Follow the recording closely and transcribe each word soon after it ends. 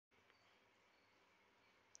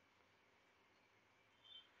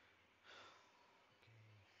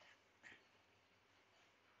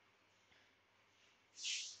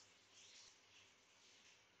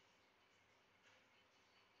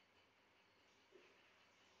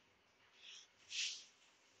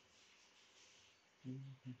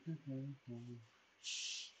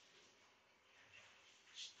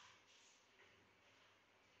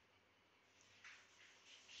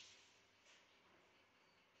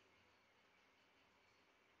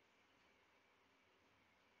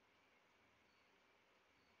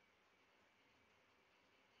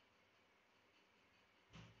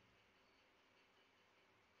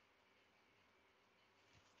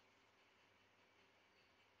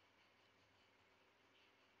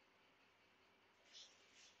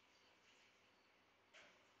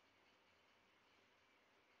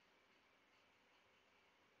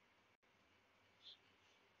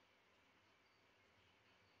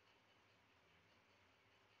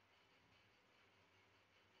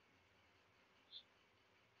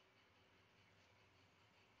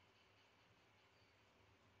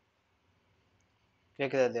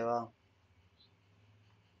கேக்குதா தேவா?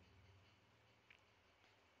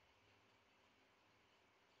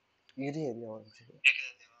 இரு இரு ஒரு நிமிஷம்.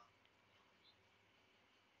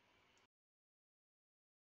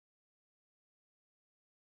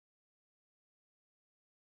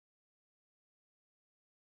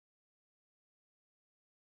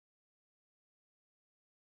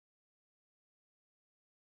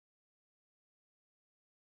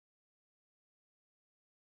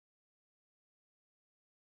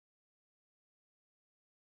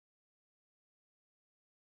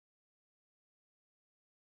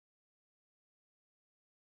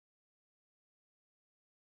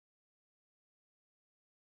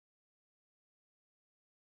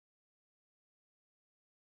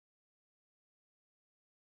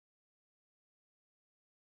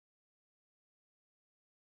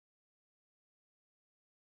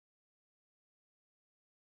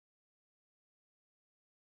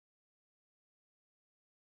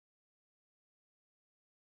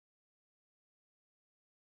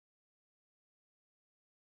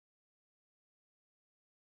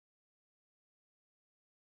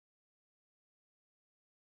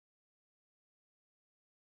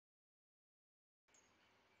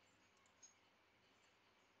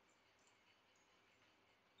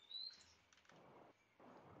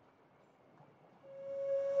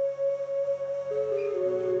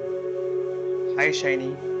 ஹாய் ஷைனி,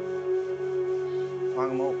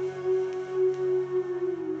 வாங்கமோ.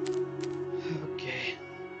 ஓகே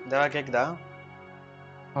தேவா கேக்குதா?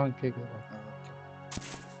 கேக்குதா?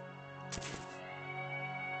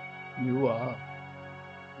 நியூவா?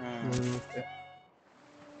 ஓகே.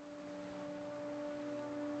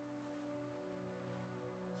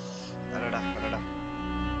 அடடா அடடா.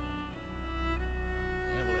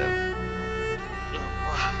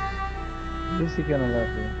 மியூசிக்கே நல்லா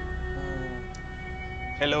இருக்கு.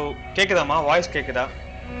 ஹலோ, கேக்குதாமா? வாய்ஸ் கேக்குதா?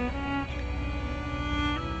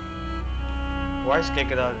 வாய்ஸ்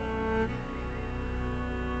கேக்குதா?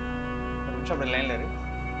 ஒரு நிமிஷம் அப்படி லைன்ல இரு.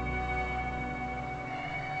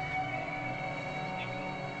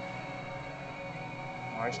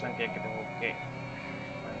 வாய்ஸ்லாம் கேக்குது. ஓகே.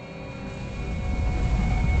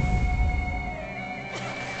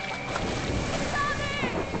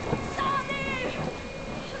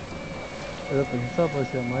 ஏதோ பிரின்ஸா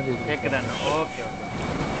போஷியா மாதிரி கேக்குதாண்ணா? Okay okay.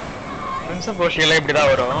 பிரின்ஸ் ஆஃப் போர்ஷியால இப்படிதான்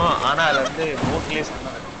வரும். ஆனா அதுல வந்து போட்லயே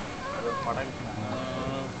சொன்னா அது ஒரு படம்.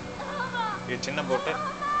 இது சின்ன போட்டு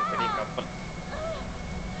பெரிய கப்பல்.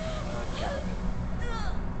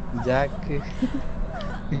 ஜாக்கு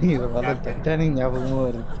டைட்டானிக் ஞாபகமும்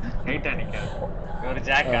வருது. டைட்டானிக்கா? ஒரு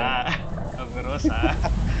ஜாக்கா? அவங்க ரோஸா?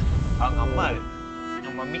 அவங்க அம்மா, அது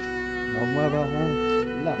அவங்க மம்மி. அம்மா தான்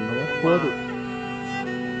இல்ல, அந்த போது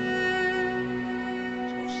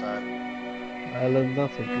அதுல இருந்து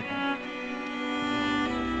தான் சொல்லிட்டு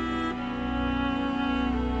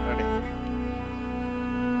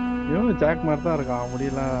இவன் ஜாக் மாதிரி தான் இருக்கான்.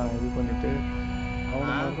 முடியெல்லாம் இது பண்ணிட்டு அவன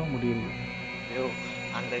மாதிரி தான் முடியல. ஐயோ,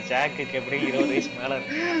 அந்த ஜாக்குக்கு எப்படி 20 வயசு மேல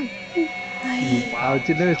இருக்கு. அவன்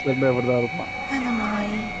சின்ன வயசுல இருந்து அப்படிதான் இருப்பான்.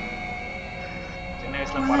 சின்ன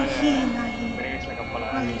வயசுல படகு, பெரிய வயசுல கப்பலா?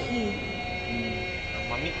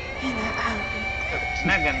 மம்மி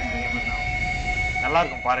சின்ன கன் நல்லா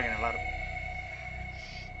இருக்கும் பாருங்க, நல்லா இருக்கும்.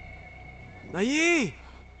 Nayi!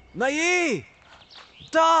 Nayi!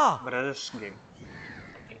 Ata! Brothers game.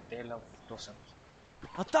 A tale of two sons.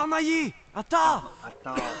 Ata Nayi! Ata!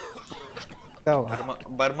 Ata.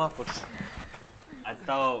 Burma foods.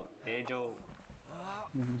 Ata, Tejo.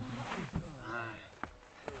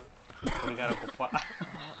 குடிகார குப்பா.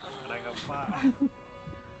 அடங்கப்பா.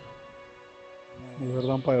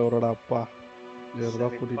 இவர்தான்ப்பா இவரோட அப்பா.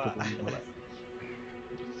 இவர்தான் கூட்டிட்டு போனாங்க.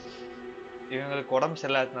 இவங்களுக்கு உடம்பு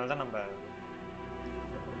சரியில்லாதனால தான் நம்ம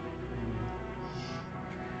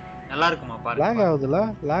நல்லா இருக்குமா பாருங்க. லாக் ஆகுதுல?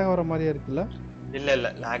 லாக் வர மாதிரியே இருக்குல்ல? இல்ல இல்ல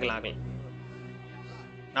லாக் லாக்.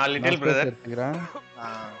 நான் லிட்டில் நான் பிரதர். எடுத்துக்கிறேன். ஆ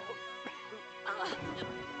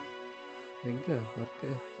எங்க ஒர்க்கு?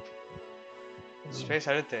 ஸ்பேஸ்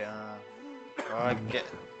அழுத்து. ஓகே.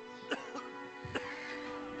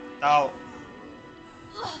 தாவ்.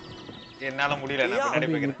 என்னால முடியல, நான் பின்னாடி தம்பி,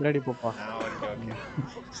 நீ போய்க்கிறேன். பின்னாடி போப்பா. Okay okay.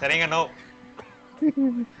 சரிங்க, நோ.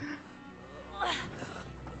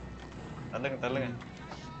 தள்ளுங்க தள்ளுங்க.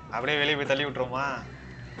 அப்படியே வெளியே போய் தள்ளி விட்டுருமா?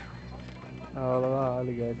 அவ்வளவுதான்,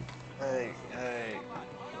 ஆளு காலி. ஏய் ஏய்.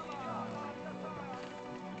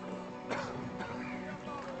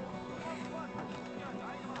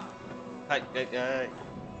 ஹாய் ஏய் ஏய்.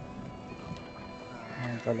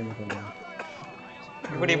 தள்ளுங்க தள்ளுங்க.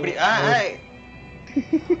 இப்படி இப்படி ஏய்.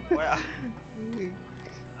 ஓயா.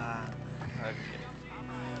 ஓகே.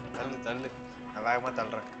 தள்ளு தள்ளு. நான் வேகமா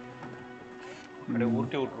தள்ளுறேன். அப்படியே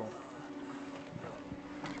உருட்டி விட்டுருவோம்.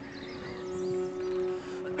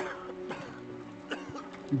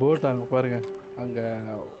 போட் அங்க பாருங்க, அங்க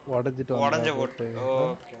உடைஞ்சிட்டு உடஞ்ச போட்டு.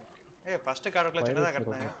 Okay okay. ஏய் ஃபர்ஸ்ட் கேரக்டர்ல சின்னதா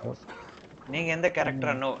கட்டினாங்க. நீங்க எந்த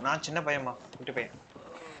கேரக்டர்? நோ, நான் சின்ன பையன்மா, குட்டி பையன்.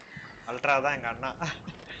 அல்ட்ரா தான் எங்க அண்ணா.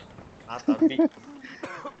 நான் தம்பி.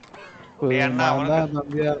 அண்ணா நான்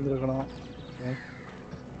தம்பியா இருந்திருக்கணும்.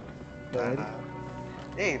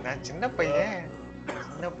 ஏய் நான் சின்ன பையன்,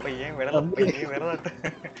 சின்ன பையன், விரல பையன்,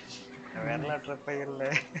 விரலாற்ற பையன் இல்ல.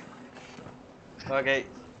 ஓகே.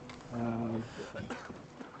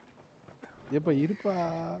 இப்ப இருப்பா.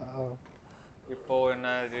 இப்போ என்ன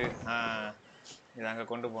இது? இது அங்க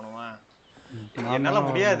கொண்டு போணுமா? என்னால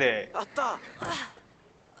முடியாது. அத்தா.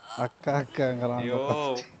 அக்கா அக்காங்கறான். ஐயோ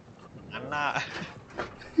அண்ணா.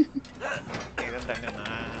 இதான் தங்கண்ணா.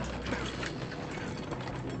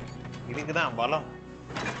 இதுக்குதான் பலம்,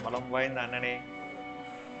 பலம் வாய்ந்த அண்ணனே.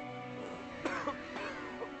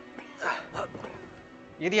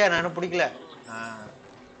 இரியா, நானும் பிடிக்கல.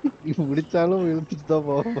 முடிச்சாலும் இழுத்துட்டு தான்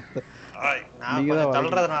போவோம். நான் கொஞ்சம்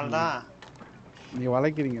தள்ளுறதுனால தான். நீங்க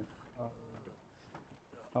வளைக்கிறீங்க.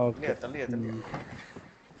 ஓகே, தள்ளி தள்ளி.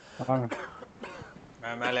 வாங்க.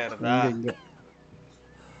 மேலே இருந்தா இங்க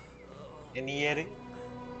நீ ஏறு.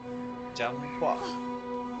 ஜம்பா.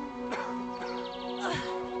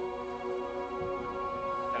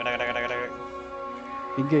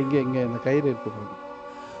 இங்க இங்க இங்க இந்த கயிறு இருக்கு பாருங்க.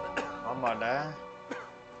 ஆமாடா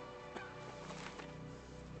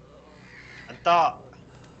அத்தா.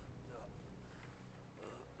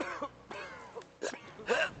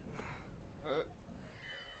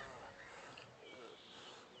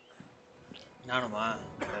 நானுமா?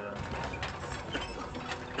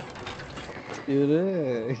 இவரு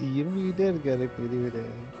இருமிக்கிட்டே இருக்காரு பெரியவரு.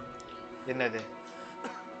 என்னது?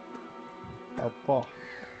 அப்பா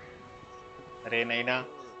அரே நைனா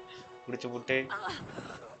குடிச்சு புட்டு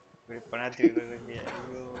இப்படி பண்ணாத்தி.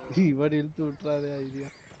 இவன் இழுத்து விட்டுறாரு ஐடியா.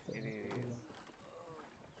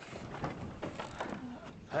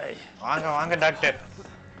 வாங்க வாங்க டாக்டர்.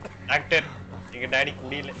 டாக்டர், எங்க டாடிக்கு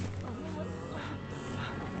முடியல,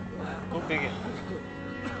 கூப்பிடுங்க.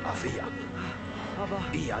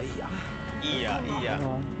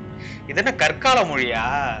 இது என்ன கற்கால மொழியா?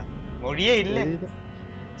 மொழியே இல்ல,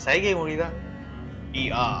 சைகை மொழிதான்.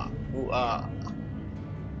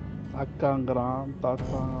 அக்காங்கிறான்,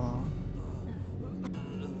 தாத்தாங்கிறான்.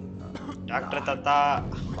 டாக்டர் தாத்தா.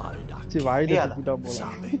 சரி, வாயில துப்பிட்டா போல.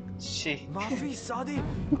 மாஃபி சாதி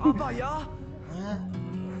அபாயா.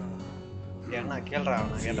 என்ன கேள்றா?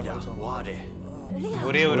 நான் கேட்ட பதில் சொல்லு.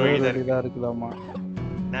 ஒரே ஒரு வழிதான் இருக்குதாமா.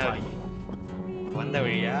 என்ன வழி? வந்த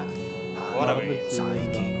வழியா போற வழி?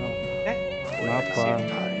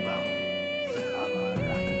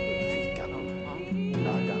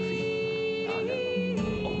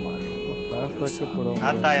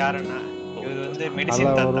 தாத்தா யாருன்னா இது வந்து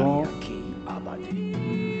மெடிசின் தாத்தா.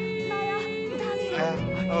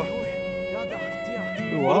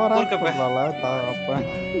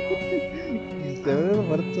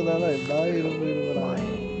 மறுச்சதால எல்லா இரும்பு இருபடா.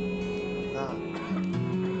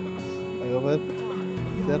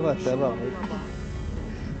 சரிடா சரிடா.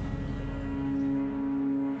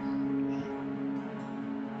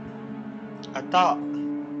 அத்தா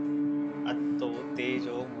அத்தோ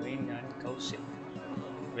தேஜோ முயின் ஞானி கௌஷிக்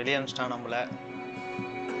வெளியே அனுப்பிச்சிட்டான் நம்மள.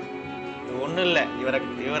 இது ஒண்ணும் இல்ல,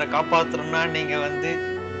 இவரை காப்பாற்றணும்னா நீங்க வந்து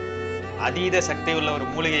அதீத சக்தி உள்ள ஒரு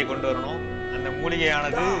மூலிகையை கொண்டு வரணும். அந்த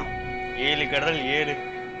மூலிகையானது 7 கடல் 7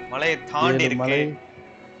 மலையை தாண்டி இருக்கு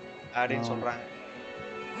அப்படின்னு சொல்றாங்க.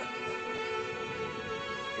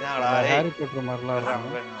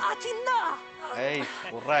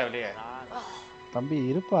 தம்பி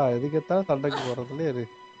இருப்பா, எதுக்கெத்தான் சண்டைக்கு போறதுல இரு.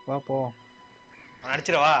 வா போவோம்.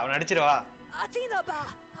 நடிச்சிருவா, அவன் நடிச்சிருவா.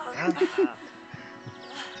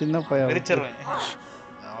 சின்ன பையன் பிரிச்சிருவேன்,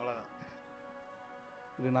 அவ்வளவுதான்.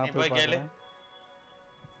 இது நான் போய் கேளு.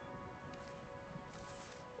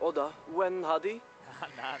 Oda, when Hadi?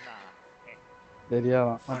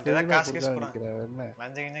 தெரியாதான் அவன்கிட்ட ஏதாவது காசு கேஸ் போறான் நிக்கிறேன் என்ன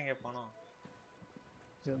லஞ்சம் கிஞ்சம் கேட்பானோ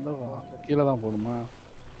கீழே தான் போகணுமா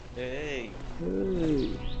ஏய் ஏய்,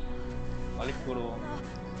 வலிக்கு விடுவோம்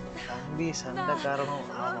தம்பி சண்டைக்காரனும்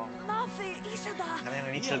ஆமாம் ஆனா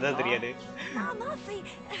எனக்கு நீச்சல் தான் தெரியாது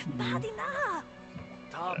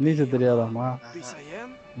நீச்சல் தெரியாதாம்மா Bisayem?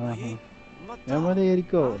 ஆஹா. Nahi? என் Mata? மாதிரி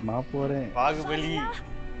ஏறிக்கோ நான் போறேன் பாகுபலி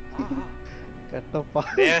கட்டப்பா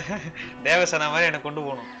தேவசேனா மாதிரி எனக்கு கொண்டு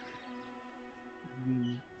போகணும்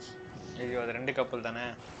ம். ஐயோ அது 2 கப்பல் தானே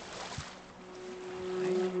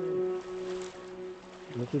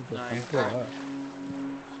விட்டுட்டு நான் பண்றதா?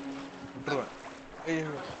 விட்டுருவேன்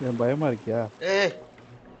ஐயோ ஏன் பயமா இருக்கியா ஏய்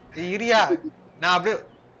இரியா நான் அப்படியே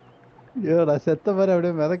ஐயோ நான் செத்த மாதிரி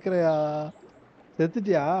அப்படியே மிதக்குறையா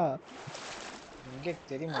செத்துட்டியா இங்கே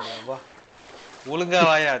தெரிய மாட்டேவா ஒழுங்கா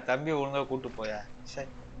வாயா தம்பி ஒழுங்கா கூட்டு போயா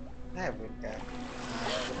சரி என்ன இப்படி இருக்க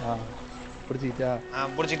ஆ பிடிச்சிக்கிட்டா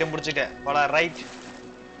புடிச்சிட்டேன் போடா ரைட்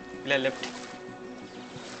இல்ல லெஃப்ட்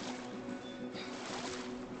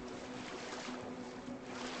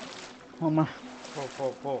ஆமா போ போ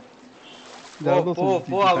போ ஜலதோஷம் போ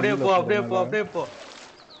போ பிடிச்சிக்கிச்சு அப்படியே தண்ணியில போ அப்படியே போ போறதுனால. அப்படியே போ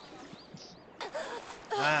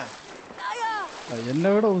ஆ என்னை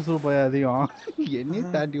விட உசுறு போய் அதிகம்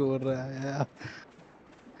என்னையும் தாண்டி ஓடுற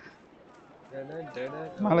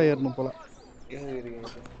மலை ஏறணும் போல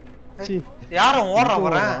சீ, யாரும் ஓடுறான் எங்க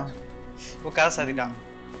வரேன் ஓடுறான்? கதை சாதிட்டான்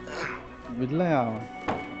வில்லையா அவன்?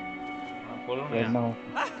 கொள்ளுனையா என்ன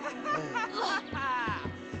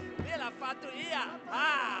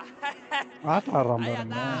ஆட்டம் ஆடுறான்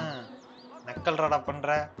பாருங்க நக்கல் ராடா பண்ற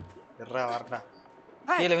இருடா வரடா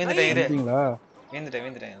கீழே வீந்துட்டேன் இரு வந்துட்டீங்களா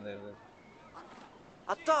வீந்துட்டேன் இந்த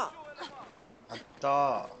Atta! அத்தா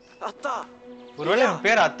Atta! ஒருவேளை என்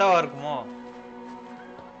பேர் அத்தாவா இருக்குமோ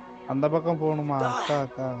அந்த பக்கம் போகணுமா அக்கா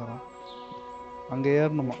அக்காங்கிறான் அங்க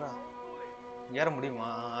ஏறணுமா ஏற முடியுமா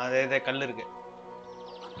அதே கல் இருக்கு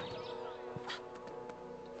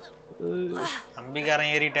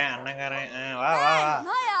அம்பிகாரன் ஏறிட்டேன் அண்ணங்காரன் வா வா வா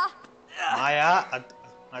மாயா அத்தோ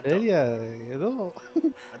சரியா ஏதோ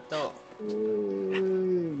அத்தோ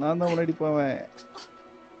நான் தான் முன்னாடி போவேன்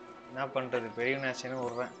என்ன பண்றது பெரிய நேசன்னு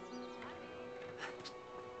விடுறேன்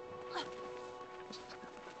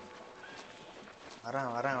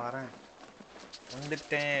வரேன்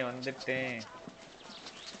வந்துட்டேன்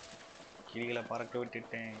கிளிகளை பறக்க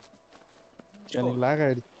விட்டுட்டேன் எனக்கு லாக்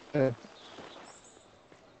ஆயிடுச்சு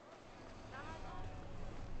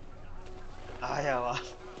ஆயாவா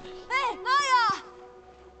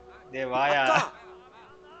டே வாயா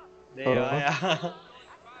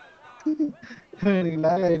எனக்கு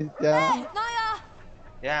லாக் ஆயிடுச்சா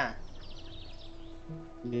ஏன்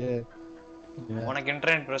ஏ உனக்கு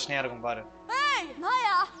இன்டர்நெட் பிரச்சனையா இருக்கும் பாரு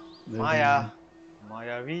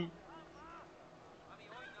மாயாவி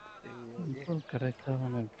இப்போ கரெக்டா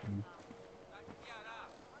தானே இருக்கு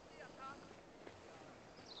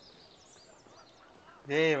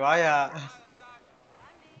டேய் வாயா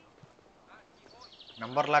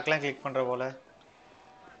நம்பர் லாக்லாம் கிளிக் பண்ற போல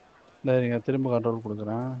நீங்க திரும்ப கண்ட்ரோல்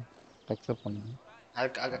கொடுக்குறேன் அக்செப்ட் பண்ணுங்க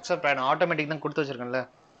அதுக்கு அக்செப்ட் ஆயிடும் ஆட்டோமேட்டிக் தான் கொடுத்து வச்சிருக்கேன்ல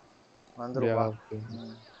வந்துருவா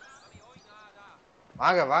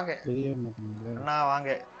வாங்க தெரிய மாட்டேங்குது அண்ணா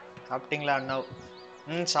வாங்க சாப்பிட்டீங்களா அண்ணா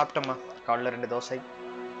சாப்பிட்டோம்மா காலைல 2 தோசை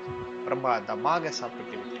பிரமாதமாக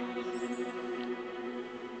சாப்பிட்டு விட்டேன்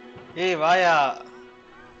ஏய் வாயா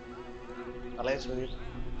தலைய சொல்லி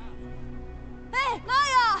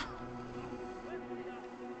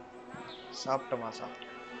சாப்பிட்டோமா சாப்பிட்டோம்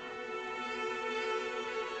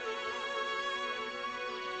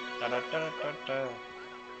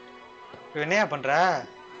என்னையா பண்ற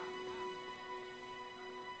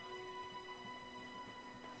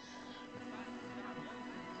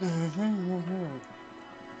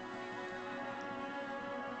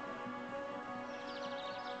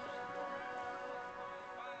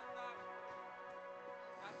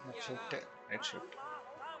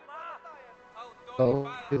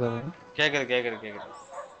கேக்குது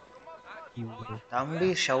தம்பி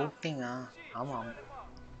ஷவுட்டிங்கா ஆமா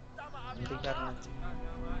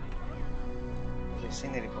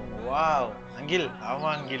வாவ் அங்கில் ஆமா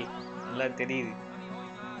அங்கில் நல்லா தெரியுது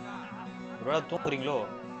ஒருவேளை தூங்குறீங்களோ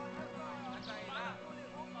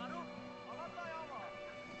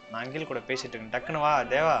நான் அங்கில் கூட பேசிட்டு இருக்கேன் டக்குன்னு வா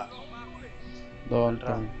தேவா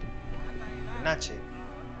என்னாச்சு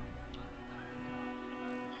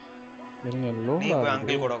நீ போய்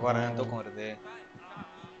அங்கிள் கூட உட்கார தூக்கம் வருது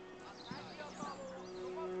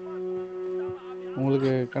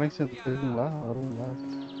உங்களுக்கு கனெக்ஷன் இருக்குங்களா வருங்களா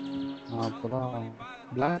அப்பதான்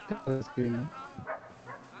பிளாக் ஸ்கிரீன்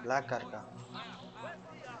பிளாக்கா இருக்கா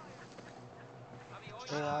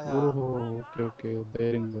ஓஹோ ஓகே ஓகே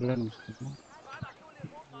தைரியம் ஒரே நிமிஷம்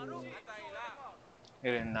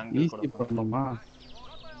இரு இந்த அங்கிள் கூட ஈஸி பண்ணணுமா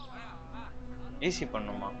ஈஸி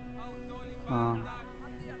பண்ணுமா ஆ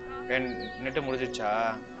நெட்டு முடிஞ்சிச்சா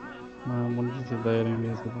முடிஞ்சிச்சு தைரியம்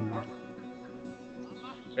ஈஸி பண்ணலாம்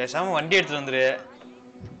பேசாம வண்டி எடுத்துட்டு வந்துரு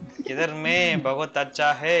கிதர் மே பகவத் அச்சா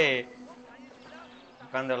ஹே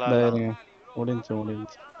உட்காந்து விளாடலாம் தைரியம்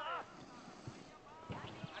முடிஞ்சு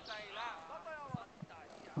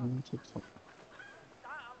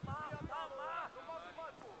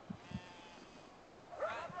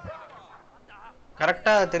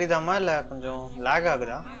கரெக்டா தெரியுதாமா இல்ல கொஞ்சம் லாக்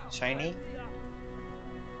ஆகுதா ஷைனி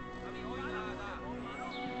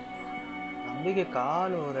நம்பிக்கை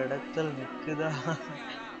கால் ஒரு இடத்துல நிக்குதா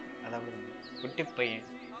அதாவது குட்டி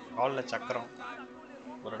பையன் கால்ல சக்கரம்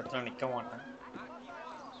ஒரு இடத்துல நிக்க மாட்டேன்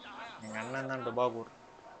எங்க அண்ணன் தான் டுபாகூர்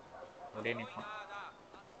அப்படியே நிப்பான்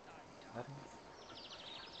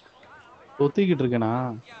ஒத்திக்கிட்டு இருக்கேனா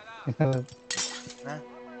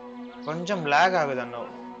கொஞ்சம் லாக் ஆகுது அண்ணா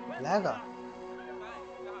லாகா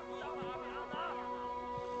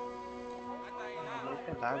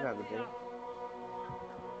லாக் ஆகுது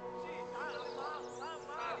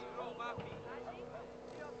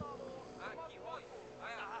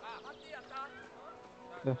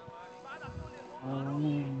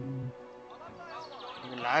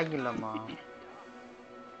லாக் இல்லம்மா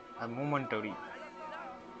அது மூமெண்ட் அப்படி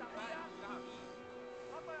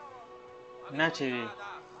என்னாச்சு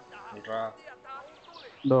சொல்றா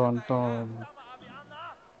இதோ வந்துட்டோம்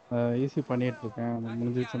ஈஸி பண்ணிட்டு இருக்கேன்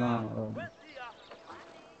முடிஞ்சிச்சுன்னா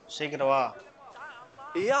சீக்கிரம் வா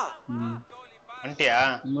ஐயா வந்துட்டியா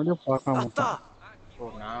முன்னாடியே பார்க்காம விட்டேன் ஓ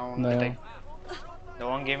நான் வந்துட்டேன் இந்த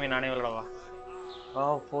ஒன் கேமே நானே விளையாடவா வா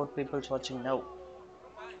 4 பீப்புள்ஸ் வாட்சிங் நவ்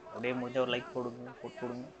அப்படியே முடிஞ்ச ஒரு லைக் போடுங்க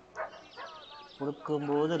போடுங்க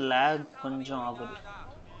கொடுக்கும்போது லேக் கொஞ்சம் ஆகுது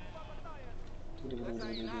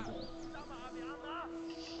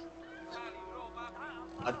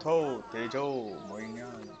अथो तेजो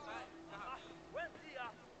मोइन्यान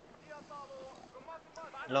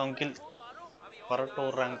ஹலோ அங்கிள் பரோட்டோ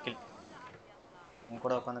ஒரு அங்கிள் உங்க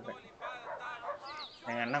கூட உட்காந்துட்டேன்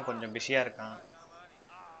எங்க அண்ணன் கொஞ்சம் பிஸியா இருக்கான்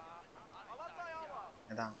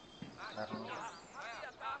அதான்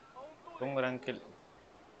தூங்குற அங்கிள்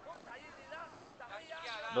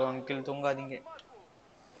டோ அங்கிள் தூங்காதீங்க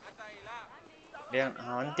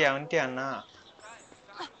வந்துட்டியா அண்ணா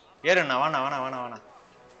ஏறுண்ணா வாணா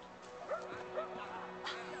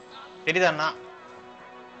தெரியுதா அண்ணா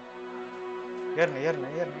ஏறுண்ணா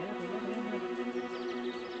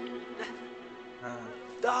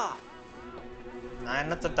நான்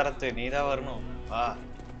என்னத்த தரத்து நீதான் வரணும் வா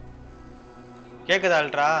கேக்குதா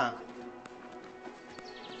அல்ட்ரா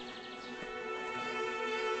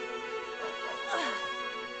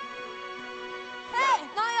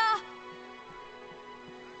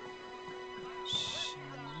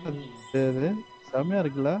செம்மையா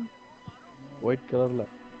இருக்குல்ல ஒயிட் கலர்ல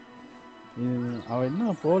அவன்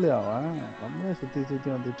என்ன போலியா அவன் நம்மளே சுத்தி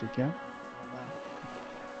வந்துட்டு இருக்கேன்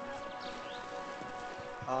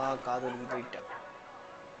காது வலிக்கு போயிட்டேன்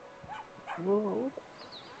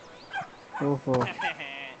ஓஹோ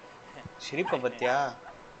சிரிப்ப பத்தியா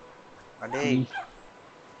அடேய்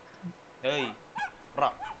ஏய் ப்ரா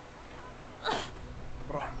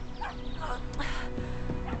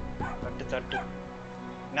தட்டு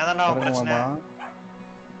என்னதான்டா பிரச்சனை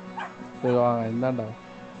சரி வாங்க இந்தாண்டா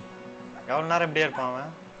எவ்வளவு நேரம் இப்படியே இருப்பான்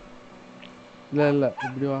அவன் இல்ல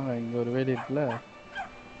இப்படி வாங்க இங்க ஒரு வேலி இருக்குல்ல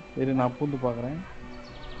சரி நான் பூந்து பாக்குறேன்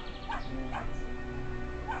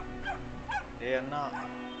டேய் அண்ணா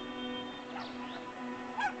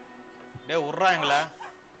டேய் உர்றா எங்கள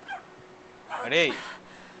டேய்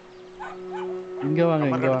இங்க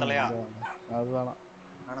வாங்க தலையா அது வேணாம்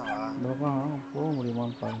வேணாவா இந்த பக்கம் போக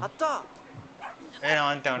முடியுமான்னு பாருங்க அத்தா ஏய் நான்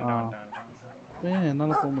வந்துட்டேன்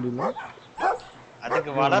என்னால போக முடியல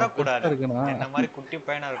அதுக்கு வளரக்கூடாது என்ன மாதிரி குட்டி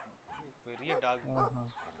பையனா இருக்கும் பெரிய டாக்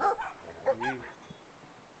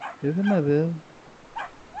எதுனது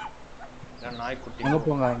நாய்க்குட்டி அங்க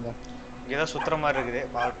போங்க அங்க இங்கதான் சுத்துற மாதிரி இருக்குது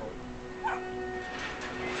பார்ப்போம்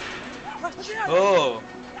ஓ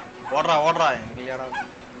ஓடுறா எங்கேயாடா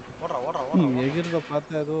ஓடுறா எகிர்த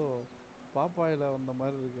பார்த்தா ஏதோ பாப்பாயில வந்த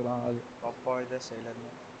மாதிரி இருக்கிறான் அது பாப்பாய் தான் செயலர்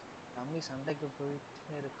தம்பி சண்டைக்கு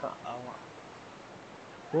போயிட்டே இருக்கான் ஆமா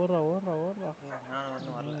ஓடுறா நான்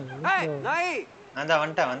ஒன்றும் வரல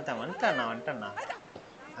நான் வந்துட்டேன்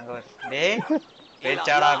அங்க டேய்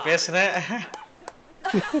பேச்சாடா பேசுறேன்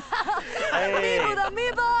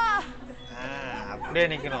அப்படியே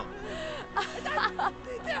நிக்கணும்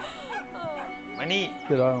மணி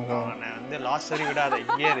வந்து லாஸ்ட் வரை விடாத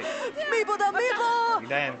இங்கே இரு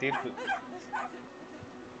இதான் என் தீர்ப்பு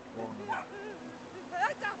போகணும்.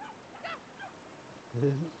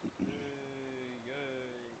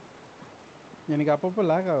 எனக்கு அப்பப்போ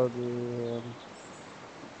லேக் ஆகுது.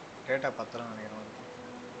 டேட்டா பத்திரம் நினைக்கிறேன்.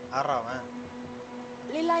 ஆறா அவன்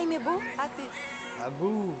Lilai me bu, ati. Abu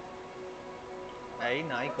ஐ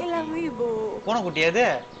நாய் Ila குட்டி mi bu. பூனை குட்டி அது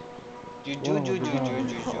ஜு ஜு பூனை ஜு குட்டி ஜு தான் ஜு அது.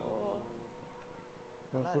 ஜு ஜு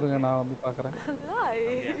கொஞ்சம் கொடுங்க, நான் வந்து பார்க்குறேன். Lai.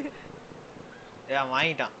 ஏன்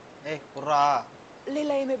வாங்கிட்டான். ஏய் குர்ரா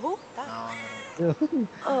Lilai me bu, ta. நான் வாங்குறேன்.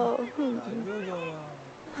 Oh. ஐயோ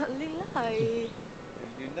Lilai.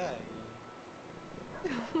 இல்ல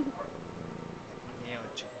நீ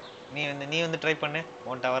வச்சு நீ வந்து ட்ரை பண்ணு,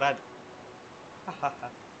 உன்கிட்ட வராது.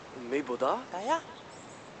 Me Buddha? Kaya.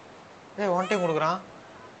 ஏய் ஒன் டைம் கொடுக்குறான்.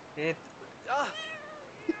 Ah!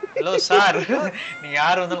 ஹலோ சார், நீங்க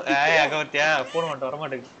யாரு வந்து ஏய் அகவத்தியா போன் மட்டும் வர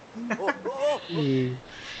மாட்டேங்குது.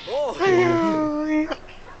 Oh!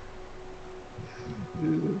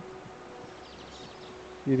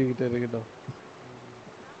 இருக்கட்டும்.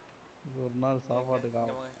 ஒரு நாள் சாப்பாட்டுக்காக.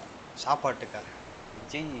 சாப்பாட்டுக்கா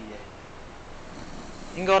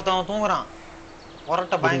இங்க ஒருத்தவன் தூங்குறான்.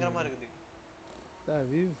 பொரட்டை பயங்கரமா இருக்குது.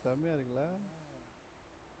 வியூ செம்மையா இருக்குல்ல.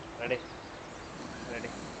 ரெடி ரெடி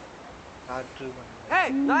காற்று Hey,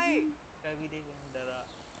 Nai! கவிதை வந்ததா?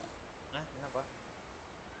 என்னப்பா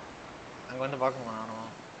அங்க வந்து பார்க்கணுமா?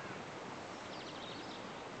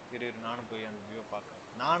 இரு நானும் போய் அந்த வியூவை பார்க்கறேன்.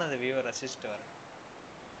 நானும் அந்த வியூவை ரசிச்சுட்டு வரேன்.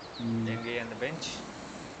 எங்கே அந்த பெஞ்ச்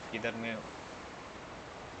இதர்மே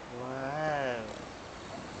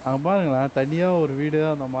அங்க பாருங்களேன், தனியா ஒரு வீடு,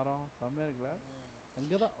 அந்த மரம் செம்மையா இருக்குல்ல.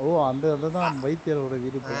 அங்கதான் அதுதான் வைத்தியரோட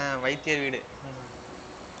வீடு. வைத்தியர் வீடு,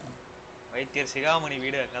 வைத்தியர் சிகாமணி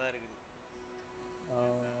வீடு அங்கதான் இருக்குது.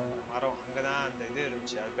 மரம் அங்கதான் அந்த இது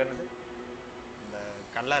இருந்துச்சு. அது பேர் என்னது? இந்த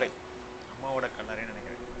கல்லறை, அம்மாவோட கல்லறைன்னு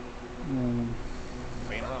நினைக்கிறேன்.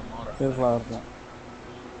 பையனோட அம்மாவோட இருக்கும்.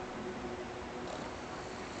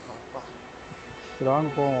 வாங்க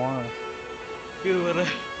போவோம். இது வர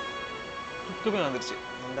துக்கமே வந்துருச்சு.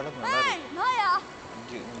 அந்த அளவுக்கு நல்லா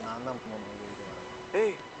இருக்கு. நான் தான் போகணும். Hey,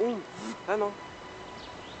 hello.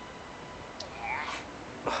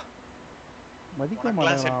 மதிக்க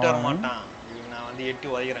உனக்கெல்லாம் செட் வர மாட்டான். மாட்டான். நான் வந்து எட்டி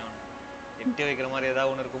உதைக்கிறேன். எட்டி வைக்கிற மாதிரி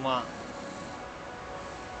ஏதாவது ஒண்ணு இருக்குமா?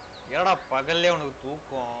 ஏடா பகல்லே உனக்கு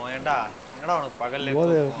தூக்கம்? ஏண்டா என்னடா உனக்கு பகல்லே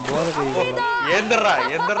தூக்கம்? ஏந்திரா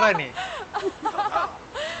நீ.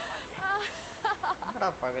 என்னடா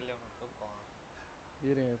பகல்லே உனக்கு தூக்கம்?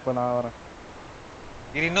 இரு, இப்ப நான் வரேன்.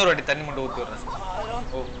 இது இன்னொரு வாட்டி தண்ணி மட்டும் ஊத்தி விடுறேன்.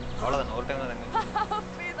 ஓ அவ்வளவுதான், ஒரு டைம் தான் தண்ணி.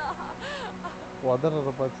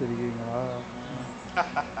 உதறத பார்த்து இருக்கீங்களா?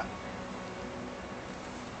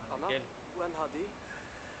 When Hadi?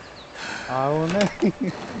 அவனே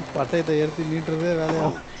பட்டயத்தை எடுத்து நீட்டுறதே வேலையா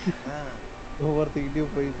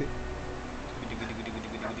ஒவ்வொருத்திக்கிட்டையும் போயிட்டு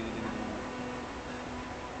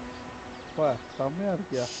செம்மையா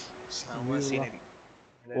இருக்கியா?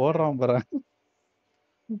 ஓடுறான் பாரு.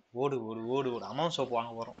 ஓடு ஓடு ஓடு ஓடு. அமௌண்ட் சோப்பு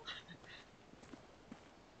வாங்க போறோம்.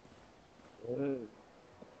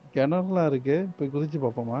 கிணறுலாம் இருக்கு, போய் குதிச்சு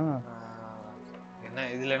பார்ப்போமா? என்ன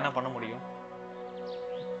இதுல என்ன பண்ண முடியும்?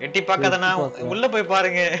 எட்டி பார்க்காதனா, உள்ள போய்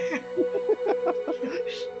பாருங்க.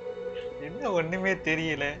 என்ன ஒண்ணுமே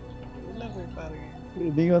தெரியல. உள்ள போய் பாருங்க.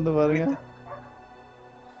 நீங்க வந்து பாருங்க.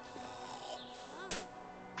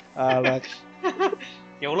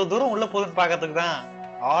 எவ்வளவு தூரம் உள்ள போகுதுன்னு பாக்கிறதுக்கு தான்,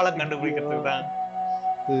 ஆளை கண்டுபிடிக்கிறதுக்கு தான்.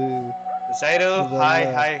 சைரோ ஹாய்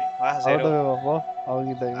ஹாய் வா சைரோ.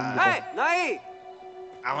 அவங்கிட்ட Hey, Nai!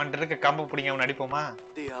 அவன்கிட்ட இருக்க கம்பு பிடிங்க, அவன் அடிப்போமா?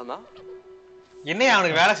 Diana? என்னைய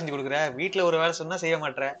அவனுக்கு வேலை செஞ்சு கொடுக்குற? வீட்டுல ஒரு வேலை சொன்னா செய்ய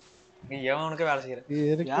மாட்டேற. நீ எவனுக்கு வேலை செய்யற?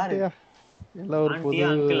 யாரு? எல்லாம் ஒரு பொது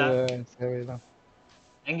சேவைதான்.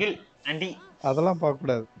 அங்கிள் ஆண்டி அதெல்லாம் பார்க்க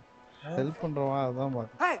கூடாது. ஹெல்ப் பண்றவா அதான்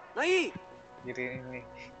பார்க்க. Hey, Nai! இரு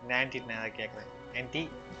இந்த ஆண்டி நான் கேக்குறேன். ஆண்டி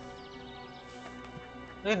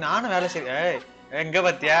நானும் வேலை செய்ய எங்க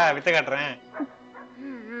பாத்தியா வித்த காட்டுறேன்.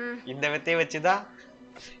 இந்த வித்தையை வச்சுதான்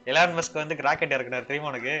எலான் மஸ்க் வந்து ராக்கெட் இறக்குனாரு, தெரியுமா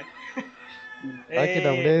உனக்கு? ராக்கெட்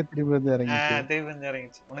அப்படியே திரும்பி வந்து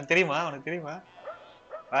இறங்கிச்சு. உனக்கு தெரியுமா? உனக்கு தெரியுமா?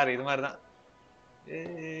 பாரு இது மாதிரிதான்.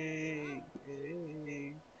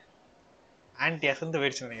 ஆன்டி அசந்து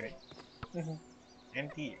போயிடுச்சு நினைக்கிறேன்.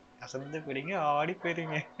 ஆன்டி அசந்து போயிடுங்க, ஆடி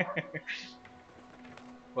போயிடுங்க.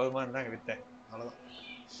 போதுமா இருந்தாங்க வித்த, அவ்வளவுதான்.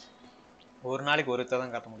 ஒரு நாளைக்கு ஒரு வித்தை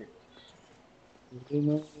தான் காட்ட முடியும்.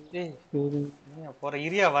 போற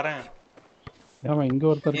இரியா வரேன். இங்க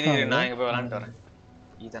ஒருத்தர் நான் இங்க போய் விளையாண்டு வரேன்.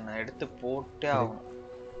 இதை நான் எடுத்து போட்டே ஆகணும்.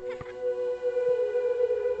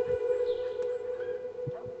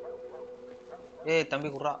 ஏய் தம்பி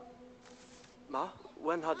குர்ரா. Ma,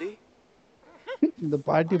 when Hadi? இந்த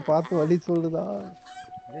பாட்டி பார்த்து வழி சொல்லுதா?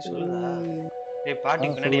 சொல்லுதா? ஏய் பாட்டி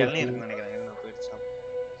பின்னாடி இளநீர் இருக்குன்னு நினைக்கிறேன். நான் போயிட்டு சாப்பிடுறேன்.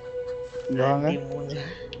 இங்க வாங்க. ஆன்ட்டி மூஞ்ச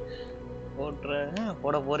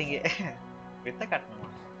போட போறீங்க. வித்த காட்டணுமா?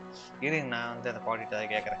 இருங்க நான் வந்து அந்த பாடிட்டு அதை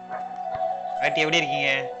கேட்கறேன். ஆன்ட்டி எப்படி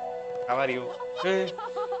இருக்கீங்க? How are you?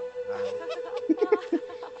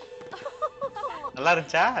 நல்லா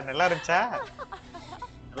இருந்துச்சா? நல்லா இருந்துச்சா?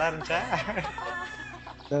 நல்லா இருந்துச்சா?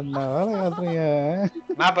 என்ன வேலை காட்டுறீங்க?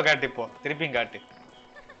 மேப்பை காட்டு இப்போ. திருப்பியும் காட்டு.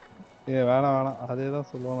 வேணாம் வேணாம். அதே தான்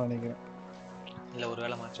சொல்லுவான்னு நினைக்கிறேன். இல்ல ஒரு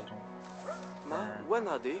வேலை மாறிச்சுட்ருவோம். Ma, when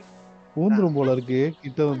hadi? ஊந்துரும் போல இருக்கு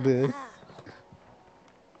கிட்ட வந்து.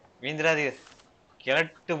 வீந்திராதீர்.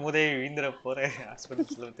 கிழட்டு முதவி வீந்திர போறேன்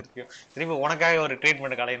ஹாஸ்பிட்டல்ஸ்ல திருப்பி உனக்காக ஒரு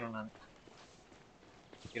ட்ரீட்மெண்ட் கலையணும் நான்.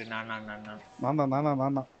 இரு நான்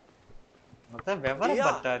நானா மொத்தம் விவரம்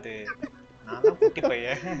பத்தாது. நான் தான் குட்டி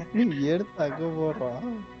பையன். எடுத்து அங்க போடுறான்.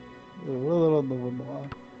 எவ்வளவு தூரம் வந்து பண்ணுவான்?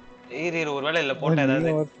 இரு ஒருவேளை இல்ல போட்ட நீங்க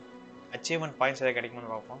ஏதாவது மட்டும் அச்சீவ்மெண்ட் பாயிண்ட்ஸ் ஏதாவது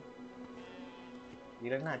கிடைக்குமான்னு பார்ப்போம்.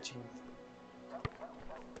 இதுல என்ன அச்சீவ்மெண்ட்?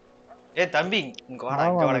 ஏய் தம்பி இங்க வாடா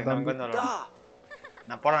இங்க ஆமாங்க வாடா நம்ம தம்பி. இங்க வந்து வரலாம். Da!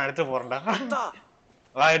 நான் போறேன் எடுத்துட்டு போறேன்டா. Atta!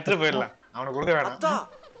 வா எடுத்துட்டு போயிடலாம். அவனுக்கு கொடுக்க வேணாம். Atta!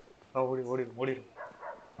 வா ஓடிடு.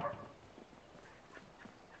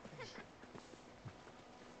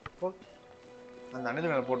 போ. அந்த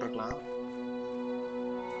அணில் மேல போட்டிருக்கலாம்.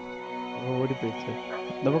 ஓடி போயிடுச்சு.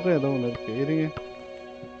 இந்த பக்கம் ஏதோ ஒண்ணு இருக்கு. இருங்க.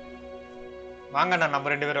 வாங்கண்ணா நம்ம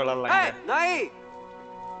 2 பேரும் விளையாடலாம் Hey, இங்க. Nai!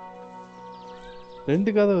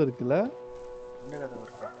 2 கதவு இருக்குல்ல? என்ன கதை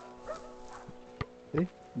வருது?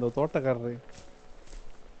 இந்த தோட்டக்காரரு.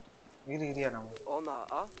 இரியா நம்ம. Ona,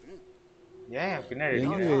 ah? ஏன் பின்னாடி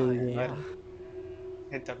எங்க அடிக்கிற? இருக்கீங்க?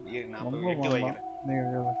 ஏய் தம்பி இரு நான் போய் ரொம்ப எட்டி மாமா. வைக்கிறேன். நீங்க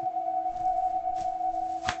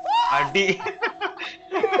அடி.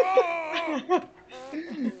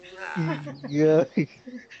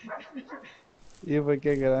 இப்ப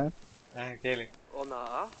கேக்குறேன். கேளு. Ona,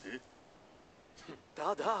 ah? Da,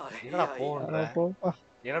 என்னடா ja, போன்ற? அட போப்பா.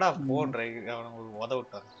 என்னடா போன்ற? அவனுக்கு உத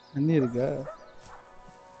விட்டான். தண்ணி இருக்கா?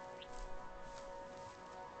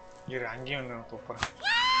 இரு அங்கேயும் ஒண்ணு துப்புறேன்.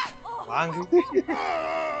 வாங்கு.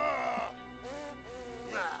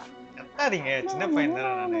 கத்தாதீங்க சின்ன பையன்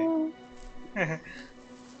தானே நானு.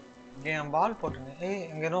 இங்க என் பால் போட்டுங்க. ஏய்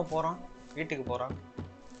எங்க என்ன போறான்? வீட்டுக்கு போறான்.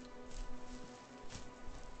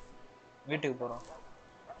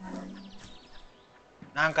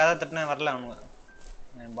 நான் கதை தட்டினேன் வரல அவனுங்க.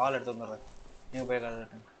 நான் பால் எடுத்து வந்துடுறேன். நீங்க போய் கதை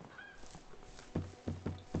தட்டுங்க.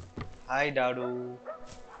 ஹாய் டாடு.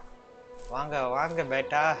 வாங்க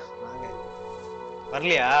பேட்டா வாங்க.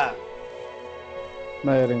 வரலையா?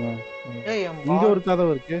 நான் இருங்க. ஏய் என் இங்க பால். ஒரு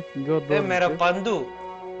கதவு இருக்கு. இங்க ஒரு ஏய் door मेरा இருக்கு. பந்து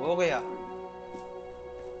हो गया.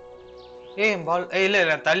 ஏய் என் பால். ஏய்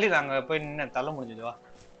இல்ல தள்ளி நாங்க போய் நின்னு தள்ள முடிஞ்சது வா.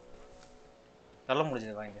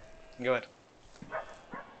 வா இங்க வா.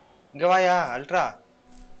 இங்க வாயா அல்ட்ரா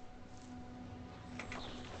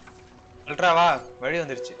வா வழி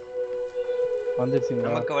வந்துருச்சு. வந்துருச்சுங்களா?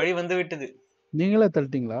 நமக்கு வழி வந்து விட்டது. நீங்களே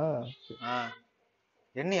தள்ளிட்டீங்களா?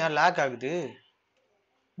 என்னையா லாக் ஆகுது?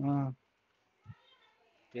 ஆ.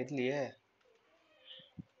 தெரியலையே.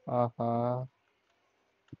 ஆஹா.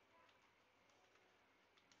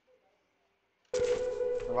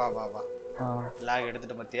 வா ஆ. லாக்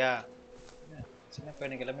எடுத்துட்டு பாத்தியா? சின்ன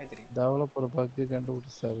பையனுக்கு எல்லாமே தெரியும். டெவலப்பர் பக்கு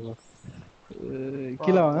கண்டுபிடிச்சாரு.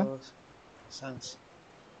 கீழே வாங்க. சன்ஸ்.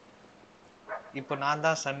 இப்போ நான்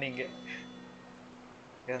தான் சன் இங்க.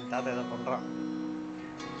 என் தாத்தா ஏதோ பண்றான்.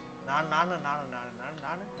 நானு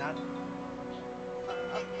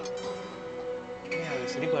ஏன் அது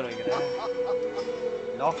சிரிப்பார் வைக்கிற?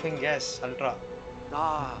 லாஃபிங் கேஸ் அல்ட்ரா. Da!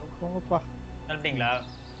 போங்கப்பா. சொல்லிட்டீங்களா?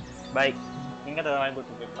 பை. நீங்க தான் வாங்கி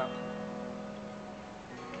கொடுத்து போயிடலாம்.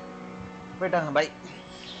 போயிட்டாங்க பை.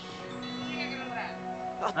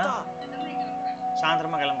 Atta!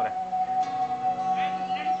 சாயந்தரமா கிளம்புறேன்.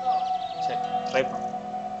 சரி ட்ரை பண்ணு.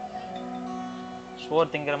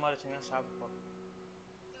 சோறு திங்கிற மாதிரி வச்சுங்க சாப்பிட்டு போ.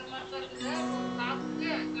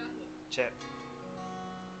 சரி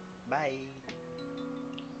பாய்.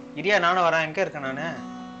 இரியா நானும் வரேன். எங்க இருக்கேன் நானு?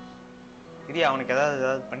 இரியா அவனுக்கு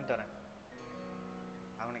ஏதாவது பண்ணிட்டு வரேன்.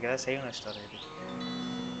 அவனுக்கு ஏதாவது செய்வன வச்சுட்டு வரேன்.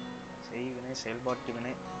 செய்வினை செயல்பாட்டு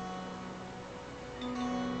வினை.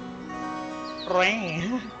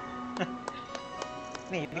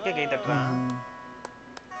 நீ இதுக்கே கை தட்டுறான்.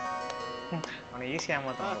 அவனை ஈஸியா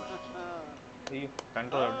ஏமாத்தான். ஐயோ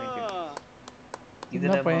கண்ட்ரோல் அப்படின்னு.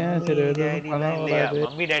 இதுல பையன் சரி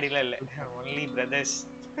மம்மி டாடிலாம் இல்ல. Only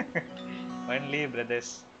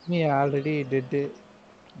brothers. நீ already dead.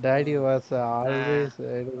 Daddy was always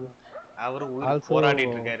அவரு உயிர் ஆல்சோ.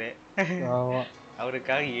 போராடிட்டு இருக்காரு. ஆமா.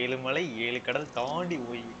 அவருக்காக 7 மலை 7 கடல் தாண்டி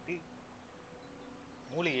போயிட்டு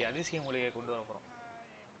மூலிகை அதிசய மூலிகையை கொண்டு வர போறோம்.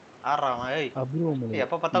 ஆடுறான். அபூர்வம்.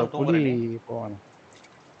 எப்ப பார்த்தாலும் தூங்குறேன். போவானே.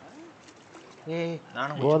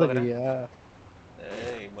 நானும் போதகியா?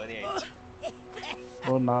 போதை ஆயிடுச்சு.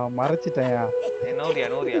 ஓ நான் மறைச்சிட்டேன்யா. நோரியா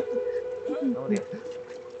நோரியா நோரியா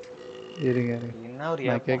இருங்க என்ன ஒரு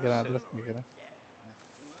நான் ஏப்பம். கேட்குறேன், அட்ரஸ் கேட்குறேன்.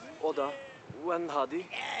 Oda, when hadi?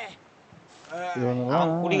 இவங்கெல்லாம்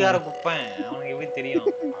அவன் குடிகார குப்பன், அவனுக்கு எப்படி தெரியும்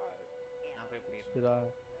நான் போய் குடிக்கிறேன். சரிடா.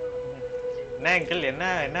 என்ன அங்கிள், என்ன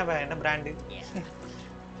என்ன என்ன பிராண்டு?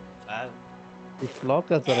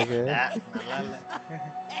 லோக்கா சரக்கு. நல்லா இல்ல.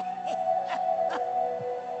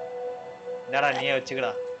 என்னடா நீயே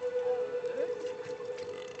வச்சுக்கடா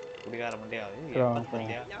குடிகார மண்டியா இல்லையா?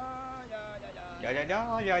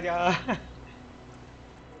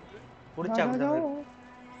 குடிச்சா அப்படிதான்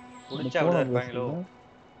குடிச்சா அப்படிதான் இருப்பாங்களோ.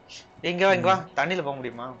 இங்க வா இங்க வா, தண்ணியில போக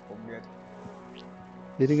முடியுமா? போக முடியாது.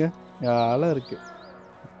 இருங்க அலை இருக்கு,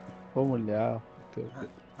 போக முடியலையா?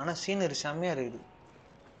 ஆனா சீனரி செம்மையா இருக்குது.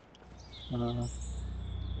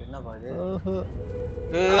 என்ன பாது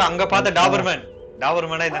அங்க பார்த்த டாபர்மேன்.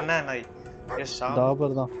 டாபர்மேனா இது என்ன நாய்? எஸ் சாம்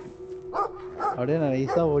டாபர் தான். அப்படியே நான்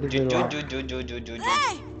நைஸா ஓடி போயிடுவேன்.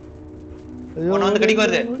 ஒன்னு வந்து கடிக்கு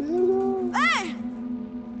வருது.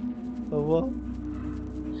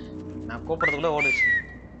 நான் கூப்பிடுறதுக்குள்ள ஓடுச்சு.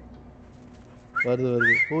 வருது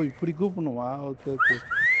வருது. ஓ இப்படி கூப்பிடணுமா? Okay okay.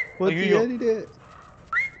 ஏறிடு.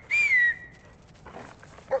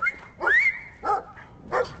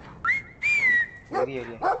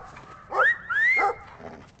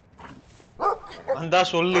 வந்தா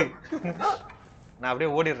சொல்லு, நான் அப்படியே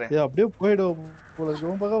ஓடிடுறேன். அப்படியே போயிடும் போல.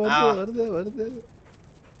 வருது வருது வருது.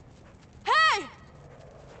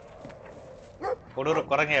 கொடூர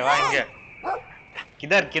குரங்க வா இங்க.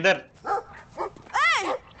 கிதர் கிதர்.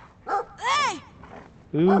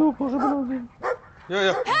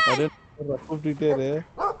 கூப்பிட்டுட்டே இரு.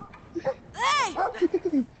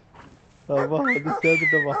 அப்பா வந்து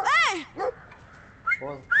சேர்த்துட்டப்பா.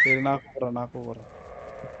 சரி நான் கூப்பிடுறேன்.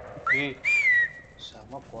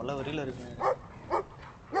 செம கொலை வரியில இருக்கு.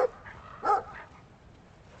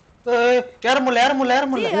 ஏற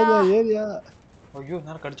முடியல. ஏரியா. ஐயோ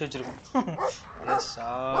நேரம் கடிச்சு வச்சிருக்கோம்.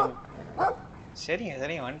 சரிங்க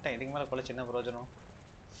வந்துட்டேன். இதுக்கு மேல கொலை சின்ன பிரயோஜனம்.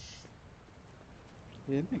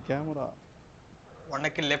 என்ன கேமரா?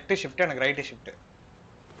 உனக்கு லெஃப்ட் ஷிஃப்ட், எனக்கு ரைட் ஷிஃப்ட்.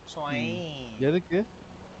 எதுக்கு?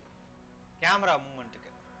 கேமரா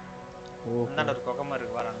மூவ்மெண்ட்டுக்கு. இந்தாண்ட ஒரு கொக்கமா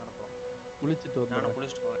இருக்கு பாரு, அங்க போ. குளிச்சிட்டு வந்து நானும்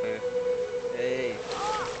குளிச்சிட்டு போறேன். ஏய்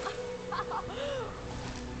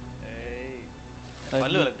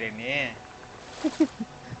பல்லு விளக்குறியா நீ?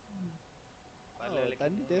 பல்லு விளக்கு.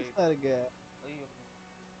 தண்ணி டேஸ்டா இருக்கு. ஐயோ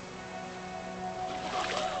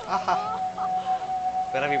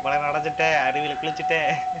பிறவி பழம் அடைஞ்சிட்டேன், அருவியில குளிச்சுட்டேன்.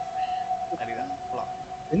 சரிதான் போலாம்.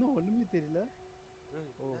 இன்னும் ஒண்ணுமே தெரியல.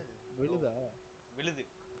 விழுதா? விழுது.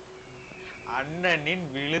 அண்ணனின்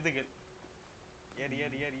விழுதுகள். ஏறி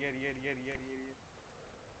ஏறி ஏறி ஏறி ஏறி ஏறி ஏறி ஏறி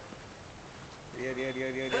ஏறி ஏறி ஏறி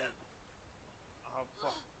ஏறி ஏறி.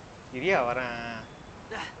 அப்பா இரியா வரேன்.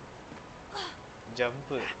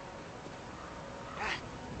 ஜம்பு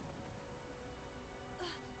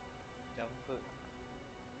ஜம்பு.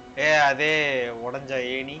 அதே உடஞ்ச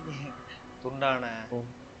ஏணி, துண்டான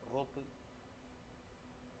ரோப்பு,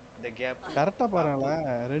 இந்த கேப் கரெக்டா பாருங்களேன்.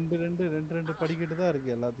 ரெண்டு படிக்கட்டு தான்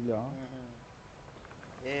இருக்கு எல்லாத்துலயும்.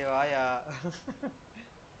 வாயா.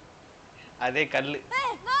 அதே கல்லு.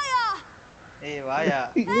 வாயா.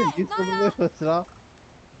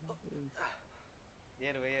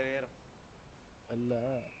 ஏறும் அல்ல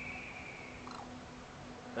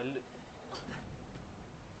கல்லு.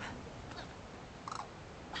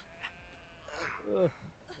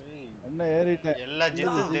 என்ன ஏறிட்டேன். எல்லா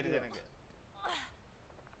ஜித்தும் தெரியுது எனக்கு.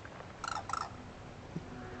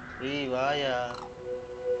 வாயா.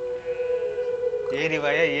 ஏறி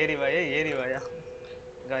வாயா.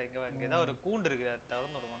 இங்க ஏதாவது ஒரு கூண்டு இருக்கு, அதை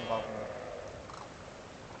திறந்து விடுமான்னு பாப்போம்.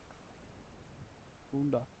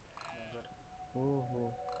 கூண்டா? ஓஹோ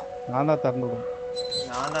நான் தான் திறந்து விடுவேன்.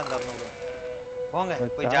 போங்க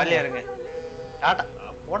போய் ஜாலியா இருங்க. டாடா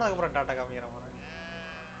போனதுக்கு அப்புறம் டாடா காமிக்கிறேன்.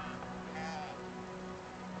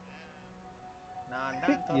 நான்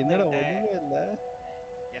தான் என்னடா ஒண்ணுமே இல்ல.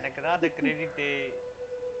 எனக்கு தான் அந்த கிரெடிட்.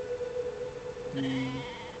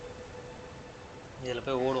 இதுல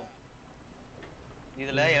போய் ஓடும்.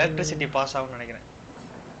 இதுல எலக்ட்ரிசிட்டி பாஸ் ஆகும்னு நினைக்கிறேன்.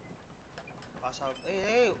 பாஸ் ஆகும்.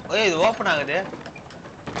 இது ஓபன் ஆகுது.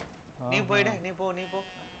 நீ போயிடு. நீ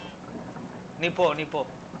போ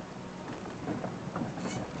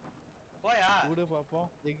போயா. கூட பாப்போம்.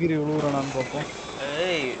 எகிரி விழுவுறானான்னு பாப்போம்.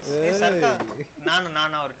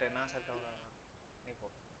 நானா வரட்டேன். நான் சர்க்கா விழுறேன். நீ போ.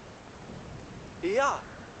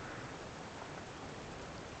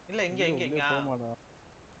 இல்ல இங்க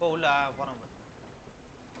போ. உள்ள போறோம்.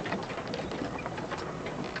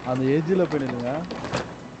 அந்த ஏஜ்ல போய் நில்லுங்க.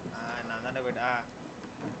 நான் தானே போயிட்டா.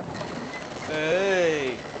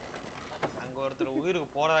 அங்க ஒருத்தர்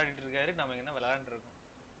உயிருக்கு போராடிட்டு இருக்காரு, நம்ம என்ன விளையாண்டு இருக்கோம்.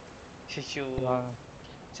 ஐயோ.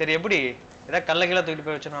 சரி எப்படி ஏதாவது கல்ல கீழே தூக்கிட்டு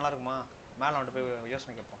போய் வச்சா நல்லா இருக்குமா? மேல அவன்கிட்ட போய்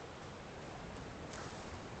யோசனை கேட்போம்.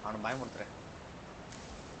 அவனை பயமுறுத்துறேன்.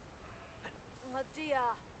 Mattia.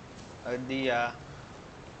 அத்தியா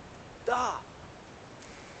Da!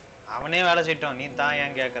 அவனே வேலை செய்யட்டும், நீ தான்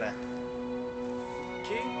ஏன் கேக்குற?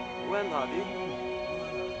 Ki? When hadi?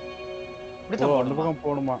 ஓ அந்த பக்கம்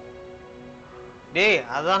போணுமா? டேய்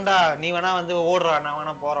அதான்டா, நீ வேணா வந்து ஓடுறா, நான்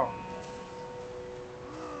வேணா போறோம்.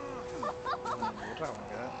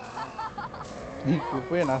 நீ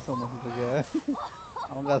குப்பையை நாசம் பண்ணிட்டு இருக்க.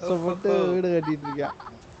 அவங்க கஷ்டப்பட்டு வீடு கட்டிட்டு இருக்கான்.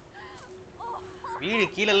 வீடு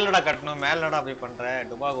கீழே இல்லடா கட்டணும், மேலடா போய் பண்ற.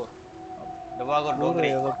 டுபாகூர் டோங்கரி.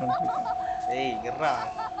 ஏதோ பண்ணிட்டு இருக்கான். ஏய் இருடா,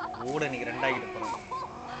 ஊட நீங்க ரெண்டாக்கிட்டு போறோம்.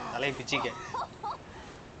 தலையை பிச்சிக்க.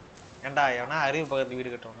 ஏண்டா எவனா அருவி பக்கத்து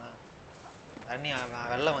வீடு கட்டுறோம்னா தண்ணி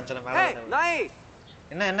வெள்ளம் வந்துச்சுல மேல. Hey, nai!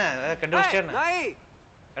 என்ன கண்டுபிடிச்சியா? Hey, nai!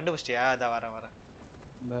 கண்டுபிடிச்சியா? அதான் வரேன்.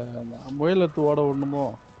 இந்த முயல் எடுத்து ஓட விடணுமோ?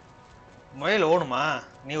 முயல் ஓடுமா?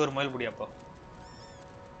 நீ ஒரு முயல் பிடி அப்போ.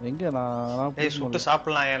 எங்க நான் ஏய் சுட்டு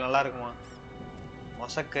சாப்பிடலாம், ஏன் நல்லா இருக்குமா?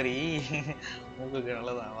 மொசக்கறி மூக்குக்கு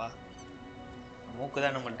நல்லதான். வா, மூக்கு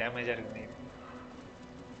தான் நம்ம டேமேஜா இருக்கு.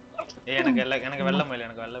 ஏய் எனக்கு வெள்ளை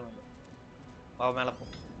மயில். வா மேல போ.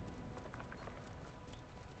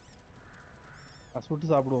 சுட்டு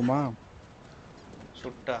சாப்பிடுவோமா?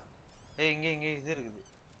 சுட்டா? ஏய் இங்க இது இருக்குது.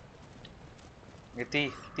 இங்க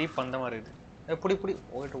தீ பந்த மாதிரி இருக்குது. புடி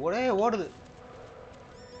ஓடுது.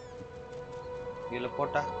 இதுல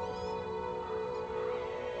போட்டா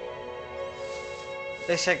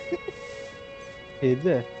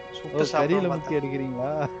இது சுட்டு கறியில சாப்பிட முக்கி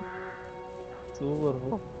எடுக்கிறீங்களா? சூப்பர்.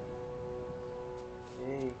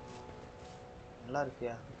 ஏய் நல்லா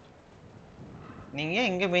இருக்கியா? நீங்க ஏன்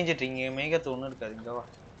இங்க மேய்ஞ்சிட்டீங்க? மேய்க்கிறது ஒண்ணும் இருக்காது. இங்க வா,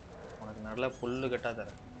 உனக்கு நல்லா புல்லு கட்டா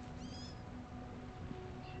தரேன்.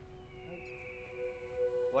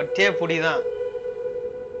 ஒற்றே புடிதான்,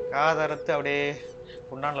 காதரத்து அப்படியே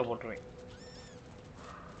குண்டான்ல போட்டுருவேன்.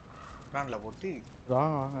 குண்டான்ல போட்டு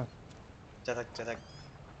சதக்.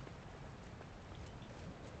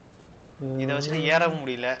 இத வச்சுட்டு ஏறவும்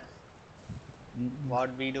முடியல.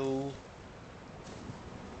 What we to?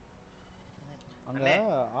 அங்க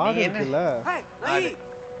ஆடு இருக்குல்ல, Hey, nai!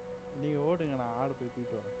 நீங்க ஓடுங்க, நான் ஆடு போய்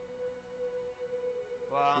தூக்கிட்டு வரேன்.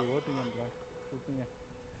 வா, ஓட்டுங்க, சுத்துங்க.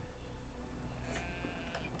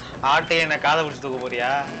 ஆட்டை என்ன காதை பிடிச்சி தூக்க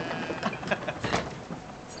போறியா?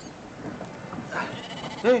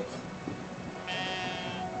 ஏய்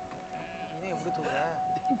நீ எப்படி தூக்குற?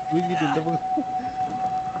 தூக்கிட்டு இந்த பக்கம்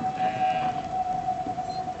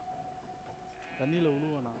தண்ணியில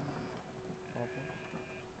விழுவானா பாப்போம்.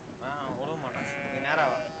 விழுவ மாட்டேன். நீ நேரா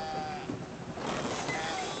வா.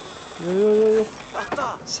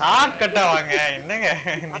 ஷார்ட் கட்டா வாங்க. என்னங்க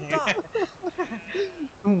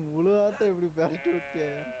முழுவாட்ட இப்படி பேசிட்டு விட்டிய?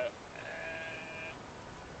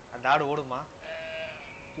 அந்த ஆடு ஓடுமா?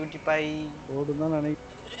 கியூட்டி பாய் ஓடுதான்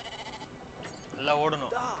நினைக்கிறேன். நல்லா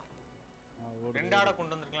ஓடணும். ஓடு. ரெண்டு ஆடை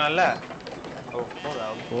கொண்டு வந்திருக்கலாம்ல.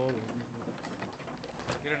 ஓடு.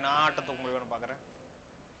 இரு, நான் ஆட்டத்தை முடிவுன்னு பாக்குறேன்.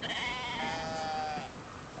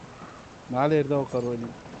 நாளே இருந்தா உட்காருவா நீ.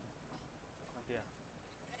 அப்படியா?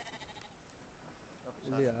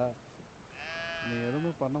 இல்லையா? நீ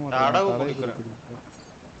எதுவுமே பண்ண மாட்டேன்.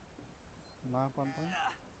 நான் பண்றேன்.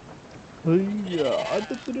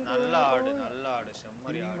 நல்ல ஆடு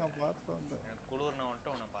செம்மறி ஆடு. நான் பார்த்து வந்தேன். எனக்கு குளிர்னா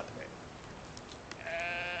வந்துட்டு உன்னை பார்த்துட்டேன்.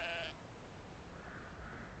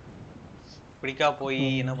 பிடிக்கா போய்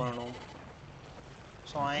என்ன பண்ணணும்?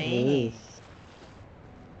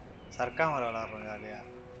 சர்க்காம விளையாடுறாங்க இல்லையா?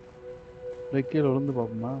 கீழே விழுந்து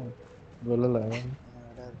பாப்போமா? வெள்ளல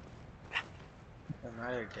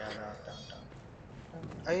மேலே வைக்கியா?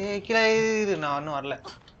 கீழே இரு, நான் இன்னும் வரல.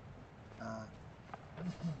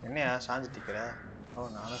 என்னையா சாஞ்சு திக்கிற?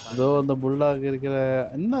 அதோ அந்த புல்லாக இருக்கிற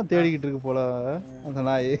என்ன தேடிக்கிட்டு இருக்கு போல அந்த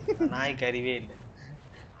நாய். நாய்க்கு அறிவே இல்லை.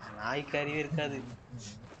 நாய்க்கு அறிவே இருக்காது.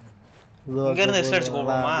 இங்க இருந்து எக்ஸ்ட்ரா அடிச்சு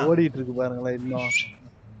போடுமா? ஓடிட்டு இருக்கு பாருங்களேன் இன்னும்.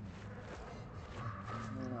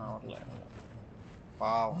 வரல.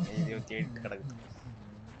 பாவம், இது தேடிட்டு கிடக்குது.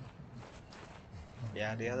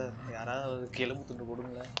 யாராவது கிளம்பு துண்டு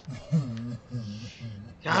கொடுங்க.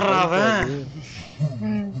 யாரா அவன்?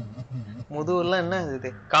 முதுகுலாம் என்ன இது?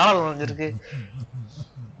 கால் நுழைஞ்சிருக்கு.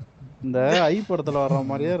 இந்த ஐ படத்துல வர்ற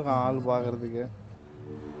மாதிரியே இருக்கான் ஆள் பாக்குறதுக்கு.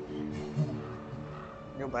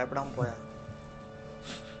 பயப்படாம போயா?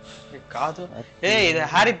 காது. ஏய், இது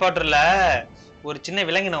ஹாரி பாட்டர்ல ஒரு சின்ன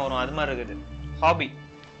விலங்கினம் வரும், அது மாதிரி இருக்குது. ஹாபி.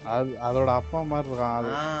 அதோட அப்பா மாதிரி இருக்கான்.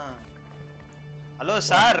 ஹலோ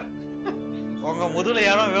சார், உங்க முதுகுல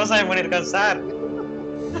யாரோ விவசாயம் பண்ணிருக்காரு சார்.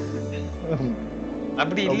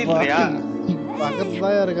 அப்படி இல்லையா? பக்கத்துல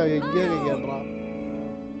தான் இருக்கா எங்கேயோ கேட்கறான்.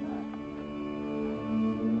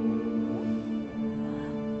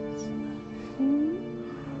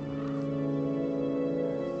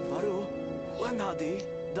 Baru, when hadi?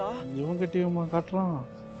 Da? இவங்கிட்டயுமா காட்டுறான்?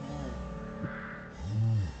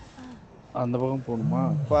 அந்த பக்கம் போகணுமா?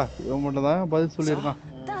 பா இவன் மட்டும் தான் பதில் சொல்லியிருக்கான்.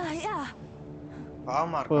 Da, ya.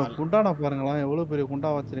 பாவமா இப்போ இருக்கான். குண்டான பாருங்களேன், எவ்வளவு பெரிய குண்டா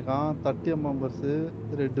வச்சிருக்கான். 30 மெம்பர்ஸ்,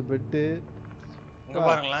 2 பெட்டு. இங்க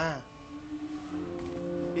பாருங்களேன்.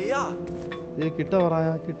 Ja. ஏய் கிட்ட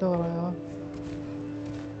வராயா, கிட்ட வராயா?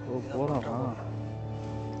 ஓ போறானா?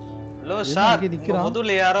 ஹலோ என்ன சார், இங்க இங்க நிக்கிறான்?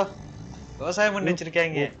 முதுல யாரோ விவசாயம் பண்ணி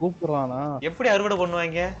வச்சிருக்காங்க. கூப்பிடுறானா? எப்படி அறுவடை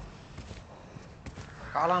பண்ணுவாங்க?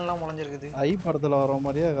 காளான்லாம் முளைஞ்சிருக்குது. ஐ படத்துல வர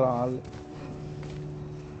மாதிரியே இருக்கிறான் ஆள்.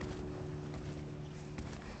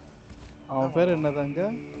 அவன் பேர் என்னதாங்க?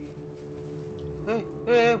 ஏய்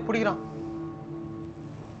ஏய் பிடிக்கிறான்.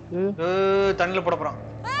 தண்ணில போட போறான்.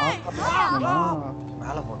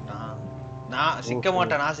 மேல போட்டான். நான் சிக்க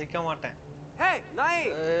மாட்டேன், நான் சிக்க மாட்டேன். Hey, naik.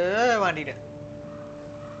 மாட்டிட்டேன்.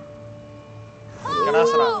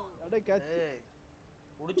 கடாசரா. அட கேட்ச். ஏய்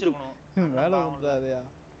புடிச்சிருக்கணும். மேல வந்தாதயா.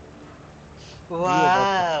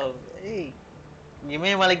 வாவ். ஏய்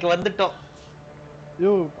இமயமலைக்கு வந்துட்டோம்.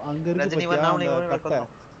 யோ அங்க இருக்கு ரஜினி பாத்தியா வந்தாமனே அந்த இவனுக்கு கட்டை.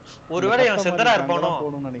 ஒருவேளை இவன் செந்தரா இருப்பானோ?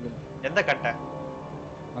 போணும்னு நினைக்கிறேன். எந்த கட்டை?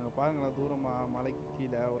 அங்க பாருங்க தூரமா மலைக்கு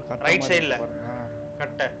கீழ ஒரு கட்டை ரைட் மாதிரி சைடுல பாருங்க.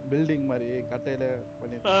 கட்டை. பில்டிங் மாதிரி கட்டையில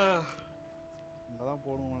பண்ணிருக்காங்க. அங்கதான்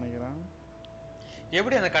போணும்னு நினைக்கிறேன்.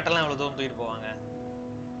 எப்படி அந்த கட்டெல்லாம் இவ்வளவு தூரம் தூக்கிட்டு போவாங்க?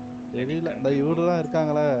 தெரியல. இந்த இவரு தான்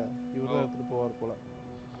இருக்காங்களே, இவரு தான் எடுத்துட்டு போவார் போல.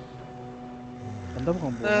 எந்த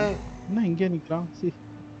பக்கம் போறோம்? என்ன இங்கே நிக்கிறான்? சி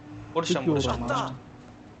புடிச்சம்.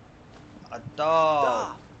 அத்தா.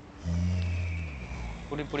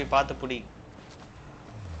 புடி புடி பாத்து புடி.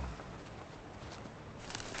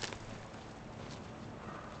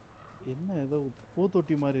 என்ன ஏதோ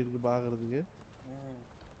பூத்தொட்டி மாதிரி இருக்கு பாக்குறதுக்கு.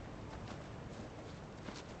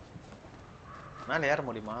 மேல ஏற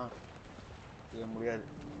முடியுமா? ஏற முடியாது.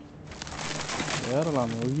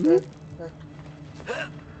 ஏறலாம்.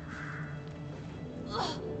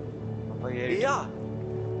 Ja.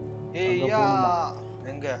 ஏய்யா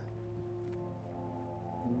எங்க?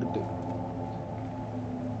 வந்துட்டு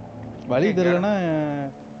வழி தெரியலனா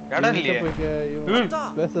இடம் இல்லையே.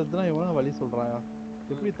 பேசுறதுனா இவன் வழி சொல்றாயா?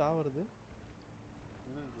 எப்படி தாவறது?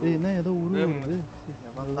 ஏய் என்ன ஏதோ உருவுது.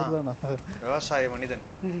 விவசாய மனிதன்.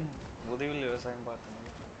 உதவியில் விவசாயம் பார்த்தேன்.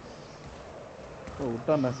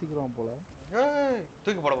 விட்டா நசிக்கிறான் போல.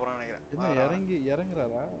 தூக்கி போட போறான்னு நினைக்கிறேன். என்ன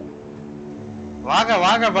இறங்குறாரா? வாங்க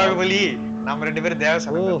வாங்க பாகுபலி. நம்ம ரெண்டு பேரும்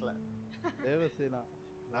தேவசேனா. தேவசேனா.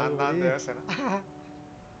 நான் தான் தேவசேனா.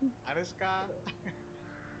 அனுஷ்கா.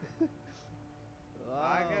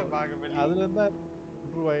 வாங்க பாகுபலி. அதுல இருந்தா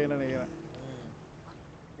உருவாயின்னு நினைக்கிறேன்.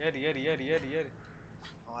 ஏறு ஏறு ஏறு ஏறு ஏறு.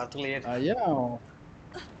 அவத்துல ஏறு. ஐயா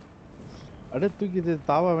அட தூக்கி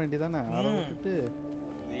தாவ வேண்டியதானே? அத விட்டுட்டு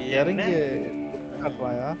இறங்கி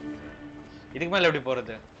காட்டுறாயா? இதுக்கு மேல எப்படி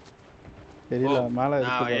போறது? தெரியல. மேல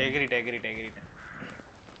நான் எகிரிட்டேன்.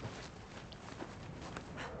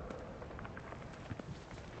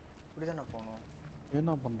 இப்படிதானே போகணும்.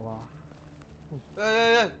 என்ன பண்றான்?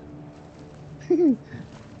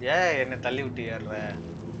 ஏன் என்ன தள்ளி விட்டு ஏறுற?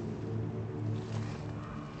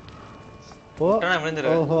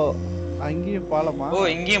 ஓஹோ அங்கேயும் பாலமா? ஓ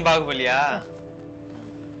இங்கேயும் பாகுபலியா?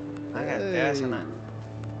 தேவசேனா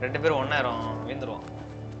ரெண்டு பேரும் ஒன்னாயிரம் வீந்துருவோம்.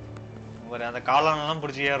 அந்த காளானெல்லாம்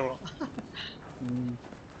பிடிச்சி ஏறுறோம்.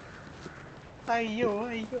 ஐயோ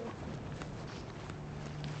ஐயோ.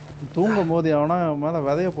 தூங்கும் போது அவனா மேல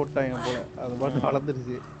விதைய போட்டாங்க போல. அது பாட்டு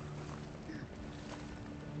வளர்ந்துருச்சு.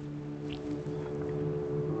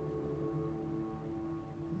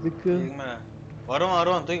 இதுக்கு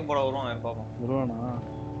வரும் தூக்கி போட வருவான். பாப்போம் வருவானா?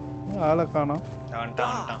 ஆளை காணோம்.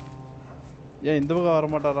 வந்துட்டான். ஏன் இந்த பக்கம் வர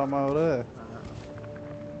மாட்டாராமா அவரு?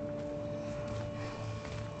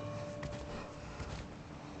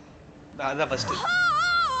 அதான் ஃபர்ஸ்ட்.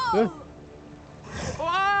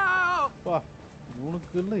 வா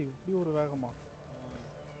உனக்கு இல்ல இப்படி ஒரு வேகமா?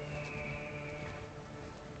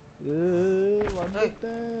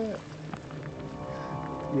 வந்துட்டேன்.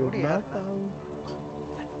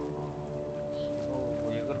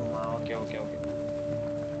 Okay okay okay.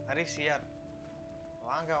 ஹரிஷ் யார்?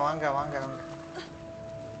 வாங்க வாங்க வாங்க வாங்க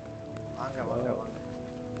வாங்க வாங்க வாங்க.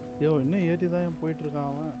 யோ இன்னும் ஏத்தி தான் போயிட்டு இருக்கான்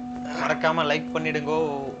அவன். மறக்காம லைக் பண்ணிடுங்கோ.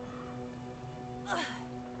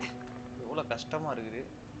 எவ்வளவு கஷ்டமா இருக்குது.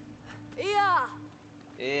 ஐயா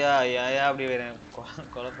ஏயா ஏயா அப்படி வேற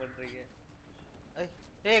கொலை பண்றீங்க?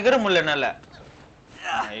 ஏய் எகிர முடியல என்னால.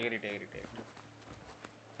 எகிரிட்டேன்.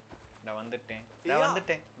 நான்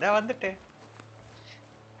வந்துட்டேன்.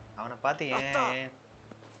 அவனை பார்த்து ஏன்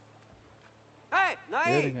Hey,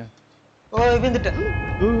 nahi. ஏறுங்க. ஓ விழுந்துட்டேன்.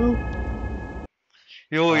 ஊ, ஊ.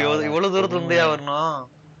 ஐயோ இவ்வளவு தூரத்துல இருந்தே வரணும்.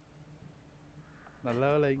 நல்ல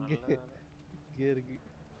வேலை இங்கே நல்ல வேலை. இங்கே இருக்கு.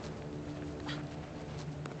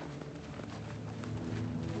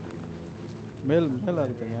 மேல்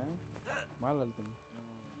அழுத்துங்க. மேல அழுத்துங்க.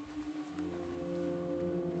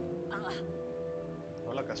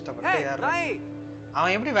 எவ்வளவு கஷ்டப்பட்டு Hey, ஏறுறான். nahi.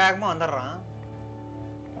 அவன் எப்படி வேகமா வந்துடுறான்?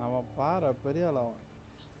 அவன் பாரு பெரிய ஆள் அவன்.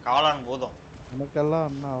 காளான் போதும். உனக்கெல்லாம்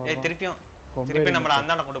என்ன ஏய் அவன் திருப்பியும் நம்மள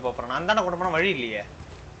அந்தாண்ட கொண்டு போறான். அந்தாண்ட கொண்டு போனா வழி இல்லையே.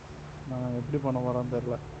 நான் எப்படி பண்ண போறான்னு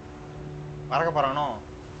தெரியல. மறக்க போறானோ?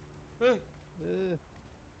 ஏய்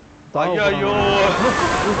ஐயோ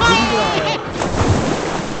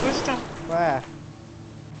புஷ்டான்.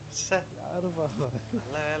 யாரு பாரு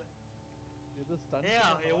நல்ல வேலை. இது ஸ்டண்ட்.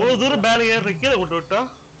 எவ்வளவு தூரம் மேல ஏறி கீழே கொண்டு விட்டா?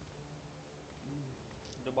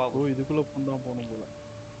 ஓ இதுக்குள்ள தான் போகணும் போல.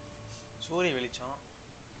 சூரிய வெளிச்சம்.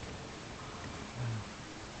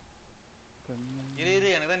 இரு இரு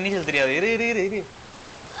எனக்கு தான் நீச்சல் தெரியாது. இரு இரு இரு இரு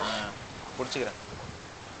புடிச்சுக்கிறேன்.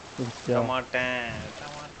 விட மாட்டேன்.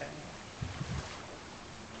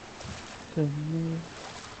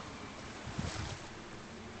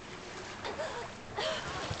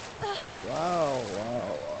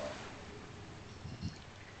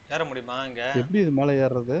 ஏற முடியுமா இங்க? எப்படி இது மேல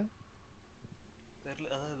ஏறுறது தெரியல.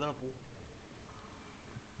 அதான் இதான் போ.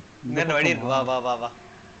 இங்க வழி இருக்கு. வா வா வா வா.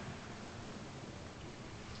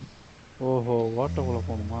 ஓஹோ வாட்டர்க்குள்ள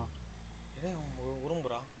போகணுமா?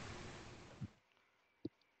 உரும்புறா.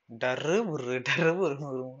 டரு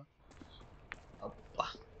உரும்புறா. அப்பா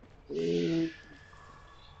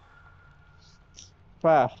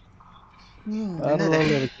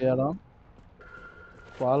இருக்கு இடம்.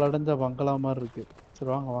 பாலடைஞ்ச பங்களா மாதிரி இருக்கு. சரி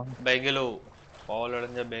வாங்க வாங்க. பெங்களூ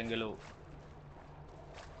பாலடைஞ்ச பெங்களூ.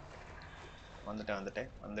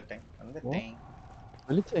 வந்துட்டேன்.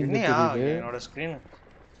 என்னையா என்னோட ஸ்கிரீன்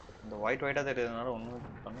இந்த ஒயிட்டா தெரியுதுனால ஒண்ணும்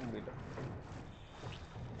பண்ண முடியல.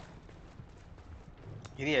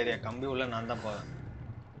 ஏரியா கம்பி உள்ள நான் தான் போவேன்.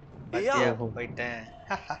 போயிட்டேன்.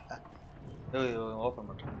 ஓபன்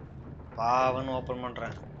பண்றேன். பாவன்னு ஓபன்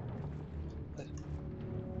பண்றேன்.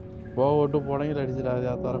 போட்டு புடங்கிட்டு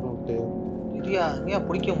அடிச்சிடாதா திறக்க விட்டு. இல்லையா நீயா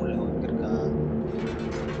பிடிக்க முடியல. இங்க இருக்கா?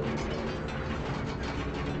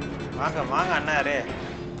 வாங்க அண்ணாரே.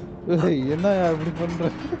 என்ன இப்படி பண்ற?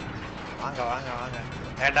 வாங்க.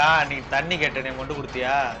 ஏடா நீ தண்ணி கேட்டனே கொண்டு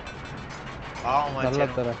கொடுத்தியா? பாவமா நல்லா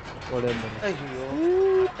தர ஓடி வந்து. ஐயோ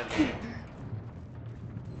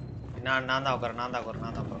நான் தான் உட்காரேன்.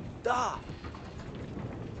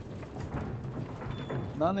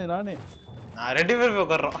 நானே நான் ரெண்டு பேரும் போய்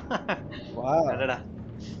உட்கார்றோம். வா அடடா.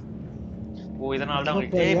 ஓ இதனால தான்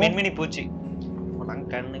உங்களுக்கு மின்மினி பூச்சி உனக்கு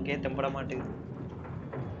கண்ணுக்கே தெம்பட மாட்டேங்குது.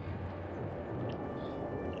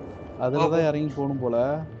 அதுலதான் இறங்கி போகணும் போல.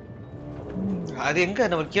 அது எங்க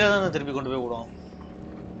நம்ம கீழே தான் திருப்பி கொண்டு போய் விடும்.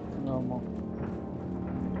 ஆமா.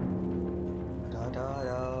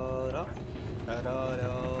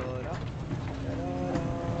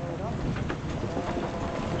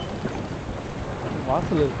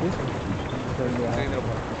 வாசல் இருக்கு.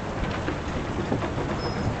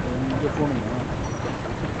 இங்க போகணுமா?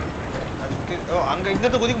 அங்க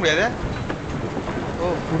இங்க குதிக்க முடியாது.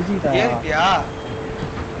 ஓ குடிச்சிட்டா ஏறிட்டியா?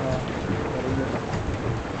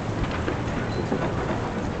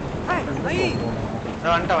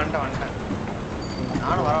 வந்துட்டேன்.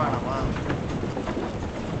 நானும் வர வேணாமா?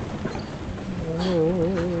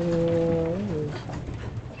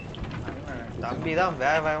 தம்பி தான்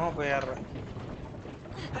வேகமா போய் ஏறுறேன்.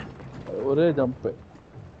 ஒரே ஜம்ப்.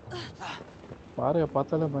 பாருங்க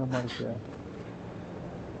பார்த்தாலே பயமா இருக்கு.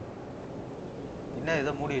 என்ன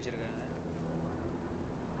ஏதோ மூடி வச்சிருக்காங்க.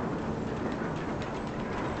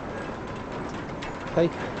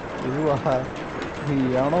 இதுவா நீ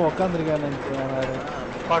எவனோ உக்காந்துருக்கான்னு நினைச்சேன்.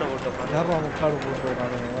 முக்காடு போட்டு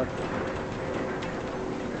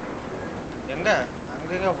எங்க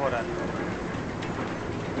அங்கங்க போற?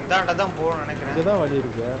 இந்தாண்ட தான் போகணும்னு நினைக்கிறேன். இங்கதான் வழி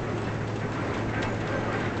இருக்கு.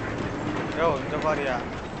 யோ இங்க பாரியா.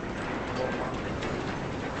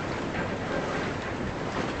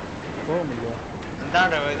 போக முடியும்.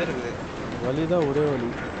 இந்தாண்ட இது இருக்குது. வழிதான் ஒரே வழி.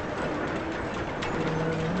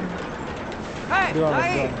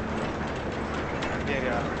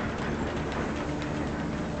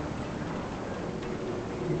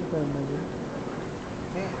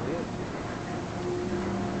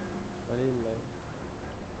 வழி இல்லை.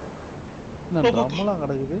 ட்ரம்லாம்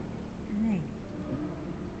கிடக்குது.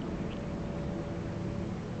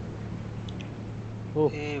 ஓ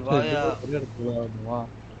வாயா.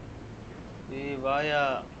 வாயா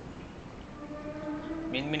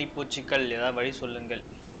மின்மினி பூச்சிகள் ஏதாவது வழி சொல்லுங்கள்.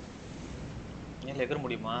 ஏன் எகிற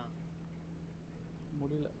முடியுமா?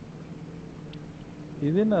 முடியல.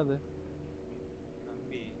 இது என்ன அது?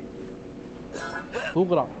 தம்பி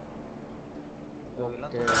தூக்குறான். இதெல்லாம்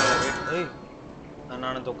ஓகே. ஏய்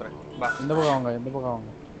நானும் தூக்குறேன். பா இந்த பக்கம் வாங்க, இந்த பக்கம்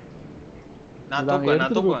வாங்க. நான் இது அங்க தூக்குவேன், நான்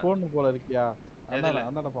எடுத்துட்டு போய் தூக்குவேன். போடணும் போல இருக்கியா? எதுல?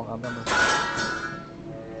 அந்தாண்ட போங்க, அந்தாண்ட.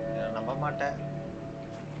 நான் நம்ப மாட்டேன்.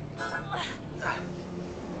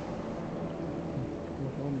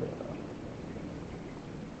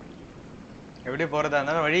 எப்படி போறதா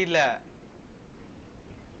இருந்தாலும் வழி இல்ல.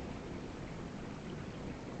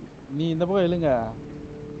 நீ இந்த பக்கம் இழுங்க.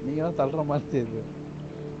 நீங்க தான் தள்ளுற மாதிரி தெரியுது.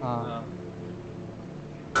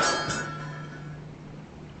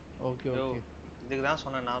 Okay okay. இதுக்கு தான்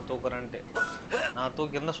சொன்னேன் நான் தூக்குறேன்ட்டு. நான்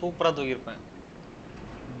தூக்கியிருந்தா சூப்பரா தூக்கியிருப்பேன்.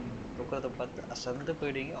 தூக்குறத பார்த்து அசந்து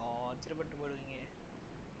போயிடுவீங்க, ஆச்சரியப்பட்டு போயிடுவீங்க.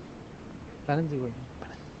 கரைஞ்சு போயிடும்.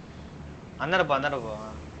 அந்தாடப்போ.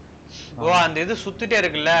 ஓ அந்த இது சுத்திட்டே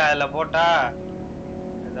இருக்குல்ல, அதுல போட்டா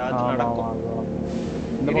ஏதாச்சும் நடக்கும்.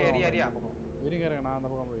 இருங்க, நான் அந்த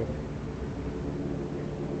பக்கம் போயிடுறேன்.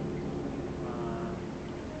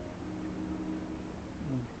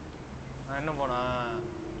 நான் என்ன போனா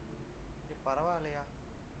பரவாயில்லையா?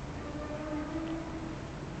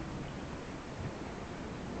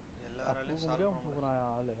 எல்லாராலையும் சால்வ் பண்ண முடியும்.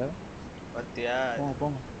 ஆளு பத்தியா?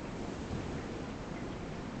 போங்க.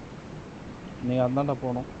 நீங்க அந்தாண்ட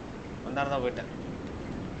போகணும். அந்தாண்ட தான் போயிட்டேன்.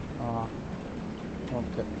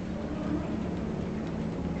 ஓகே.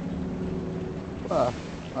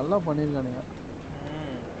 நல்லா பண்ணிருக்கானுங்க.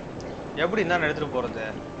 எப்படி இந்தாண்ட எடுத்துட்டு போறது?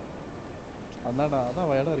 அந்தாண்டா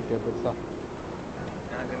அதான் இடம் இருக்கே பெருசா.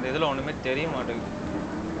 எனக்கு இந்த இதுல ஒண்ணுமே தெரிய மாட்டேங்குது.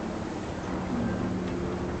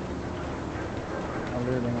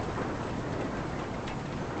 அப்படியே இல்லைங்க.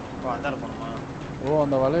 அந்தாண்ட போகணுமா? ஓ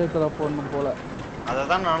அந்த வளையத்துல போடணும் போல. அதை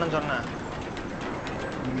தான் நானும் சொன்னேன்.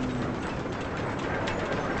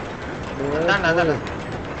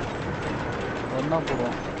 ஒன்னா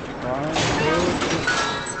போடுவோம்.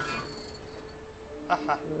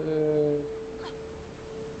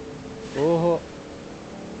 ஓஹோ.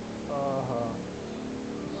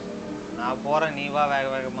 நான் போறேன், நீ வா வேக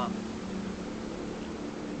வேகமா.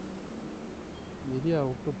 எரியா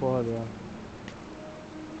விட்டு போகாதயா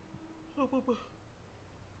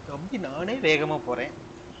தம்பி? நானே வேகமா போறேன்.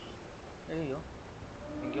 ஐயோ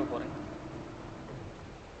எங்கேயோ போறேன்.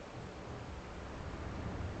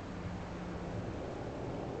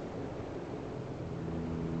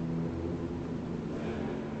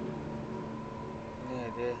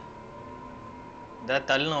 இது இந்த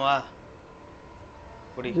தள்ளணும் வா.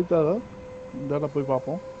 இந்த போய்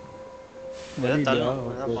பார்ப்போம்.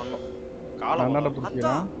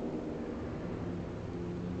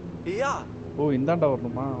 ஓ இந்தாண்டா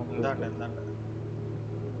வரணுமா?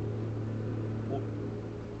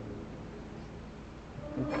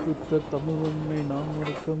 தமிழ் உண்மை நான்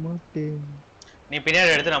மறக்க மாட்டேன். நீ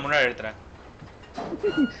பின்னாடி எடுத்து நான் முன்னாடி எடுத்துறேன்.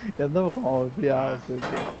 எந்த பக்கம்? இப்படியா?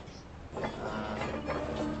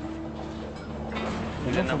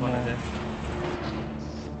 என்ன பண்ணுது?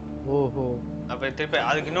 ஓஹோ. அப்ப திருப்பி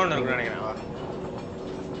அதுக்கு இன்னொன்னு இருக்குன்னு நினைக்கிறேன். வா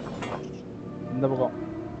இந்த பக்கம்.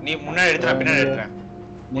 நீ முன்னாடி எடுத்துற, பின்னாடி எடுத்துறேன்.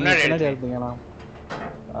 முன்னாடி எடுத்தீங்களா?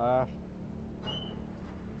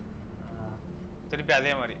 திருப்பி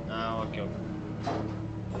அதே மாதிரி. Okay okay.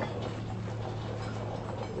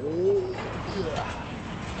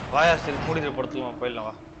 வாயா சரி மூடிட்டு படுத்துக்கலாம், போயிடலாம்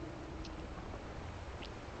வா.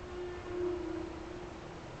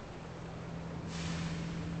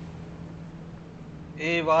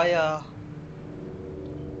 ஏய் வாயா.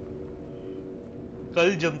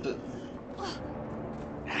 கல் ஜம்ப்.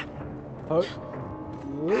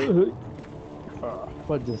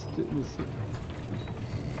 Just miss.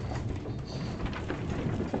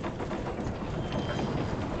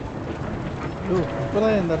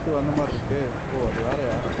 இப்பதான் இந்த இடத்துக்கு வந்த மாதிரி இருக்கு. ஓ அது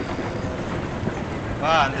வேறயா?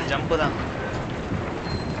 வா அந்த ஜம்ப் தான்.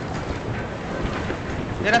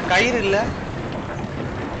 ஏன்னா கயிறு இல்ல.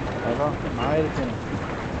 அதான் நான் இருக்கேன்.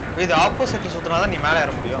 இது ஆப்போசிட்ல சுத்தினாதான் நீ மேல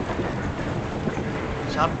ஏற முடியும்.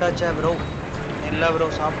 சாப்பிட்டாச்சா ப்ரோ? இல்ல ப்ரோ,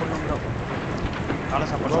 சாப்பிடணும் ப்ரோ. காலை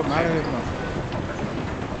சாப்பிடலாம். மேலே இருக்கணும்.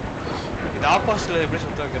 இது ஆப்போசிட்ல எப்படி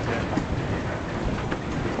சுத்த வைக்கிறது?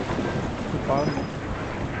 பாருங்க.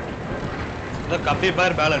 இந்த கப்பி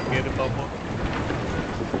பார் மேல இருக்கு, எது பாப்போம்.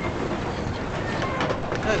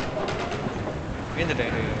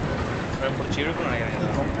 வீந்துட்டேன், பிடிச்சி இழுக்கணும்னு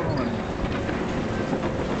நினைக்கிறேன்.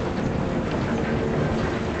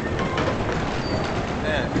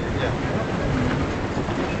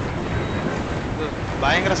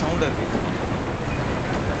 பயங்கர சவுண்ட் இருக்கு.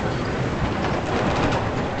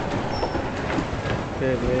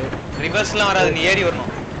 சரி ரிவர்ஸ்லாம் வராது, நீ ஏறி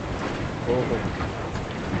வரணும். ஓஹோ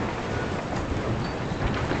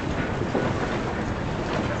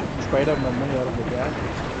ஸ்பைடர்மேன் மாதிரி வர முடியா?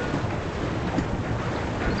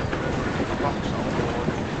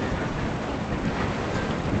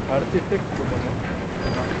 அடுத்து டெக்ஸ்ட் பண்ணுங்க.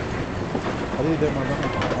 அது இதே மாதிரி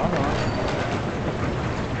தான் பண்ணுவாங்க.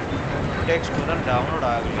 டெக்ஸ்ட் தான் டவுன்லோட்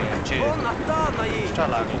ஆகலையே. சரி. ஓ நத்தா நாயி.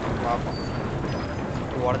 இன்ஸ்டால் ஆகல. பாப்போம்.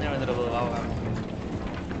 உடஞ்சு வந்துட போகுது. வா வா.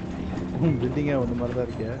 பில்டிங்கே அந்த மாதிரி தான்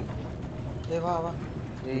இருக்கே. ஏய் வா வா.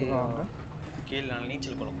 ஏய் வாங்க. கீழ நான்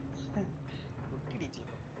நீச்சல் குளம். குட்டி நீச்சல்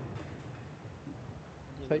குளம்.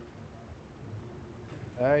 சை.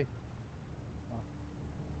 ஏய்.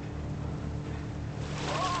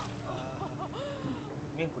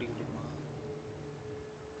 மீன் பிடிக்க முடியுமா?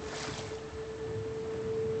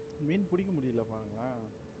 மீன் பிடிக்க முடியல பாருங்களேன்.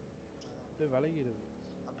 அப்படியே விலகிடுது.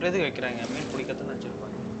 அப்புறம் எதுக்கு வைக்கிறாங்க? மீன் பிடிக்கத்தான்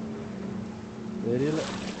வச்சிருப்பாங்க. தெரியல.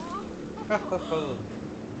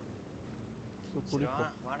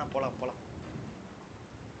 வானா போலாம் போலாம்.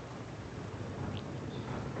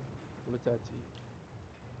 குளிச்சாச்சு.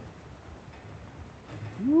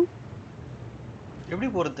 எப்படி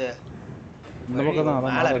போறது? இந்த பக்கம் தான்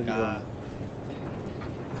அதான் மேல இருக்கா?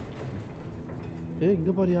 ஏய்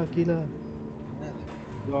இங்க பாரியா கீழ.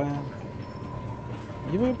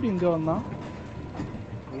 இவன் எப்படி இங்க வந்தான்?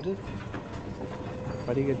 இரு.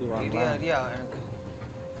 படிக்கட்டி வாங்க. சரியா எனக்கு.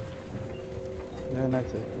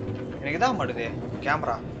 என்னாச்சு? எனக்கு தான் மாட்டுதே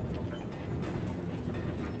கேமரா.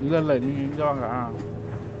 இல்ல நீங்க இங்க வாங்க.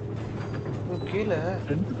 கீழே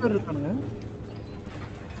 2 பேர் இருக்கானுங்க.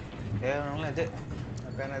 தேவனால இது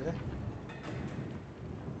என்னது?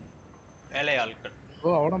 வேலையாட்கள்.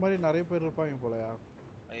 ஓ அவன மாதிரி நிறைய பேர் இருப்பாங்க போலயா?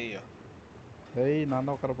 ஐயோ. ஏய் நான்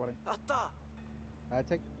தான் உட்கார போறேன். அத்தா.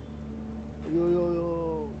 செக். ஐயோ.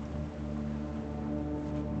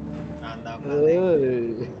 நான் தான்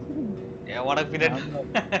ஏய் உனக்கு பின்னாடி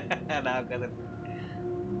நான் கதை.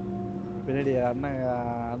 பின்னாடி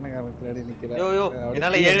அண்ணன் பின்னாடி நிக்கிறேன். ஐயோ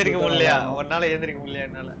என்னால எழுந்திருக்க முடியலையா? உன்னால எழுந்திருக்க முடியல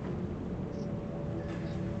என்னால.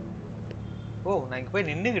 ஓ நான் இங்க போய்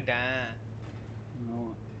நின்னுகிட்டேன்.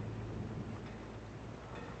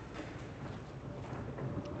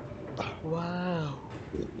 வாவ்.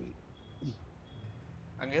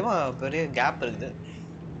 அங்கேயுமா பெரிய கேப் இருக்குது.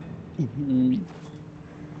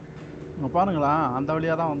 பாருங்களா அந்த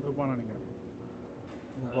வழியா தான் வந்திருப்பான்னு நினைக்கிறேன்.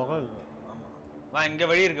 வா இங்க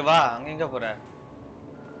வழி இருக்கு. வா அங்க எங்க போற?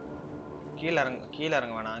 கீழ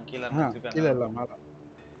இறங்க வேணாம். கீழ இறங்க. கீழ இல்ல மேல.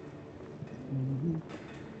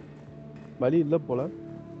 வழி இல்ல போல.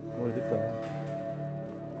 இருக்கா?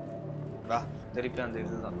 வா திருப்பி அந்த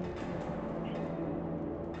இதுதான்.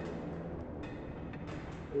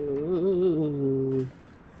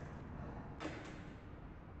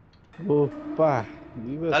 ஓப்பா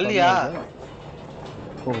தள்ளியா?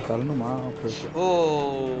 ஓ தள்ளணுமா? ஓ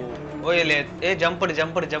ஓயிலே ஏ ஜம்ப்.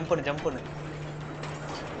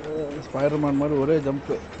 ஸ்பைடர்மேன் மாதிரி ஒரே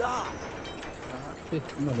ஜம்ப்.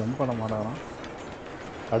 இன்னும் ஜம்ப் பண்ண மாட்டாராம்.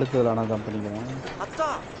 அடுத்ததுல நான் ஜம்ப் பண்ணிக்கிறேன். அத்தா.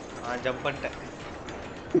 ஜம்ப் பண்ணிட்டேன்.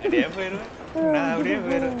 அப்படியே போயிடுவேன். நான் அப்படியே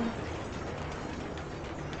போயிடுவேன்.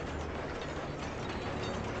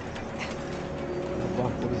 அப்பா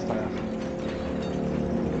புரிஸ்தாயா.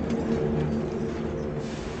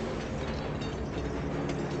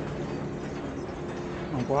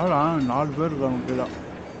 போகலாம் 4 பேர் இருக்காங்க கீழே.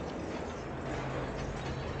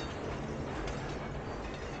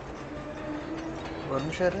 ஒரு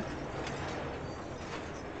நிமிஷம் இரு.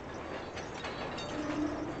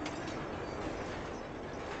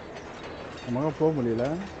 நமக்கு போக முடியல.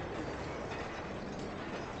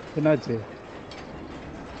 என்னாச்சு?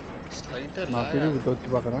 நான் திரும்பி தோத்தி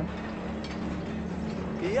பார்க்குறேன்.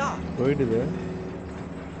 போயிடுது.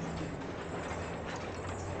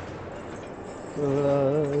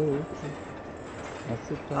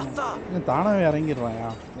 தானாவே இறங்கிடுறாயா?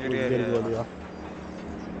 வழியா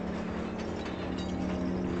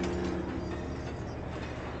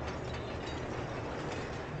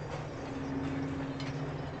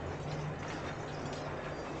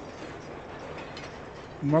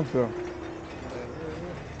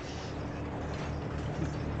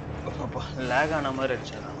லேக் ஆன மாதிரி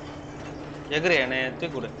இருந்துச்சு. எகிரி என்னை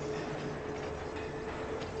தூக்கி கொடு.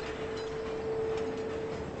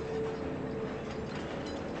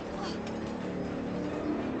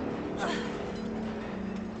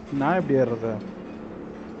 நான் எப்படி ஏறுறது?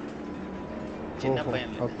 சின்ன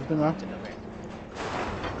பையன். சின்ன பையன்.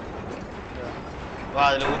 வா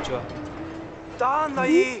அதுல ஊச்சு வா. தான்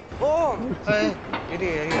நாயி. ஓம். இரு.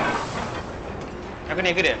 அக்கா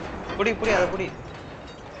எகிரி. புடி அத புடி.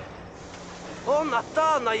 ஓம் அத்தா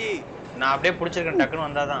நாயி. நான் அப்படியே பிடிச்சிருக்கேன். டக்குன்னு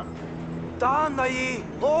வந்தாதான். தான் நாயி.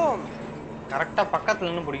 ஓம். கரெக்டா பக்கத்துல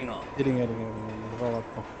நின்னு பிடிக்கணும். இருங்க.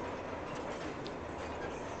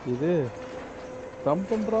 இது ஜம்ப்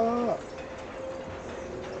பண்றா.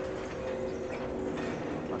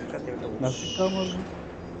 பக்கத்து வீட்டு நசுக்காம இருக்கு.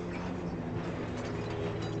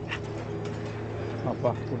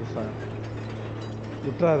 அப்பா புதுசா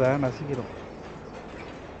விட்டுறாத, நசிக்கிறோம்.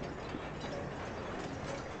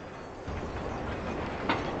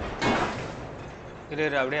 இரு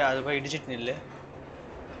அப்படியே அது போய் இடிச்சிட்டு நில்லு.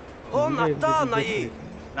 ஓம் அத்தா நாயி.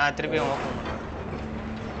 நான் திருப்பி ஓப்பன் பண்றேன்.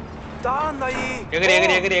 தா நாயி. எகிரி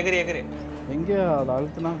எகிரி எகிரி எகிரி எகிரி. எங்க அதை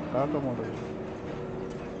அழுத்தினா காட்ட மாட்டேங்குது.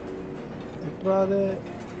 விட்டுறாதே.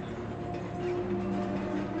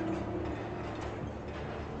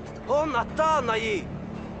 ஓம் அத்தா நாயி.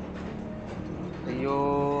 ஐயோ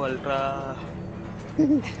அல்ட்ரா.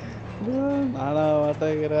 நானா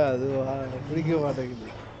மாட்டேங்கிறேன், அதுவா பிடிக்க மாட்டேங்குது.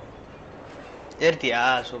 ஏர்த்தியா?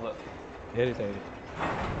 சூப்பர். ஏறிட்டா ஏறிட்டா.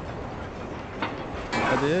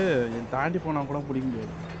 அது என் தாண்டி போனா கூட பிடிக்க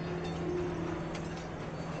முடியாது.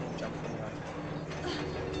 ஜம்ப் பண்ணி வரேன்.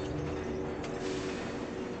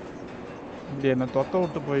 இப்படி என்ன தொத்த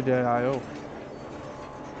விட்டு போயிட்டு ஆயோ.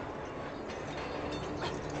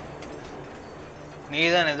 நீ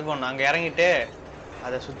தான் இது பண்ண அங்க இறங்கிட்டு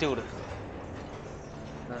அதை சுத்தி விடு.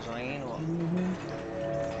 நான் சொன்னீங்க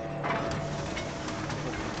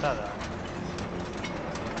குத்தாதா?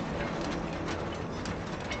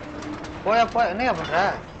 போயா போ. என்னையா பண்ற?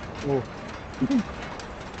 ஓ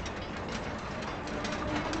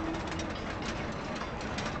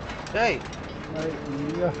டேய்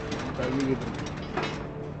தள்ளிக்கிட்டு இருக்கு.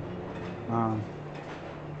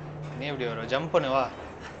 நீ எப்படி வர? ஜம்ப் பண்ணு வா.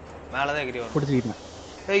 மேலதான் எகிரி வரும். பிடிச்சிக்கிட்டேன்.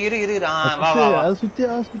 ஏய் இரு இரு. வா வா வா. அது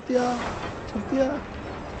சுத்தியா சுத்தியா சுத்தியா.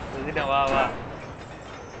 சுத்திட்டேன் வா வா.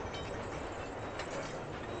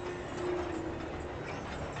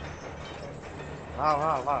 வா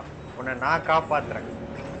வா வா. உன்னை நான் காப்பாத்துறேன்.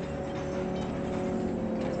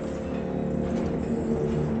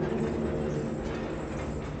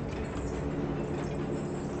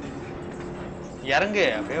 இறங்கு.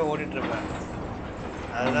 அப்படியே ஓடிட்டு இருப்பேன்.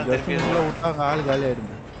 அதுதான் திருப்பி விட்டாங்க, ஆள் காலி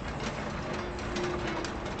ஆயிடுங்க.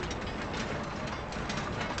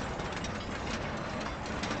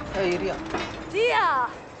 இரியா Dia!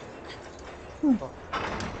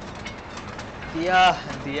 தியா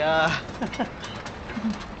தியா.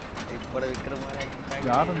 இப்பட விக்கிற மாதிரி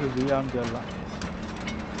யாரும் இந்த தியான்னு தெரியலாம்.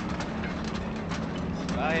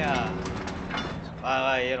 வாயா வா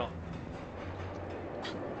வா ஏறும்.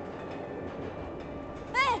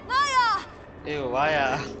 Hey, Naya! ஏய் வாயா.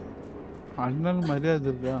 அண்ணன் மரியாதை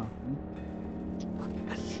இருக்கா?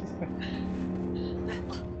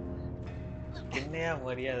 என்னையா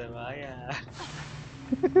மரியாதை? வாயா.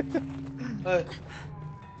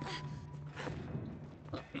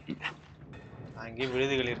 அங்கே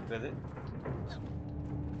விழுதுகள் இருக்கிறது.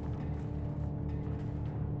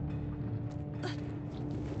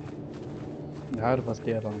 யாரு ஃபர்ஸ்ட்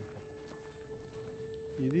ஏறாங்க?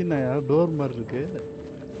 இது என்ன டோர் மாதிரி இருக்கு?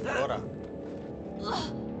 டோரா?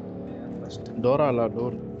 டோரா இல்ல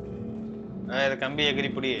டோர். இது கம்பி எகிரி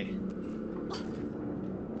புடி.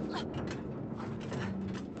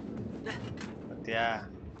 பத்தியா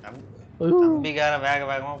தம்பிக்கார வேக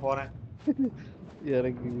வேகமா போறேன்.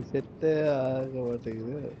 எனக்கு செட்டே ஆக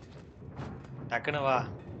மாட்டேங்குது. டக்குனு வா.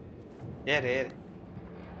 ஏறு ஏறு.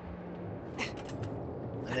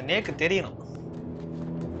 அந்த நேக்கு தெரியணும்.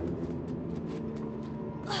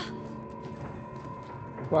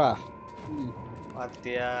 வா.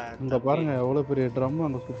 பாத்தியா? இங்க பாருங்க எவ்வளவு பெரிய ட்ரம்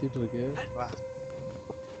அங்க சுத்திட்டு இருக்கு. வா.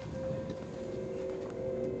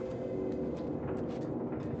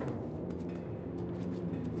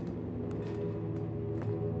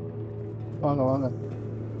 வாங்க வாங்க.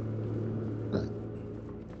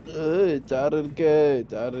 ஏய் சார் இருக்கே,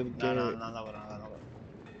 சார் இருக்கே. நான் தான் வரேன்.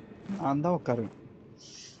 நான் தான் உட்காருங்க.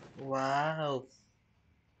 வாவ்.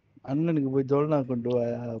 அண்ணனுக்கு போய் ஜோல்னா கொண்டு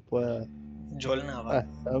வாயா. அப்போ ஜோல்னாவா?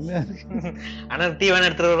 செம்மையா இருக்கு. அண்ணா டீ வேணா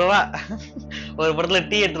எடுத்துட்டு வருவா. ஒரு படத்துல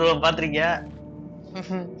டீ எடுத்துட்டு வருவா பாத்திருக்கியா?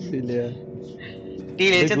 இல்லையா? டீ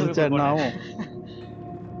லேச்சா குடிச்சா என்ன ஆகும்?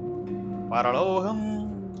 பரலோகம்.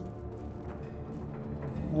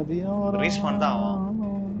 ரீஸ்பான் தான்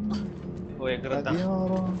ஆகும். ஓ எங்கறதா?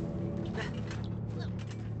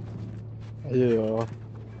 ஐயோ.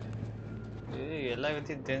 ஏய் எல்லா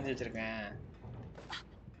வித்தையும் தெரிஞ்சு வச்சிருக்கேன்.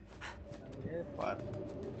 ஏ பார்.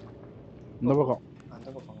 இந்த பக்கம். அந்த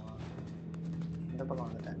பக்கமா? இந்த பக்கம்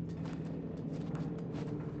வந்துட்டேன்.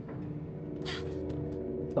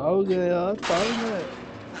 சாவுங்கயா சாவுங்க.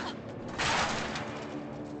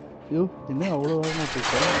 ஐயோ என்ன அவ்வளோ வேகமா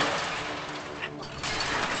போயிட்டா?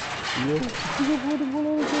 ஐயோ போட்டு போல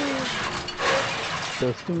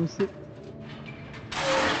ஜஸ்ட் மிஸ்.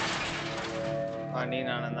 நீ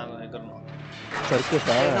நானும் தான் இருக்கணும்.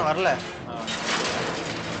 சர்க்கஸா என்ன வரல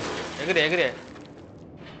எகிரி எகிரி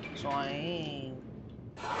சுவாய்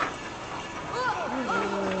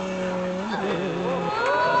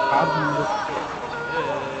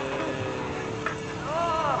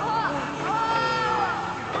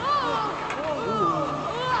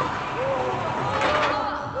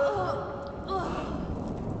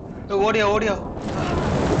ஓடியா ஓடியா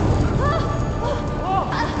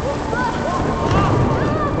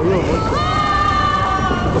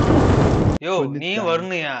யோ நீ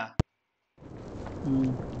வரணுயா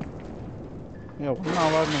ஒன்னும்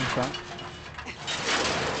ஆவாது நினைச்சேன்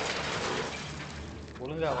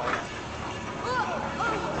ஒழுங்கா வா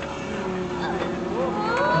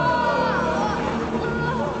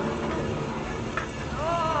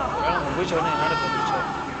முடிச்ச உடனே என்னோட வந்துருச்சோ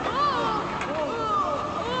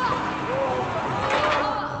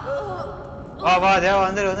வா வா தேவா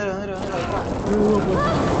வந்துரு வந்துரு வந்துரு வந்துரு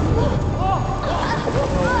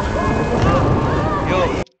யோ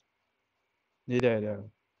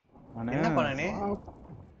என்ன பண்ண நீ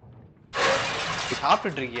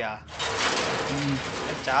சாப்பிட்டுட்டு இருக்கியா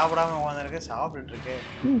சாப்பிடாம உட்காந்துருக்கு சாப்பிட்டுட்டு இருக்கு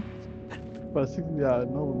பசிக்குதியா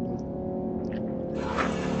என்ன ஒண்ணு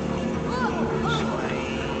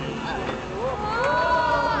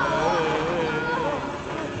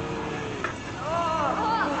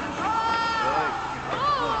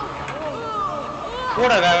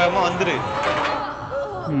கூட வேகமா வந்துரு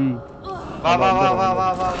வா வா வா வா வா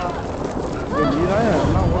வா வா நீதான்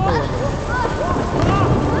என்ன ஓட்ட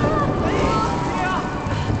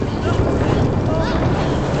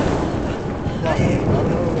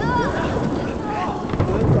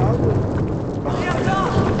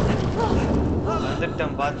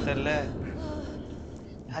வந்துட்டேன் பார்த்தல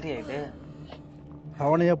யாரியா இது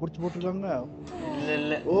அவனையா புடிச்சு போட்டுருக்காங்க இல்ல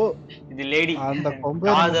இல்ல ஓ இது லேடி அந்த காதர்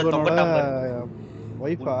கொம்பனோட தொங்கட்டம்பர்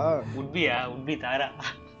வைஃபா உட்பியா உட்பி தாரா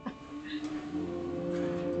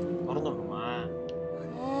திறந்துடுமா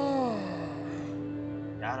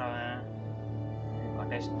யார் அவன்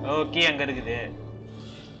ஓகே அங்க இருக்குது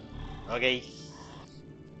ஓகே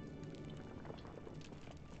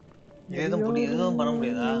எதுவும் பண்ண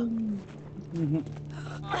முடியாதா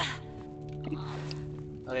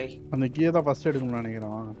ஓகே அந்த கீயை தான் ஃபர்ஸ்ட் எடுக்கணும்னு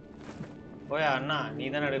நினைக்கிறேன் போயா அண்ணா நீ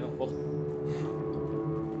தானே எடுக்கணும் போ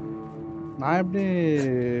நான் எப்படி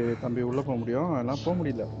தம்பி உள்ள போக முடியும் எல்லாம் போக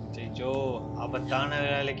முடியல ஜோ ஆபத்தான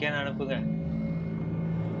வேலைக்கே அனுப்புங்க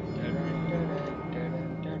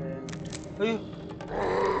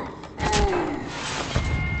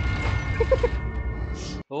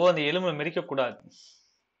ஓ அந்த எலும்பை மெரிக்க கூடாது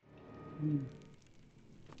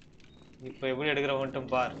இப்ப எப்படி எடுக்கிற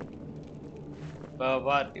மட்டும் பார்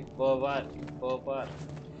இப்போ பார்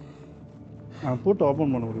பூட்டை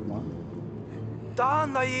ஓபன் பண்ண முடியுமா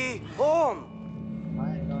தான் நாயி போன்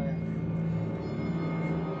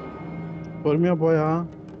பொறுமையா போயா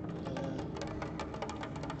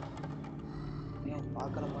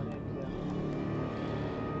பாக்குற மாதிரி இருக்கியா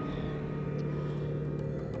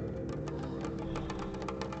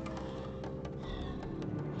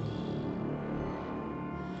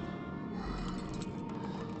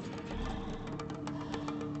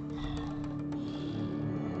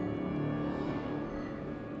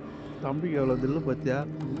தம்பிக்கு எவ்வளவு தில்லு பத்தியா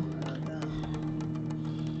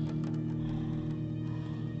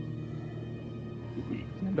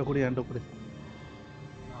என்கிட்ட கூட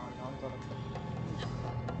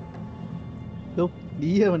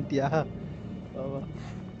நீயே வந்துட்டியா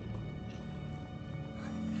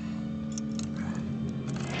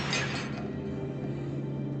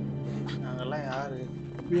நாங்கெல்லாம் யாரு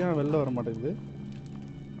ஏன் வெளில வர மாட்டேங்குது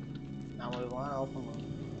நாம ஓபன்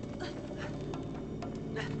பண்ணோம்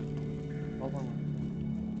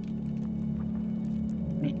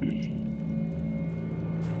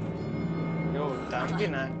யோ தம்பி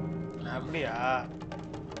நான் அப்படியா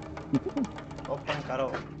ஓபன் கரோ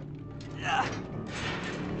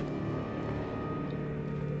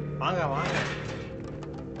வாங்க வாங்க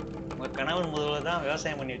உங்க கணவன் முதல்ல தான்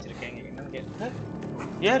விவசாயம் பண்ணி வச்சிருக்கேங்க என்னன்னு கேட்டு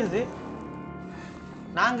ஏறுது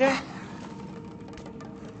நாங்க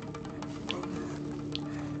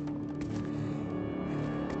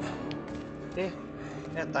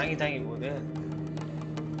தாங்கி தாங்கி போகுது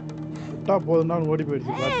விட்டா போதும்னா ஓடி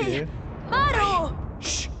போயிடுச்சு காட்டி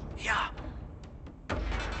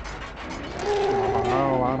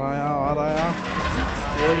வாராயா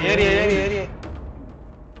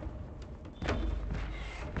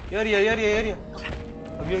ஏரியா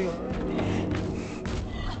ஐயோ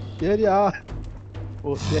ஏரியா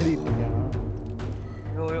ஓ சரி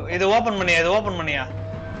இது ஓபன் பண்ணியா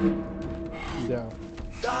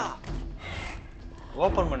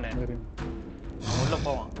ஓபன் பண்ணு உள்ள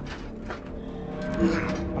போவான்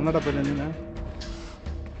அந்தாண்டா போய் நின்னுங்க.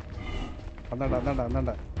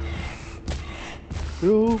 அந்தாண்டா.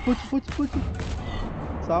 ஐயோ போச்சு.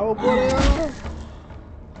 சாவ போறியா?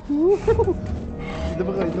 இந்த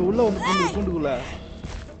பக்கம் இந்த உள்ள வந்து கூண்டுக்குள்ள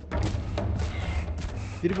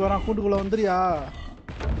திருப்பி வரான். கூண்டுக்குள்ள வந்துறியா?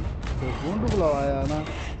 கூண்டுக்குள்ள வாயானா?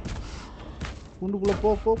 கூண்டுக்குள்ள போ.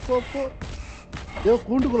 ஐயோ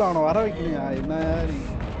கூண்டுக்குள்ள அவனை வர வைக்கலையா? என்ன நீ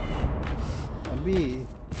தம்பி?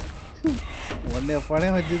 உன்னைய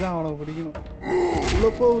பணையம் வச்சுதான் அவனை பிடிக்கணும்.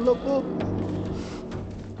 உள்ள போ.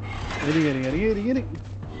 இருங்க.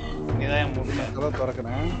 நீதான் முடியல. கதை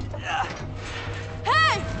திறக்கிறேன்.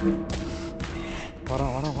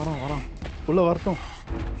 வரான். உள்ள வரட்டும்.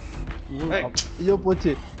 ஐயோ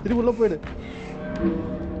போச்சு. திரும்பி உள்ள போயிடு.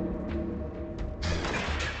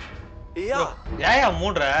 ஐயா ஏயா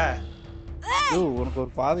மூடுற? ஐயோ உனக்கு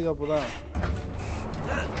ஒரு பாதுகாப்பு தான்.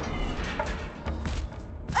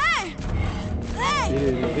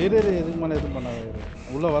 எதுக்கு மேல எதுவும் பண்ணாத.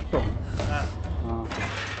 உள்ள வரட்டும்.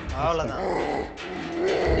 அவ்வளவுதான்.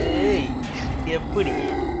 எப்படி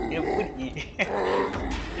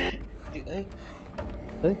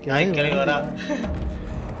வரா?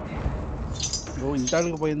 இந்த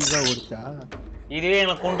ஆளுக்கு போயிருந்தா ஓடிச்சா? இதுவே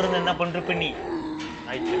எங்களை கொண்டு இருந்து என்ன பண்ற நீ?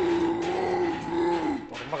 ஆயிட்டு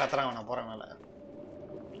ரொம்ப கத்துறாங்க. நான் போறேனால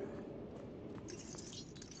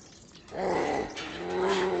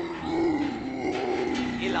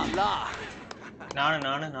நானு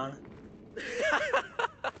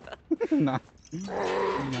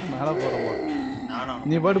மேல போறோமா? நானும்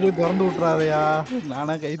நீ பாட்டு போய் திறந்து விட்டுறாதயா.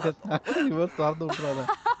 நானா கை தட்டா? நீ போய் திறந்து விட்டுறாத.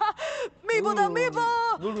 Mibo da Mibo!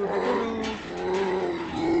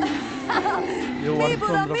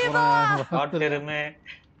 காட்டுருமே.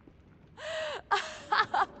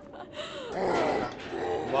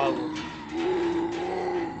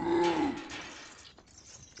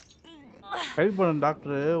 கை பண்ண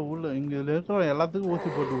டாக்டர் உள்ள இங்க இருக்கிற எல்லாத்துக்கும் ஊசி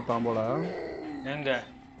போட்டு விட்டான் போல.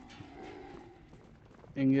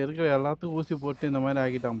 இங்க இருக்கிற எல்லாத்துக்கும் ஊசி போட்டு இந்த மாதிரி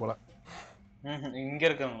ஆக்கிட்டான் போல. இங்க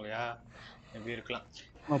இருக்கவங்களையா? எப்படி இருக்கலாம்.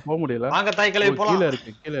 போக முடியல. வாங்க தாய் கிளவி போலாம். கீழே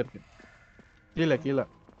இருக்கு. கீழே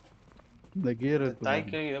இந்த கியர் இருக்கு. தாய்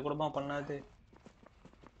கிளவி இத கூடமா பண்ணாது.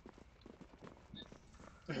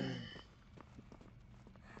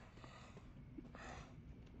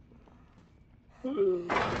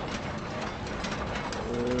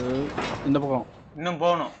 இந்த பக்கம் இன்னும்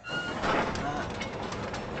போகணும்.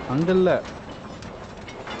 அங்க இல்ல,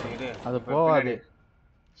 அது போவாது.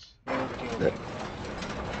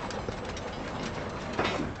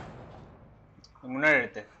 முன்னாடி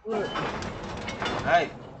எடுத்து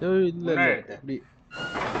இல்ல இப்படி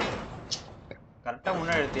கரெக்டா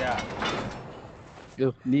முன்னாடி எடுத்தியா?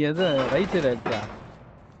 நீ எது ரைட் சைடு எடுத்தியா?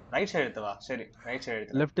 Right side எடுத்தவா? சரி ரைட் சைடு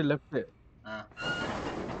எடுத்து. லெஃப்ட்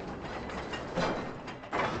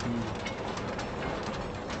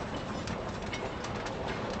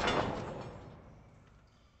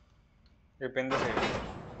இப்ப எந்த சைடு?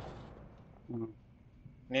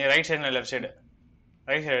 நீ ரைட் சைடு நான் லெஃப்ட் சைடு?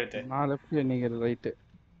 ரைட் சைடு எடுத்து. நான் லெஃப்ட், நீங்க ரைட்.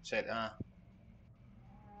 சரி.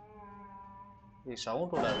 நீ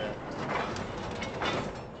சவுண்ட் விடாத.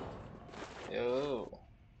 ஐயோ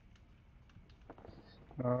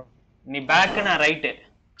நீ பேக், நான் ரைட்.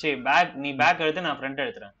 சரி பேக், நீ பேக் எடுத்து நான் ஃப்ரண்ட்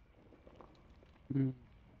எடுத்துறேன்.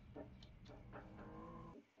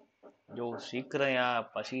 யோ சீக்கிரம்யா,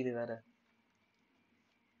 பசிக்குது வேற.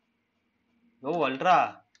 யோ அல்ட்ரா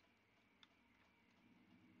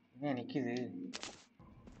என்ன நிக்குது?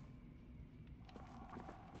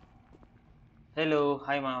 ஹலோ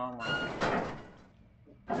ஹாய் மாமா.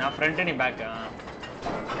 நான் ஃப்ரண்ட், நீ பேக்.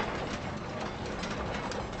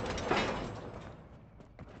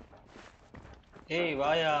 ஏய்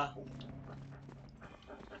வாயா.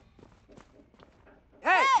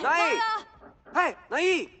 Hey, nahi! Hey,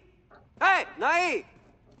 nahi! Hey, nahi!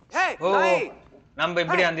 Hey, nahi! நம்ம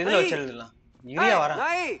இப்படி அந்த இதுல வச்சு எழுதலாம். இரியா வர.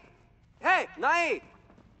 nahi! Hey, nahi!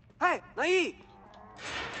 Hey, nahi!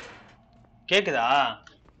 கேக்குதா?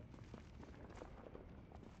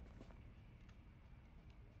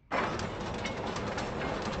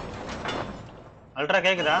 அல்ட்ரா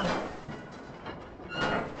கேக்குதா?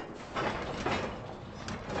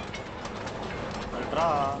 அல்ட்ரா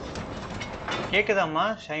கேக்குதாம்மா?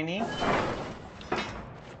 ஷைனி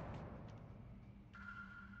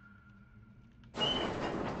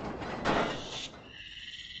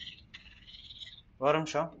ஒரு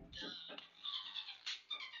நிமிஷம்.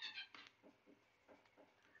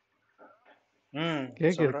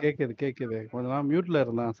 கேக்குது. கொஞ்ச நாள் மியூட்ல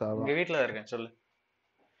இருந்தான் சார். உங்க வீட்ல தான் இருக்கேன், சொல்லு.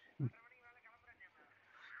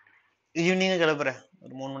 ஈவினிங் கிளம்புறேன்,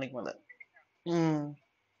 ஒரு 3 மணிக்கு மேல.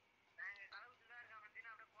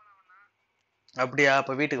 அப்படியா?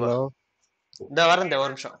 அப்ப வீட்டுக்கு வா. ஹலோ. இந்த வரேன்,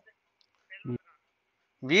 ஒரு நிமிஷம்.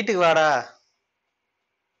 வீட்டுக்கு வாடா.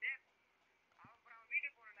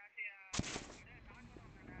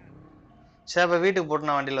 சரி, அப்ப வீட்டுக்கு போட்டு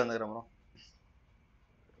நான் வண்டியில வந்துக்கிறேன் ப்ரோ.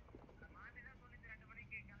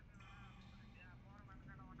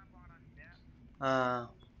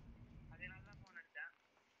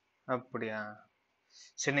 அப்படியா?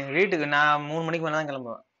 சரி, நீங்க வீட்டுக்கு நான் 3 மணிக்கு மேல தான்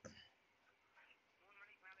கிளம்புவேன்.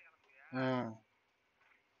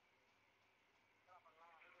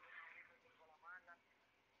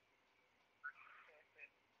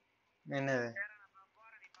 என்னது?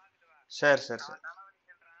 சரி சரி சரி.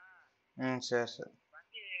 சரி சரி.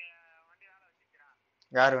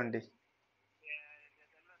 யார் வண்டி?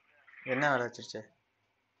 என்ன வேலை வச்சிருச்சு?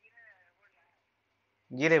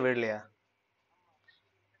 கீரை விடலையா?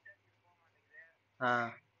 ஆ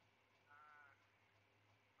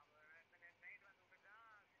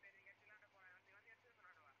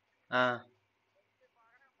ஆ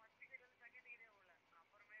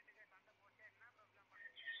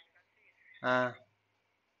ஆ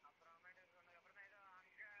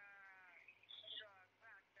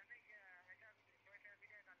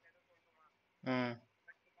ம்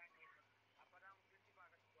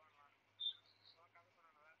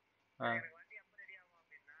ஆ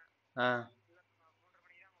ஆ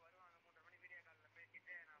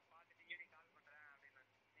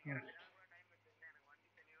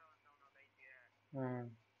ம்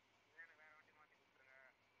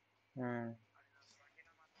ம்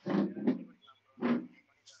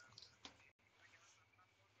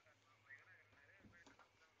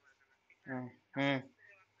ம் ம்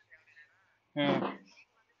ம்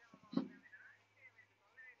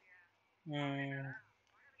ம்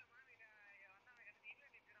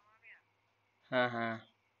ஆஹா.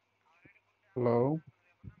 ஹலோ.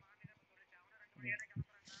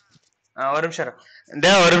 ஒரு நிமிஷம் இரு.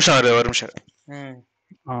 ஒரு நிமிஷம் இரு, ஒரு நிமிஷம் இரு.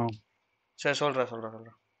 ஆ சரி, சொல்றேன்.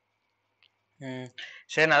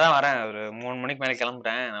 சரி, நான் தான் வரேன். ஒரு 3 மணிக்கு மேல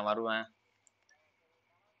கிளம்புறேன், நான் வருவேன்.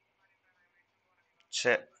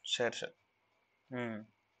 சரி சரி சரி. ம்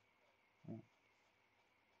ம்.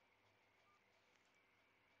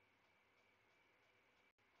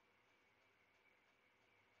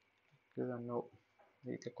 இதுதான் no.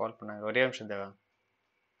 வீட்டுல கால் பண்ணாங்க, ஒரே நிமிஷம் தேவை.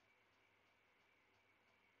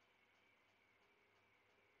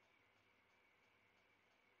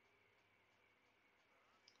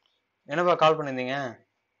 என்னப்பா கால் பண்ணிருந்தீங்க?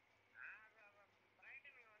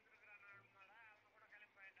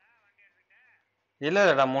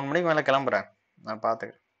 இல்லடா, 3 மணிக்கு மேல கிளம்புறேன், நான்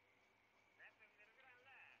பாத்துக்கிறேன்.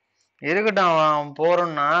 இருக்கட்டும், அவன்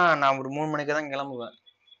போறோம்னா நான் ஒரு 3 மணிக்கு தான் கிளம்புவேன்.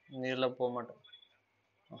 நீர்ல போக மாட்டேன்.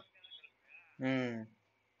 ம்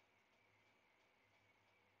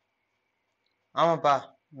ஆமாப்பா.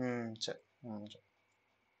 சரி. சரி.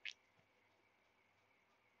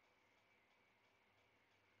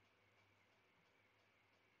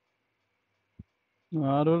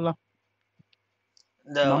 யாரும் இல்ல.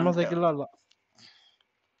 இந்த நம்ம வந்துட்டேன். சைக்கிள்லாம் இல்ல.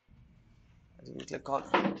 வீட்டுல கால்.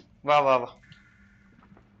 வா வா வா.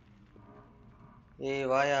 ஏய்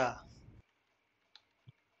வாயா.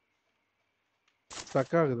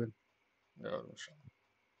 ஸ்டக் ஆகுது. ஒரு நிமிஷம்.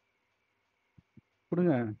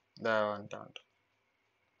 கொடுங்க. வந்துட்டேன்.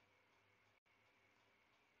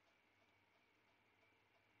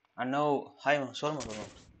 அண்ணோ, ஹாய் சொல்லுங்க.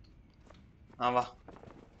 வா.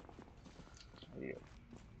 ஐயோ,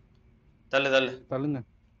 தள்ளு தள்ளு. தள்ளுங்க.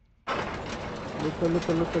 தள்ளு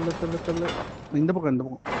தள்ளு தள்ளு தள்ளு தள்ளு. இந்த பக்கம் இந்த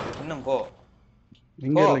பக்கம். இன்னும் போ.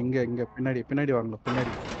 இங்க போ. இல்ல, இங்க இங்க பின்னாடி பின்னாடி வாங்க.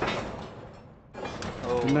 பின்னாடி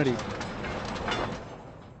ஓ பின்னாடி சரி.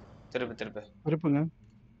 திருப்பி திருப்பி. திருப்புங்க.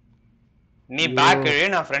 நீ ஐயோ, பேக் எழு,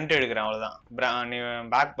 நான் ஃப்ரண்ட் எடுக்கிறேன், அவ்வளவுதான். நீ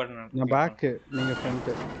பேக் பட்டன் நான் கிளிக் பண்ணு. பேக்கு, நீங்க ஃப்ரண்ட்.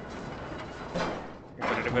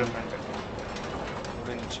 இப்போ 2 பேரும் ஃப்ரண்ட்.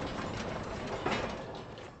 முடிஞ்சு.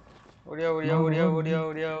 ஓடியா ஓடியா ஓடியா ஓடியா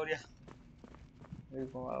ஓடியா ஓடியா.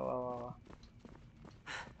 இருக்கும், வா வா வா வா.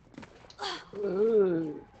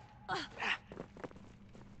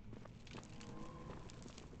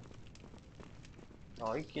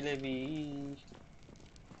 தாய் கிழவி.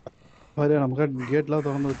 பாரு, நமக்கு கேட்லாம்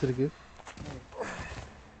திறந்து வச்சிருக்கு.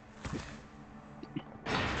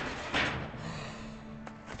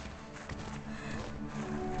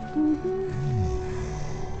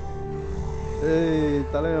 ஏய்,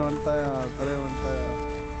 தலைவன் வந்துட்டாயா, தலைவன் வந்துட்டாயா.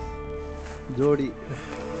 ஜோடி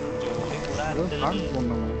ஜோடி கூட ஏதோ சாங்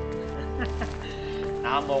போடணும்.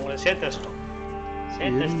 நாம உங்களை சேர்த்து வச்சிட்டோம்.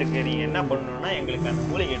 சேர்த்து வச்சதுக்கு நீங்க என்ன பண்ணணும்னா எங்களுக்கு அந்த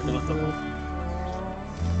மூலிகை எடுத்து கொடுத்துருவோம்.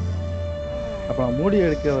 அப்ப மூடி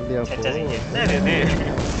எடுக்க வரலையா? அப்போ என்ன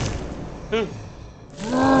இது?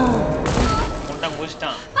 முண்டை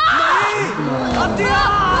முடிச்சிட்டான். Adya!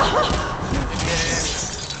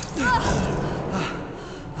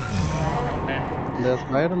 இந்த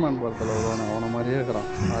ஸ்பைடர்மேன் படத்துல வருவானே அவன மாதிரியே இருக்கிறான்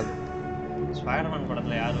ஆளு. ஸ்பைடர்மேன்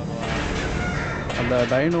படத்துல யார் வருவா? அந்த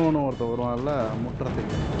டைனோன்னு ஒருத்தர் வருவான்ல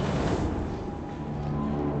முட்டுறதுக்கு.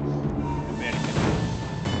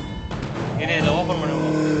 இதுல ஓபன்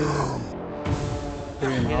பண்ணுவோம்.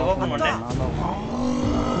 சரி, இது நான் open open பண்ணேன். பண்றேன். நான் தான்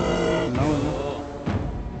என்ன வேணும்?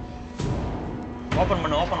 ஓபன்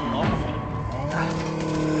பண்ணு.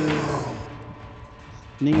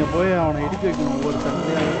 நீங்க போய் அவனை இடிக்க வைக்கணும். ஒவ்வொரு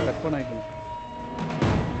தண்ணியா கட் பண்ண வைக்கணும்.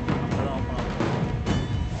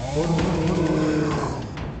 ஓடு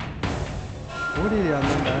ஓடிடு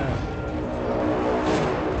அந்த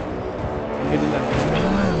இங்க நில்ல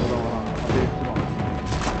அப்படியே எடுத்துருவான்.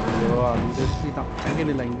 ஐயோ அந்த ஸ்பீடான் அங்கே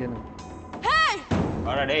நில்ல இங்கே நில்ல.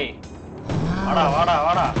 வாடா டேய்.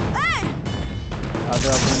 வாடா. அது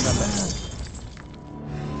அப்படின்னு தான்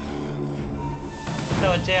இத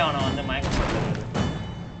வச்சே அவனை வந்து மயக்கம் போடுறது.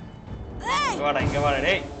 இங்க வாடா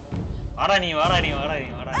டேய். வாடா நீ.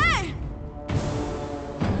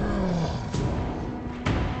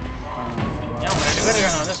 ஏன் உங்க 2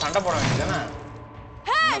 பேருக்கு வந்து சண்டை போட வேண்டியதானே?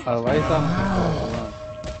 அது வயசான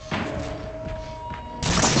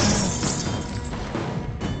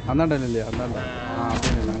அந்தாண்ட இல்லையா அந்தாண்ட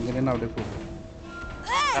அப்படியே நின்று அங்கே நின்று அப்படியே கூப்பிடு.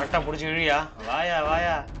 கரெக்டா புடிச்சு இழுயா.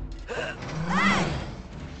 வாயா.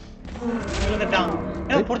 இழுந்துட்டான்.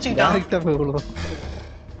 என்ன புடிச்சுக்கிட்டான்? டேரக்டா போய் விழுவோம்.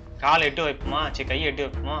 கால் எட்டு வைப்போமா? கை எட்டு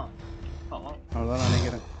வைப்போமா? அவ்வளோதான்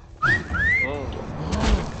நினைக்கிறேன். ஓ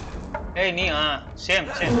ஏய் நீ சேம்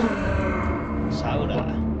சாவுடா.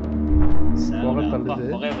 புகை தள்ளுது.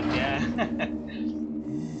 புகை பத்தியா?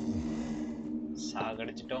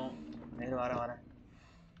 சாகடிச்சிட்டோம். வரேன்.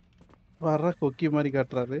 வர்ற கொக்கி மாதிரி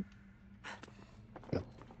காட்டுறாரு.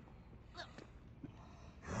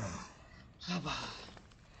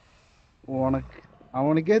 உனக்கு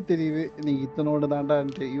அவனுக்கே தெரியுது நீ இத்தனோடு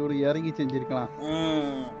தாண்டான்ட்டு. இவரு இறங்கி செஞ்சிருக்கலாம்.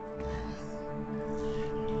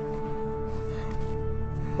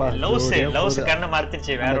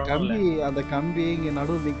 அந்த கம்பி இங்க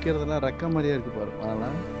நடுவு நிக்கிறதுலாம் ரெக்க மாதிரியா இருக்கு பாரு.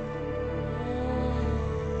 அதெல்லாம்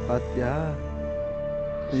பாத்தியா?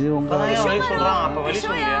 இது உங்க சொல்றான். அப்ப வழி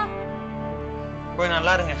சொல்லியா? போய்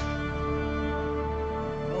நல்லா இருங்க.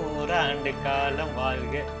 100 ஆண்டு காலம்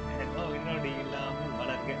வாழ்க. நோய் இல்லாமல்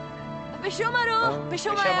வளர்க.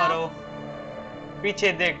 பிஷமாரோ பீச்சே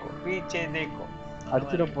தேக்கோ.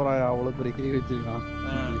 அடிச்சிட போறான். அவ்வளவு பெரிய கை வச்சிருக்கான்.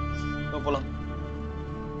 போலாம்.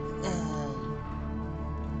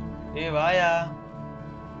 ஏய் வாயா.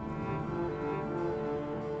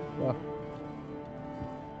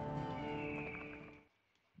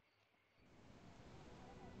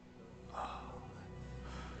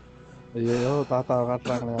 ஐயோ தாத்தா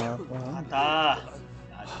காட்டுறாங்களா?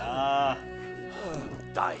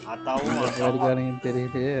 தாத்தாவும்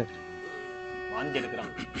தெரியுது. வாந்தி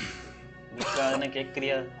எடுக்கிறான். நிக்காதுன்னு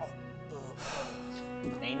கேக்குறியா?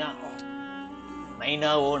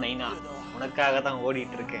 நைனா உனக்காக தான்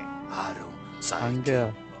ஓடிட்டு இருக்கேன். அங்க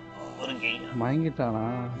மயங்கிட்டானா?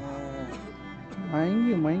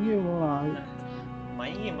 மயங்கி போறான்.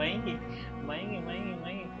 மயங்கி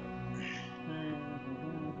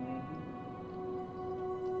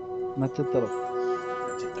நட்சத்திரம்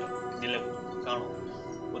நிலவு காணும்.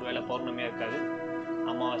 ஒருவேளை பௌர்ணமியா இருக்காது,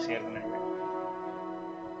 அமாவாசையா இருக்கு.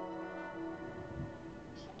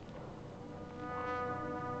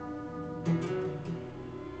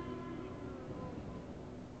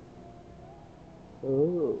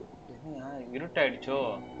 இருட்டாயிடுச்சோ.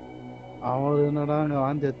 அவரு என்னடா அங்க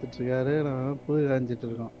வாந்தி எடுத்துட்டு இருக்காரு, புது காஞ்சிட்டு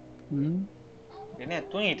இருக்கோம். என்ன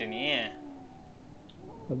தூங்கிட்ட நீ?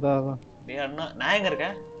 அதான் நான் எங்க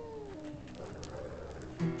இருக்கேன்?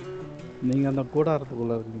 நீங்க அந்த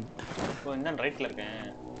கூடாரத்துக்குள்ள இருக்கீங்க. இப்போ இந்த ரைட்ல இருக்கேன்.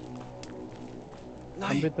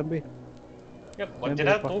 தம்பி கொஞ்ச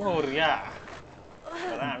நேரம் தூங்க விடுறியா?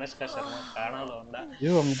 அதான் அனுஷ்கா சர்மா காணால வந்தா.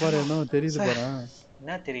 ஐயோ அங்க பாரு என்ன தெரியுது பாரு.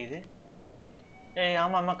 என்ன தெரியுது? ஏய்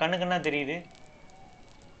ஆமா கண்ணுக்கு என்ன தெரியுது?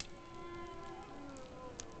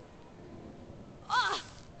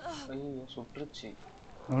 ஐயோ சுற்றுச்சு.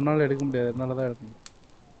 அவனால எடுக்க முடியாது, என்னாலதான் எடுக்கணும்.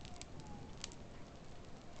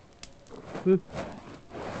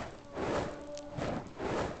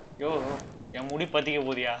 யோ என் முடி பத்திக்க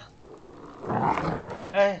போதியா?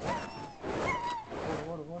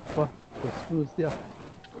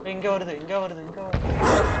 இங்க வருது.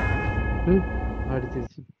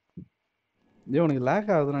 அடிச்சிருச்சு. உனக்கு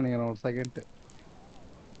லேக் ஆகுதுன்னு நினைக்கிறேன். ஒரு செகண்ட்.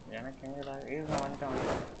 எனக்கு எங்க வந்துட்டேன்.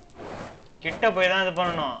 கிட்ட போய் தான் இது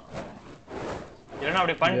பண்ணணும். இல்லைன்னா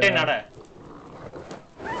அப்படி பண்ணிட்டே நட.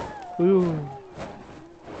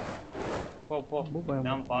 போ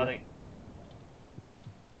நான் பாதை.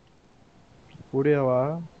 கூடவா?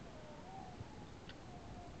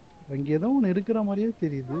 அங்க ஏதோ ஒண்ணு இருக்கிற மாதிரியே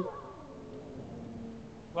தெரியுது.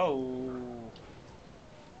 வாவ்.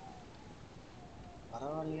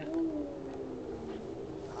 பரவாயில்லையா?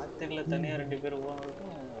 ராத்திரில தனியா 2 பேர்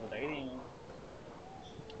போனதுக்கும் ஒரு தைரியம்.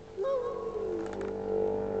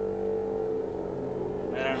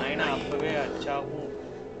 வேற நைனா அப்பவே அச்சாவும்.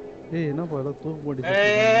 ஏய் என்னப்பா ஏதோ தூக்கு போட்டு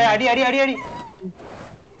அடி அடி அடி அடி.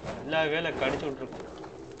 எல்லா வேலை கடிச்சு விட்டுருக்கு.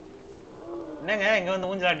 என்னங்க இங்க வந்து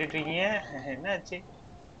ஊஞ்சல் ஆட்டிட்டு இருக்கீங்க? என்னாச்சு?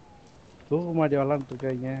 தூக்கு மாட்டி விளாண்டுட்டு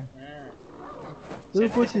இருக்காங்க. செத்து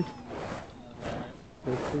போச்சு.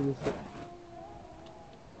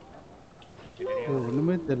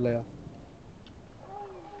 ஒண்ணுமே தெரியலையா?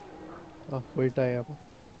 போயிட்டாயாப்பா.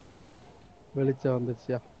 வெளிச்சம்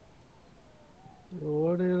வந்துருச்சியா?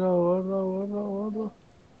 ஓடுறா ஓடுறா ஓடுறா ஓடுறா.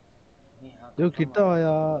 ஐயோ கிட்ட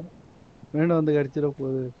வாயா, வேணும் வந்து கடிச்சிட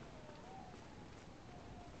போகுது.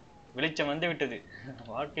 வெளிச்சம் வந்து விட்டது,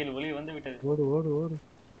 வாழ்க்கையில் ஒளி வந்து விட்டது. ஓடு ஓடு ஓடு.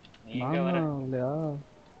 நீங்க வர இல்லையா?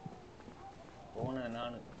 போன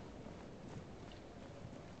நானு.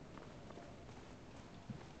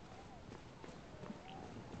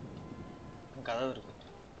 கதவு இருக்கு.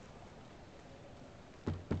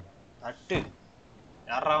 தட்டு.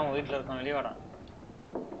 யாரா அவன் வீட்டுல இருக்கான்? வெளியே வாடா.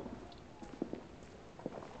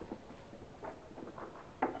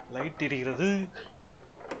 லைட் எரிகிறது.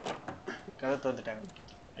 கதை திறந்துட்டாங்க.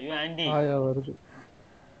 ஐயோ ஆண்டி. ஆயா வருது.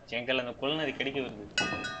 எங்கள் அந்த குள்ளநரி கிடைக்க வருது.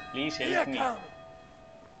 Please help me.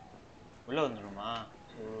 உள்ள வந்துடுமா?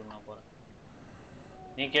 நான் போறேன்.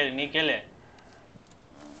 நீ கேளு. நீ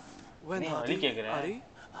வழி கேக்குற.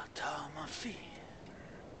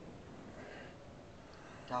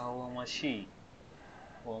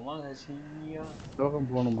 லோகம்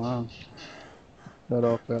போகணுமா? சரி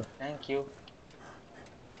ஓகே. தேங்க்யூ.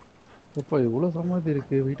 எப்பா இவ்வளவு சமாதி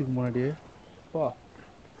இருக்கு வீட்டுக்கு முன்னாடியே.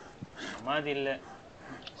 சமாதி இல்ல,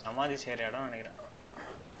 சமாதி செய்யற இடம் நினைக்கிறேன்.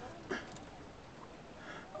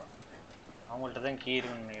 அவங்கள்ட்ட தான் கீ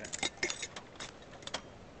இருக்குன்னு நினைக்கிறேன்.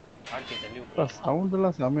 காட்டி தள்ளி விட்டுலாம். சவுண்ட்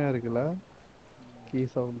எல்லாம் செமையா இருக்குல்ல, கீ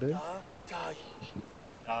சவுண்டு.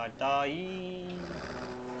 தாயி.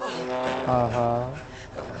 ஆஹா.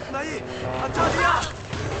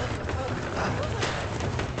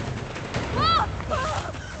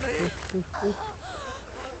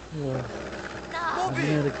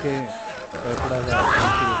 இருக்கேன் பயப்படாத.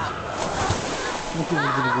 மூச்சு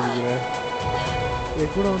பிடிச்சிட்டு குடிக்கிற.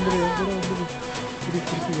 என் கூட வந்துடு, என் கூட வந்துடு.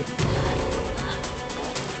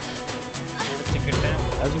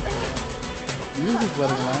 அது மியூசிக்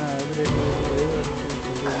பாருங்களேன். அது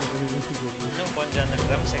இன்னும் கொஞ்சம் அந்த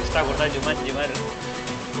ட்ரம்ஸ் எக்ஸ்ட்ரா கொடுத்தா ஜுமார் ஜுமார்.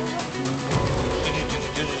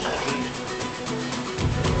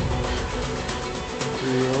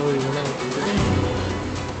 ஐயோ இதெல்லாம்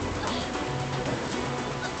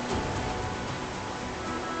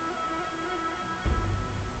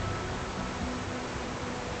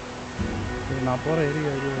நான் போறேன்.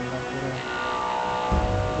 ஏரியா நான் போறேன்.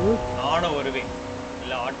 நானும் வருவேன்,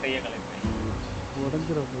 இல்ல ஆட்டையே கலைப்பேன்.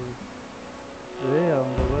 உடஞ்சிட போகுது.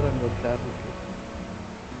 அவங்க வேற அங்க ஒரு சேர் இருக்கு.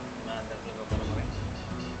 நான் அந்த இடத்துல போறேன்.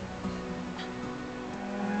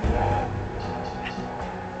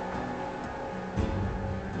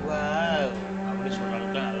 அப்படி சொல்ற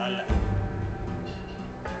அளவுக்கு நல்லா இல்ல.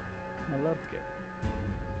 நல்லா இருக்கே.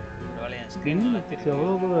 ஒருவேளை என் ஸ்கிரீன் நல்லா தெரியுது.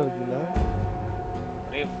 எவ்வளவு தூரம் இருக்குல்ல.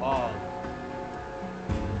 ஒரே ஃபாக்.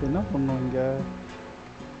 என்ன பண்ணோம் இங்க?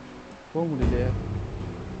 போக முடியலையே.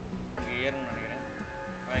 இங்க ஏறணும்னு நினைக்கிறேன்.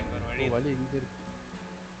 இங்க ஒரு வழி. வழி எங்க இருக்கு?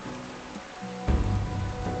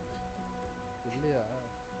 இல்லையா?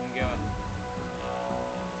 இங்க வா.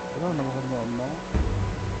 அதான் நம்ம கொஞ்சம் வந்தோம்.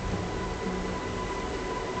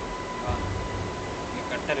 இங்க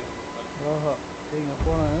கட்ட இருக்கு. ஆஹா இங்க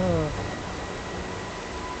போனேன்.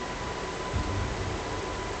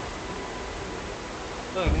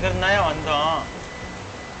 இங்க இருந்தாயே வந்தோம்.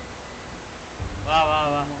 வா வா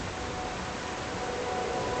வா.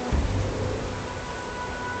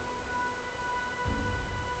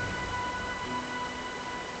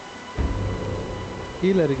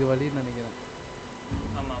 கீழே இருக்கு வழின்னு நினைக்கிறேன்.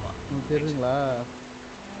 ஆமா ஆமா. தெரியுங்களா?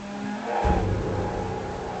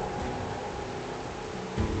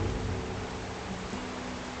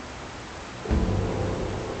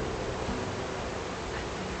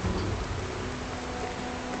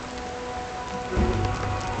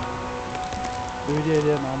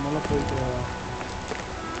 வீடியோ நாமெல்லாம் போயிட்டு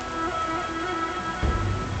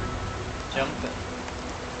ஜம்ப்.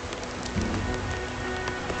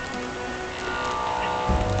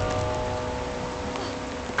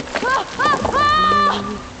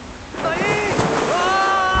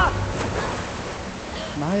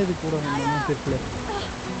 நான் இது கூட தெரியல.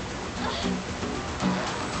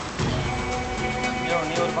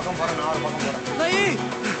 பக்கம் போறேன், நான் ஒரு பக்கம் போறேன். नहीं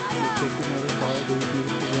செக்கு மேல காடு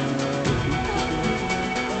இருக்குதான்.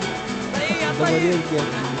 नहीं இந்த आता மாதிரியே ही இருக்கியா?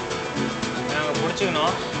 நாங்க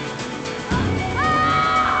புடிச்சுக்கணும்.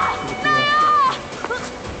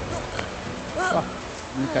 வா,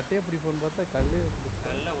 நீ கட்டையை பிடிப்போன்னு பார்த்தா கல்லே பிடிச்ச.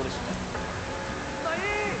 நல்லா புடிச்சிட்டேன்.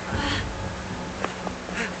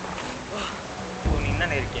 ஓ, நீ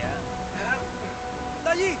என்ன இருக்கியா?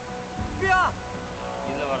 नहीं पिया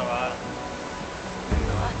இதுல வரவா?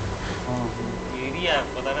 எரியா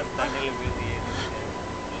இப்பதானே தண்ணியில விழுந்து ஏறிச்சு.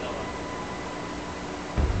 உள்ள வா.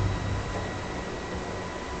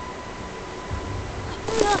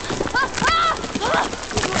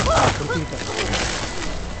 பிடிச்சிக்கிட்டேன்.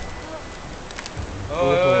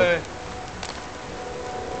 ஓய்,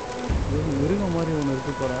 ஒரு மிருகம் மாதிரி ஒன்று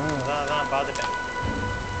இருக்கு போறேன். அதான் பாத்துட்டேன்.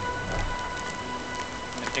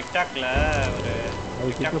 இந்த டிக்டாக்ல ஒரு அது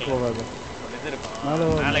கிட்ட டிக்டாக்ல போகாது. ஒரு இது இருக்கும். மேல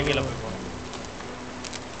வா, மேலே கீழே போய் போகணும்.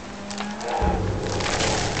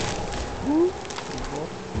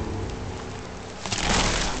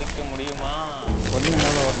 இதுக்கு முடியுமா? பண்ணி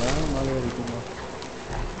மேலே வரணும், மேலே வரைக்குமா?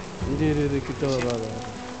 இரு கிட்ட வராத.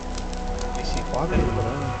 பார்க்க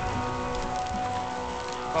போறேன்.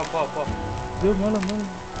 போ. ஐயோ மேலே மேலே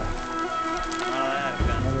நான்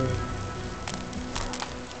இருக்கேன். மேலே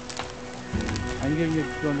அங்கே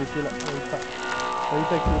வந்து கீழே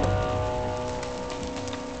ரைட்டா கீழே.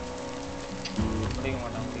 முடிக்க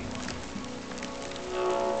மாட்டான்.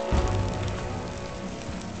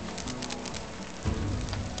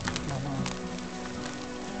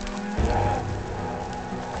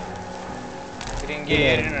 சரி, இங்கே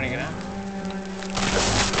ஏறின்னு நினைக்கிறேன்.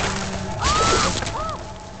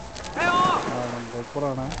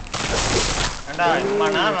 போறானா? ஏண்டா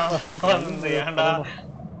இம்மாண்ணா நான் வந்து ஏண்டா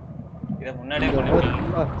இதை முன்னாடியே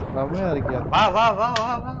பண்ணிருக்கலாம். ரம்மையா இருக்கியா? வா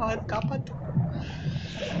காப்பாத்து.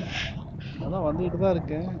 அதான் வந்துகிட்டு தான்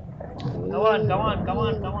இருக்கேன்.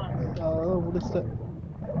 கமான். அதான் முடிச்சிட்டேன்.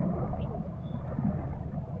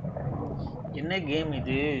 என்ன கேம்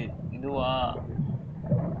இது? இதுவா?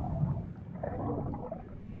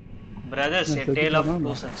 Brothers, a tale of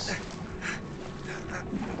two sons.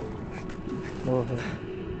 ஓஹோ.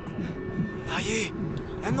 नहीं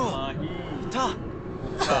एंगो था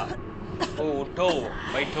ஓ உட்டோ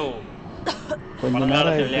பைட்டோ. கொஞ்ச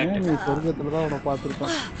நேரம் ஆயிடுச்சு. நீ சொர்க்கத்துல தான் உன்னை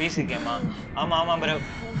பார்த்துருக்கோம். பிசி கேமா? ஆமா ப்ரோ,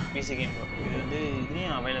 பிசி கேம் ப்ரோ. இது வந்து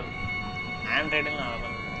இதுலயும் அவைலபிள், ஆண்ட்ராய்டுல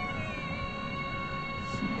அவைலபிள்.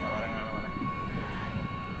 வரேன்.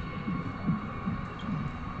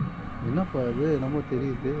 என்னப்பா இது நம்ம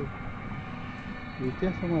தெரியுது,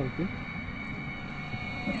 வித்தியாசமா இருக்கு.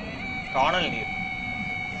 காணல் நீர்.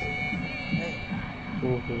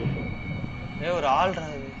 ஓஹோ. ஒரு ஆள்ரா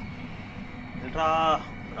இது. இல்லடா,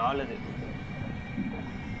 ஒரு ஆள் இது.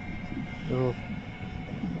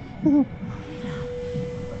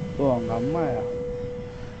 ஓ அவங்க அம்மாயா?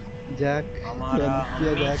 ஜாக். ஆமாடா,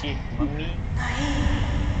 jack. Mummy.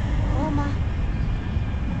 Oma.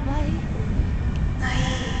 Mai.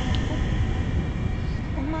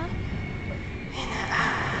 Oma.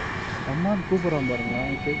 அம்மான்னு கூப்பிடுறான் பாருங்க,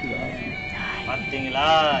 கேக்குதா? பாத்தீங்களா?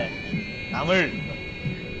 தமிழ்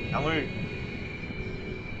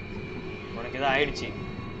உனக்கு ஏதோ ஆயிடுச்சு.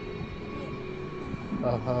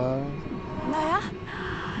 ஆஹா, Naya.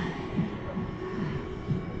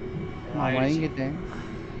 நான் மயங்கிட்டேன்.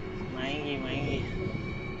 மயங்கி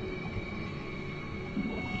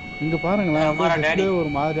இங்க பாருங்களேன், அம்மாடா, அப்படியே ஒரு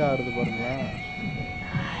மாதிரி ஆடுது பாருங்களேன்.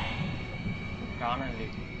 காணல்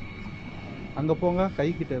நீர். அங்க போங்க, கை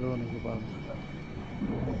கிட்ட ஏதோ ஒன்று பாருங்க.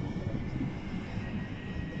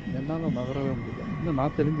 என்னால நகரவே முடியல. இன்னும்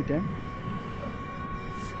நான் தெரிஞ்சிட்டேன்.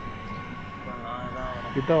 நான்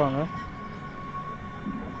தான் கிட்ட வாங்க.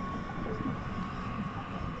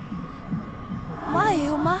 Mai,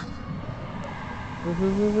 Oma.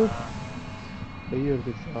 கை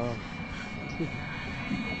எடுத்துச்சா?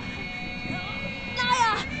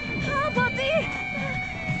 Naya. Pati.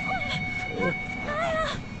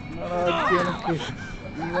 என்னடா ஆச்சு எனக்கு?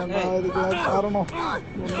 இவன் தான் இதுக்கெல்லாம் காரணம்.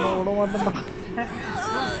 உன்னை விட மாட்டேன்டா.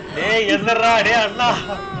 டேய் எந்திரா, டேய் அண்ணா,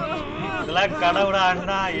 இதெல்லாம் கடவுடா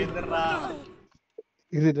அண்ணா, எந்திரா.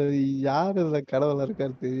 இது யாரு இதுல கடவுளா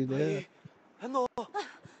இருக்காரு தெரியல. एंगो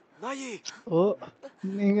नहीं ஓ,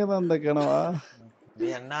 நீங்க தான் அந்த கனவா?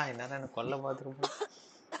 டேய் அண்ணா, என்னடா என்ன கொல்ல பாத்துருப்போம்.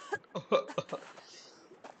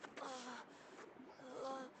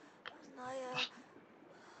 Naya.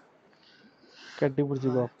 கட்டி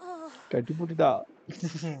பிடிச்சிக்கோ, கட்டி பிடிடா.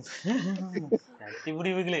 கட்டி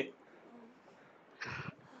பிடிவுகளே.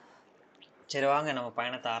 சரி வாங்க, நம்ம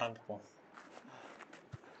பயணத்தை ஆரம்பிப்போம்.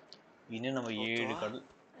 இன்னும் நம்ம 7 கடல்.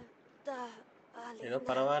 ஏதோ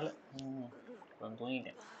பரவாயில்ல, கொஞ்சம்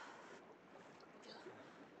தூங்கிட்டேன்.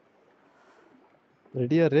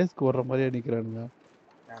 ரெடியா ரேஸ்க்கு ஓடுற மாதிரியே நிக்கிறானுங்க.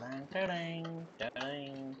 டடங், டடங்,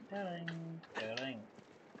 டடங், டடங், டடங்.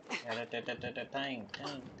 டடடடடடடங்,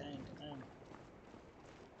 டங், டங், டங்.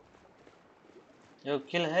 யோ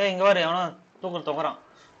கீழே இங்க பாரு எவனோ தொங்குறான்,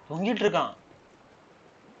 தொங்கிட்டு இருக்கான்.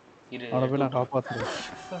 இரு அவனை போய் எடுத்து நான் விட்டுறேன். காப்பாத்துறேன்.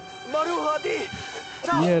 Maru hadi.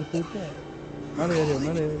 நீயே எடுத்துக்கிட்டு மேலே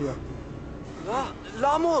ஏறியா.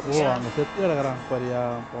 Lamu. ஓ அங்க செத்து கிடக்குறான் பாரியா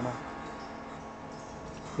போனோம்.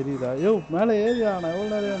 தெரியுதா? யோ மேலே ஏறியா, நான்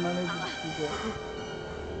எவ்வளவு நேரம் மேலே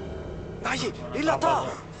Nahi, அவனை illata.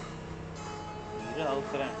 காப்பாத்துறேன். இரு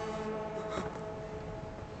அவுக்குறேன்.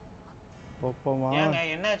 ஒப்பமா ஏங்க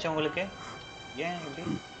என்னாச்சு உங்களுக்கு? ஏன் இப்படி?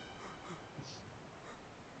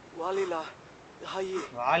 Walila. Hayi.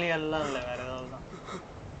 வாலி எல்லாம் இல்ல, வேற ஏதாவது தான்.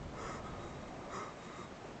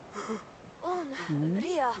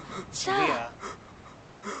 Ria. சரியா?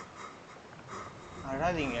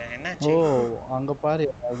 அழாதீங்க, என்னாச்சு? ஓ அங்க பாரு,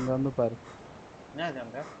 அங்க வந்து பாரு. என்னது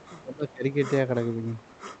அங்க? கறிக்கட்டியா கிடக்குதுங்க.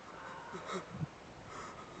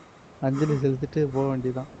 அஞ்சலி செலுத்திட்டு போக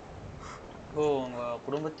வேண்டியதான். ஓ உங்க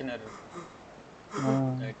குடும்பத்தினர்.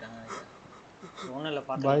 ஒண்ணும் இல்ல,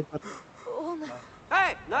 பாய். பாத்துக்கலாம்.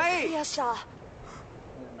 Hey, Nai. Ria sa.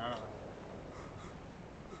 நானா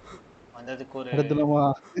வந்ததுக்கு ஒரு அடுத்துலமா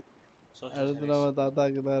சோஷியல் சர்வீஸ்.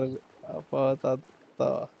 தாத்தாக்கு தான் இருக்கு. அப்பா தாத்தா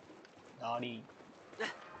दाढ़ी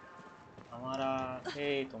हमारा है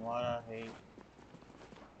तुम्हारा है.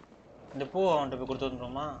 இந்த பூ அவன்கிட்ட போய் கொடுத்து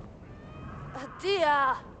வந்துருமா? Tia.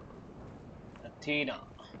 தீடா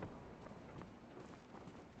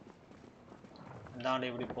தாண்டி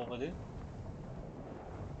எப்படி போவது?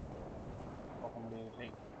 போக முடியவில்லை.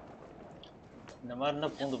 இந்த மாதிரி இருந்தா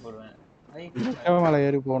பூந்து போடுவேன். மேல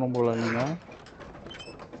ஏறி போகணும் போல. நீங்க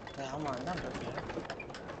ஆமா அதான் இருக்குல்ல,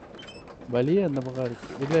 வழியே அந்த பக்கம் இருக்கு.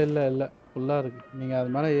 இல்ல ஃபுல்லா இருக்கு. நீங்க அது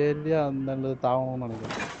மேல ஏறி அந்த தாவணும்னு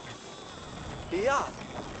நினைக்கிறேன்.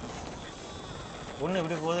 ஒண்ணு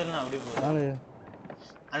இப்படி போகுது இல்லைன்னா அப்படி போகுது. மேல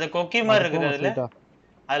அந்த கொக்கி மாதிரி இருக்குது அதுல, ஸ்ட்ரைட்டா.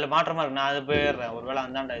 அதுல மாற்றமா இருக்கு. நான் அது போயிடுறேன். ஒருவேளை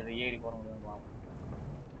அந்தாண்டா இது ஏறி போற முடியும்.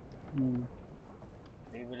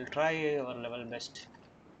 We will try our level best.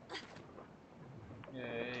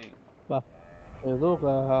 ஏதோ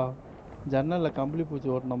ஜன்னல்ல கம்பளி பூச்சி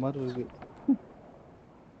ஓட்டுன மாதிரி இருக்கு.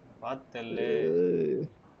 பார்த்தல்ல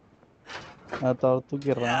நான்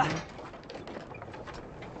தூக்கிடுறேன்.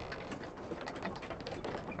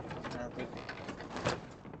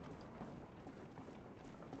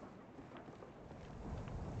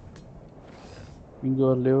 இங்க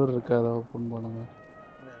ஒரு லிவர் இருக்கு, அதை ஓப்பன் பண்ணுங்க.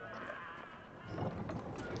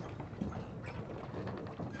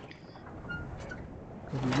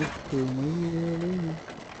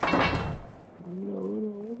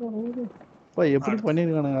 எப்படி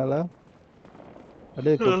பண்ணிருக்கானுங்க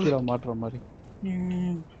அப்படியே கொக்கில மாட்டுற மாதிரி.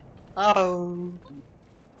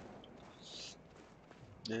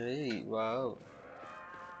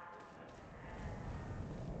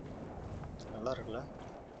 நல்லா இருக்குல்ல?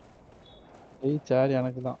 சார்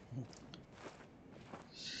எனக்கு தான்.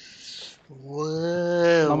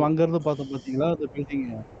 நம்ம அங்க இருந்து பார்த்தோம் பாத்தீங்களா அந்த பில்டிங்?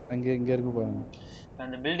 இங்க இருக்கு பாருங்க.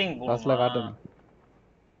 அந்த பில்டிங் காசுல காட்டுங்க.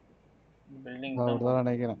 பில்டிங் தான்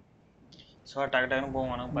நினைக்கிறேன். சோ டக்கு டக்குன்னு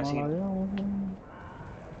போவோம். எனக்கு பசிக்குது.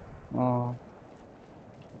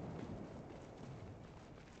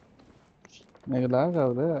 எனக்கு லாக்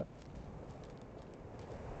ஆகுது.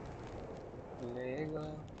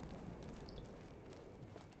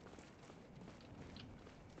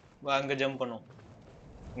 அங்க ஜம்ப் பண்ணும்.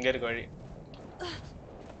 இங்க இருக்க வழி.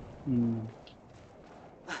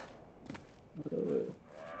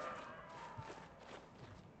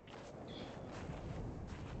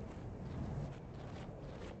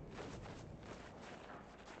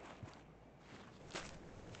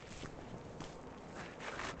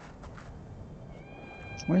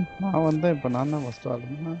 நான் வந்தேன். இப்ப நான் தான் ஃபர்ஸ்ட்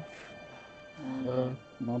ஆளுங்க.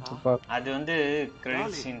 அது வந்து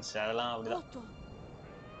கிரெடிட் சீன்ஸ் அதெல்லாம் அப்படிதான்.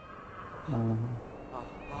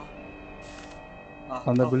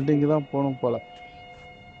 அந்த பில்டிங் தான் போணும் போல.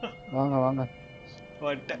 வாங்க வாங்க.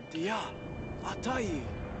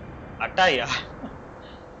 அட்டாயா?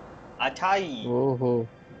 அட்டாய். ஓஹோ,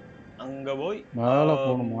 அங்க போய் மேல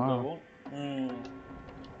போணுமா?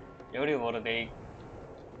 எப்படி போறது?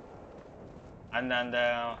 அந்த அந்த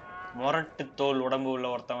முரட்டு தோல் உடம்பு உள்ள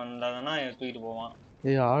ஒருத்தன் வந்தாங்கன்னா தூக்கிட்டு போவான்.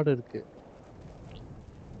 ஆடு இருக்கு.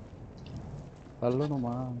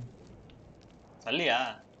 தள்ளணுமா? தள்ளியா?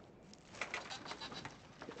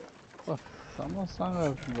 சமஸ்தாங்க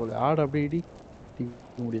இருக்கும் போல. ஆடு அப்படி இடி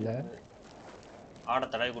முடியல. ஆட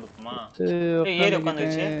தடவை கொடுக்குமா? ஏறி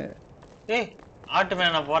உட்காந்துச்சு. ஆட்டு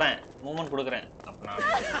மேல நான் போறேன், மூமெண்ட் கொடுக்குறேன். அப்ப நான்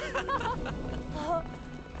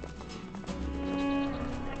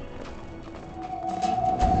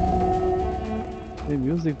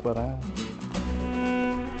மியூசிக் போறேன்.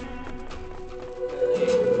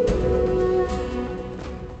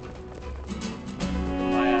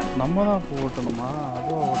 நம்ம தான் ஓட்டணுமா?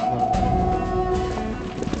 அதுவா ஓட்டுறது?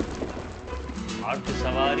 ஆட்டு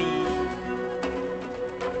சவாரி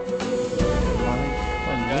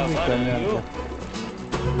மியூசிக் கம்மியா இருக்கு.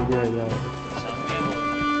 ஐயா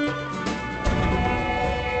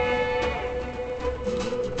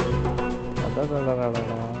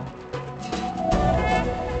அடடடடடா.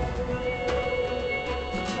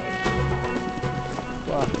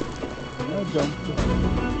 வா என்ன ஜம்ப்.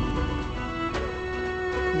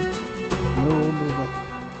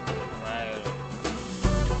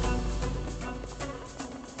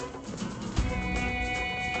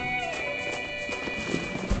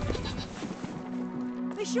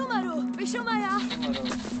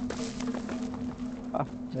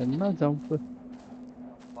 என்ன ஜம்ப்.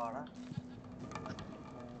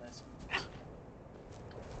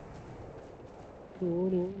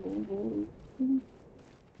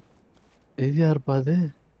 இது யாருப்பா அது?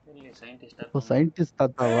 சயின்டிஸ்ட்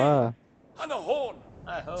தாத்தாவா?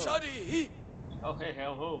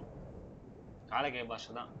 காலகே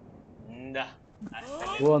பாஷை தான்.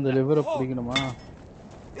 ஓ அந்த லிவரை பிடிக்கணுமா?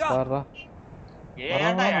 பாரா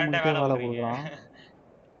ஏன்டா நம்மகிட்ட வேலை வேலை கொடுக்குறீங்க? கொடுக்குறான்.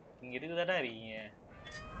 இங்க இருக்குதாடா இருக்கீங்க.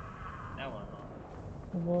 என்ன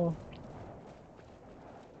பண்ணணும்?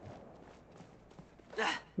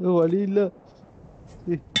 வழி இல்ல.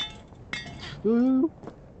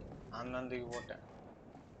 அந்த போட்டேன்.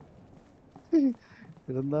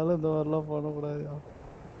 இருந்தாலும் இந்த மாதிரிலாம் பண்ணக்கூடாது.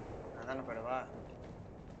 அதானே படுவா.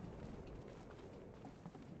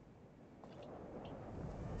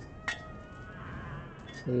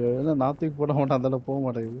 என்ன நாத்துக்கு போட மாட்டான் அதெல்லாம் போக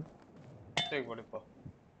மாட்டேங்குது. தூக்கி போடு இப்போ.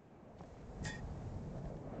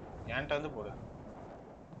 என்கிட்ட வந்து போடு.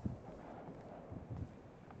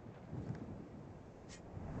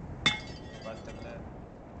 பார்த்தல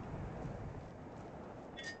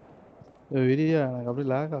விரியா எனக்கு அப்படியே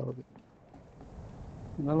லேக் ஆகுது.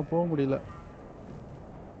 என்னால போக முடியல.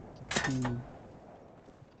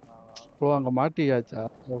 ஓ அங்க மாட்டியாச்சா?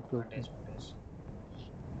 Okay okay.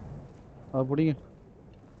 அது பிடிங்க.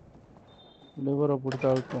 லிவரை பிடிச்சா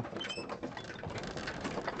இருக்கும்.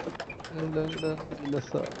 இல்லை இல்லை இல்லை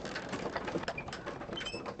சார்.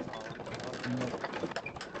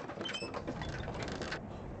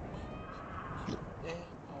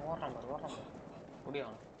 ஓடுறான் பாரு.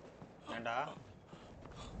 முடியும் ஏண்டா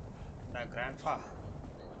கிராண்ட்பா.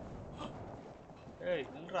 ஏய்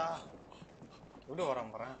நில்றா. எப்படி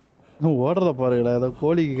ஓடுறான் பாறேன். ஓடுறத பாருங்களா ஏதோ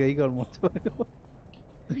கோழிக்கு கை கால் முடிச்சு.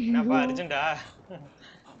 என்னப்பா அர்ஜென்டா?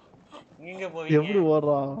 நீங்க போவீங்க. எப்படி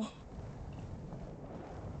ஓடுறான்?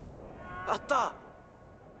 அத்தா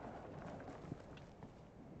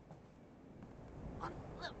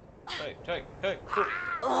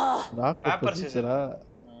பேப்பர் சீசரா.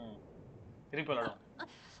 திருப்பி விளையாடும்.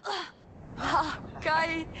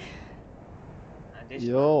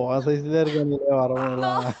 ஐயோ வாசைஸ்ல இருக்காங்க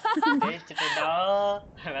வரவங்கலாம். ஜெயிச்சிட்டா.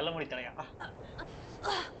 வெள்ள முடி தலையா.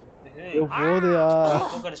 போதுயா.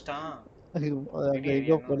 தூக்கடிச்சிட்டான்.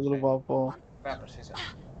 எங்க போறதுல பாப்போம். Paper Caesar.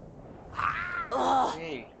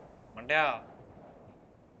 ஏய் மண்டையா.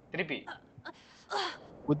 திருப்பி.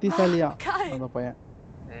 புத்திசாலியா அந்த பையன்.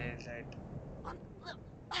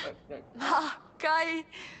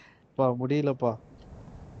 பா முடியலப்பா.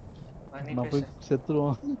 நான் போய்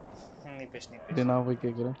செத்துருவோம். நீ பேசு. நான் போய்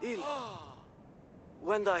கேக்குறேன்.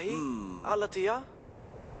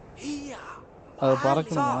 அது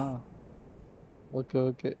பறக்கணுமா? Okay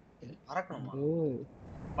okay. பறக்கணுமா?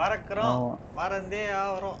 பறக்குறோம். பறந்தே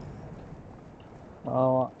ஆவறோம்.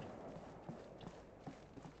 ஆமா.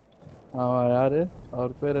 யாரு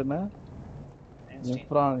அவர் பேர் என்ன?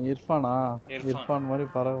 இர்ஃபானா? இர்ஃபான் மாதிரி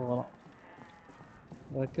பறக்க போறோம்.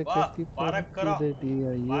 பறக்குறோம்.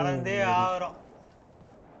 பறந்தே ஆவறோம்.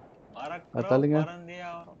 பறக்குறோம். பறந்தே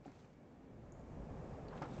ஆவறோம்.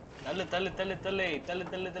 தள்ளு தள்ளு தள்ளு தள்ளு தள்ளு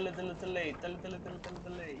தள்ளு தள்ளு தள்ளு தள்ளு தள்ளு தள்ளு தள்ளு தள்ளு தள்ளு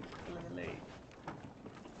தள்ளு தள்ளு.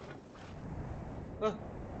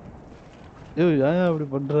 ஏய் ஏன் அப்படி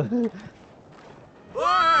பண்ற?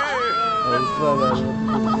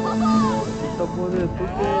 போது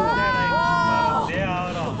தூக்கு. பறந்தே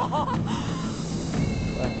ஆவறோம்.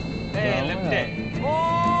 ஏய் லெஃப்ட்.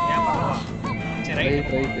 ஏன் பக்கவா? சரி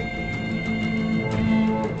ரைட் ரைட்.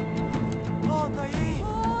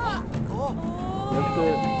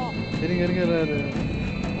 இருங்க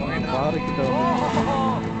பாரு கிட்ட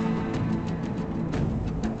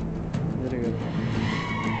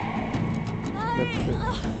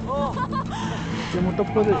முட்டை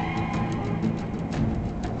போகுது.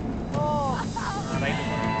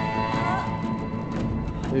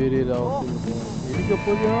 இரு இடிக்க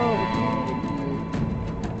போறியா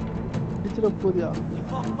இடிச்சிட போறியா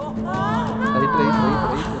ரைட்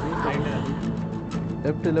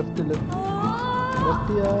லெஃப்ட்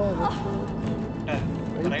லெஃப்டியா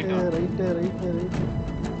ரைட்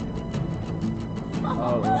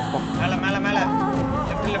மேல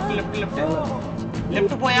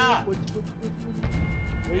லெஃப்ட் போயா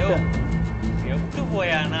லெஃப்ட்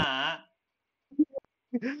போயானா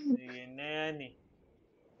என்ன நீ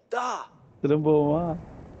Da. திரும்பவுமா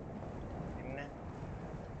என்ன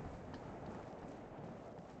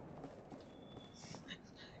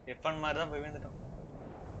எப்பன் மாதிரி தான் போய் வந்துட்டோம்.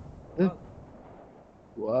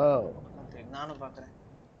 வாவ் நானும் பாக்குறேன்.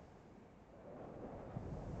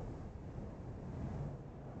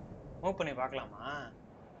 மூவ் பண்ணி பார்க்கலாமா?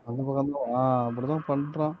 அந்த பக்கம் தான் அப்படிதான்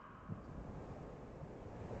பண்றான்.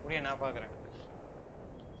 அப்படியே நான் பாக்குறேன்.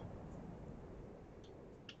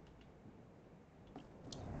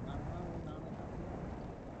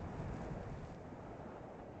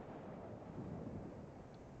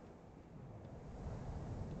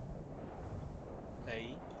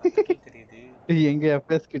 தெரியுது எங்க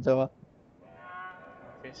எஃப்எஸ் கிட்டவா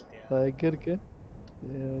பேசிட்டியா? எங்க இருக்கு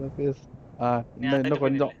ஃபேஸ் இன்னும்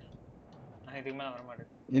கொஞ்சம் இதுக்கு மேல வர மாட்டேன்.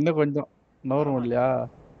 இன்னும் கொஞ்சம் நவரும் இல்லையா?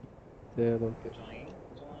 சரி ஓகே.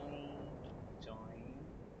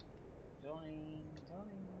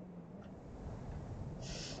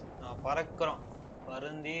 பறக்கிறோம்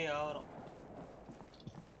பருந்தி ஆவறோம்.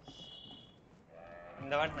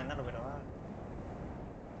 இந்த வாட்டி நான் என்ன போயிடவா?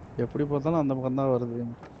 எப்படி பார்த்தாலும் அந்த பக்கம் தான் வருது.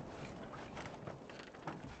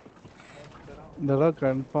 இந்த இடம்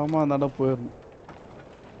கன்ஃபார்மா அந்த இடம் போயிடணும்.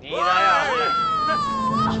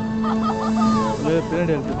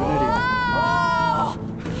 பின்னாடி இருக்கு பின்னாடி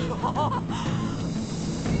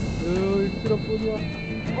இடிச்சிட போதியா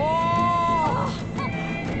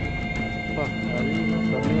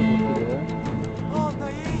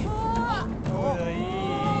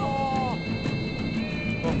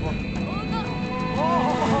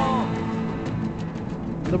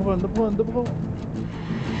இந்த பக்கம்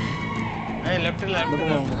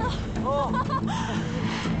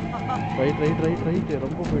ரைட்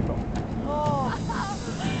ரொம்ப போயிட்டோம்.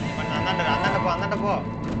 அந்தாண்ட போ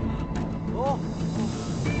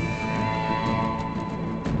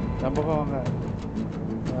நம்ம பக்கம் வாங்க.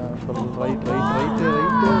 ரைட்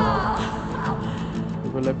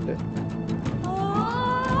இப்போ லெஃப்ட்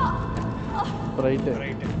ரைட்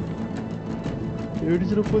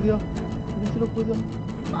இடிச்சிட போதியா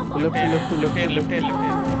லெஃப்ட்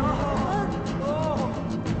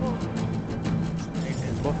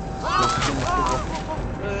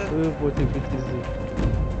போச்சு பிச்சிருச்சு.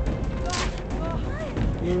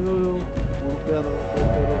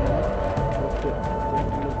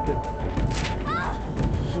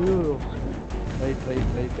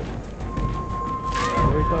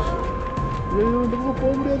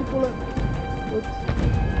 போக முடியாது போல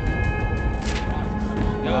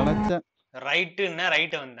நினைச்சேன்.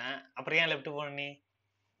 ரைட் வந்தேன். அப்புறம் ஏன் லெஃப்ட் போன நீ?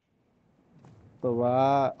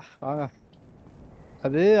 வாங்க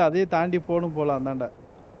அதே தாண்டி போகணும் போல அந்தாண்ட.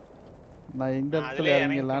 நான் இந்த இடத்துல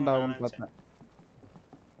இறங்கி லேண்ட் ஆகும்னு பார்த்தேன்.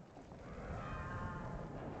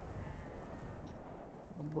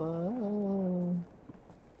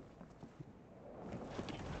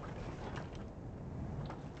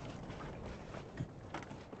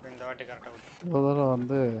 இந்த வாட்டி கரெக்டா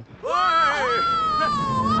வந்து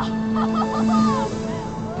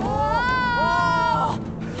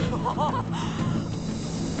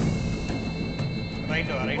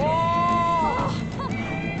ரைட்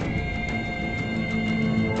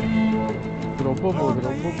ரொம்ப போகுது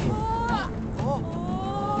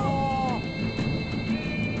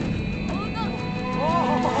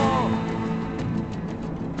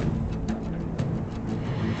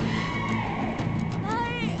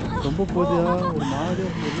ரொம்ப போதியா ஒரு மாதிரியா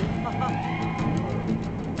போகுது.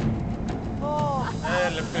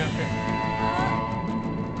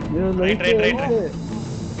 லெஃப்ட்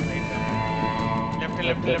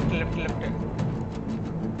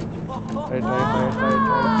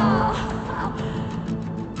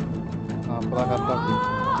அப்பதான் கரெக்டா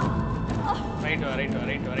ரைட்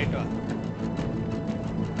வா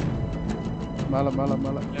மேல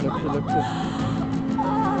லெஃப்ட் கரெக்டா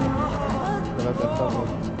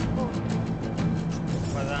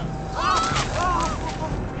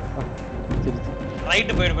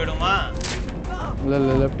ரைட் போயிடுமா?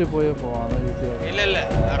 இல்ல லெஃப்ட் போவான் அதான் ஈஸியா. இல்ல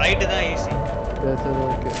ரைட் தான் ஈஸி. சரி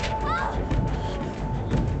ஓகே.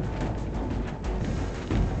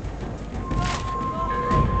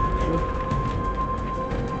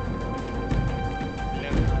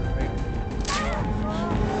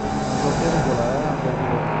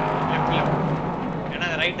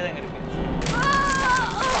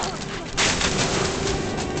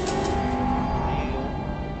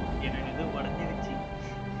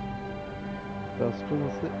 First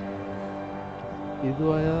bus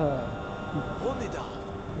இதுவாயா Onida.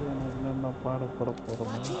 என்னென்ன பாடப்பட போறோம்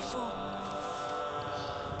Latifo.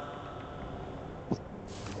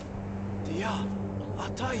 Dia.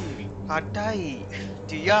 Atai. அட்டாய்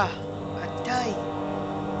டியா அட்டாய்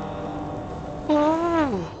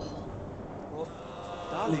ஓ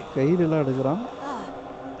Dali. கயிறு எல்லாம் எடுக்கிறான் Ah.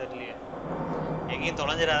 தெரியலையே எங்கேயும்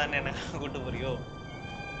தொலைஞ்சிடாதான்னு என்ன கூட்டு போறியோ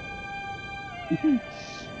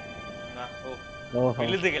ஓ ஓஹோ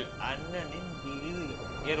விழுதுகள் அண்ணனின்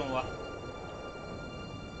விழுதுகள் ஏறும் வா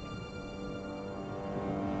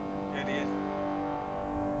ஏறு ஏறு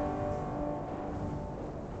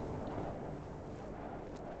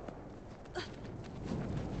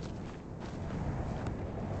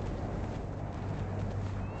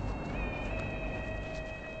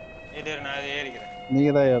ஏறு ஏறு நான் ஏறிக்கிறேன்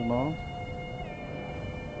நீங்க தான் ஏறணும்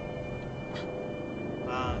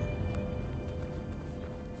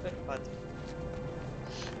பார்த்து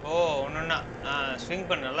ஓ ஒன்றுன்னா ஸ்விங்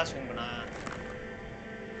பண்ணு நல்லா ஸ்விங் பண்ணா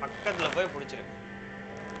பக்கத்துல போய் பிடிச்சிரு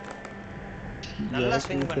நல்லா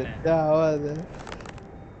ஸ்விங் பண்ணு ஆகாது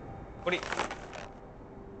புடி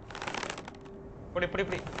புடி புடி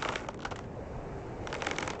புடி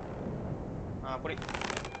புடி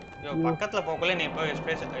ஐயோ பக்கத்துல போகல நீ போய்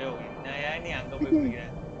ஸ்பேஸ் ஐயோ என்னையா நீ அங்க போய் பிடிக்கிற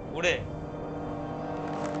விடு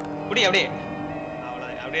புடி அப்படியே அவ்வளோ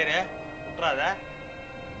அப்படியே விட்டுறாத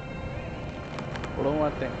விட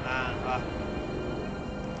மாட்டேன் வா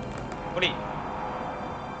புடி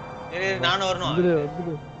இரு நானும் வரணும் வந்துடு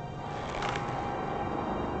வந்துடு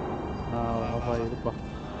வாப்பா இருப்பா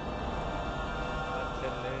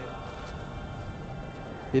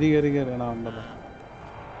இருங்க நான் வந்துடுறேன்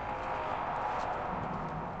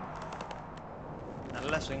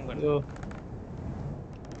நல்லா ஸ்விங் பண்ணு ஐயோ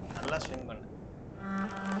நல்லா ஸ்விங் பண்ணு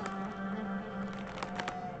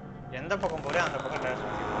எந்த பக்கம் போறியோ அந்த பக்கம் டேஷ்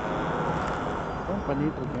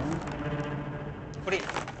பண்ணிட்டு இருக்கேன் இப்படி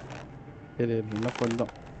சரி இன்னும்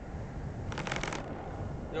கொஞ்சம்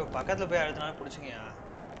ஐயோ பக்கத்துல போய் அழுத்தினாலும் பிடிச்சிங்கயா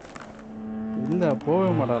இல்ல போகவே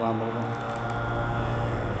மாட்டாரா அந்த பக்கம்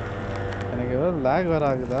எனக்கு ஏதோ லேக் வேற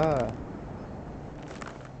ஆகுதா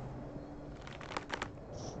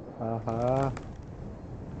ஆஹா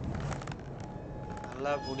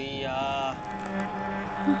நல்லா புடியா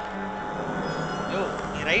ஐயோ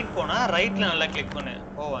நீ ரைட் போனா ரைட்ல நல்லா கிளிக் பண்ணு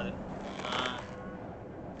போவாது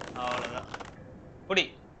அவ்வளவுதான் புடி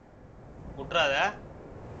விட்டுறாத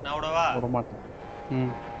நான் விடவா விட மாட்டேன்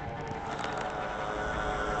ம்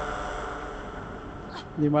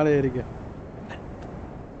நீ மேலே ஏறிக்க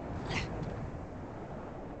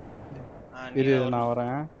இரு நான்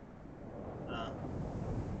வரேன்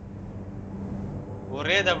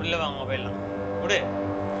ஒரே தப்பில வாங்க போயிடலாம் விடு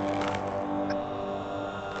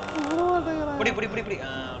புடி புடி புடி புடி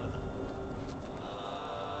அவ்வளவுதான்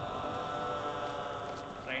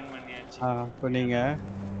ட்ரைன் பண்ணியாச்சு இப்போ நீங்க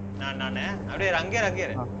நானு அப்படியே அங்கே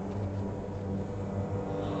நான்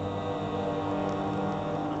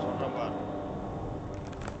சொல்றேன் பாரு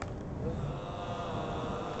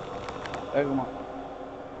வேகமா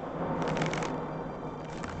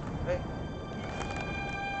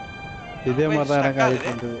இதே மாதிரி தான் எனக்கு ஆயிட்டு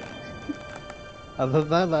இருந்தது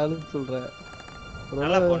அதான் நானும் சொல்றேன்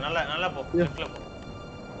நல்லா போ நல்லா போ லெஃப்ட்ல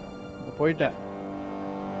போ போயிட்டேன்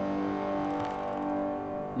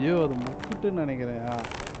ஐயோ அது முக்கிட்டுன்னு நினைக்கிறேன்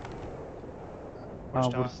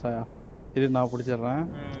பிடிச்சா இது நான் பிடிச்சிடுறேன்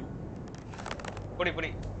புடி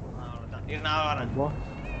புடி அவ்வளவுதான் இது நான் வரேன்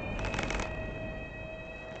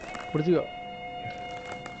பிடிச்சிக்கோ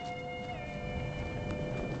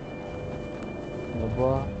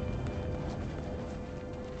அப்பா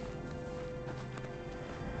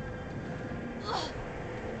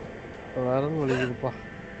வேற வலிக்குதுப்பா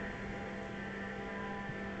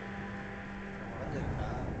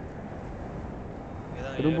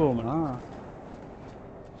திரும்பவுமா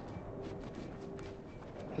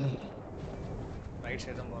ரைட்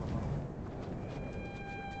சைடு தான் போறோம்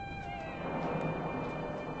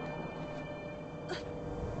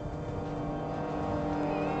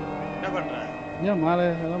என்ன பண்ற ஏன்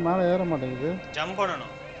மேலே ஏற மாட்டேங்குது ஜம்ப்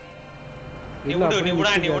பண்ணணும் நீ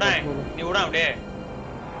விடா அப்படியே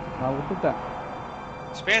நான் விட்டுட்டேன்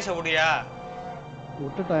ஸ்பேஸ விடியா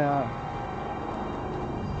விட்டுட்டாயா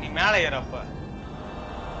நீ மேல ஏறப்ப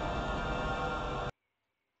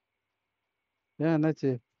ஏன்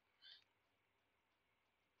என்னாச்சு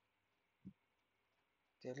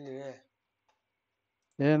தெரியலையே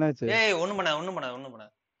ஏன் என்னாச்சு ஏய் ஒண்ணும் பண்ண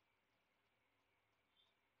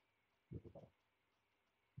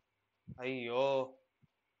ஐயோ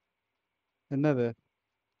என்னது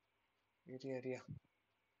ஏரியா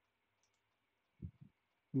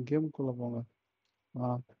கேமுக்குள்ள போங்க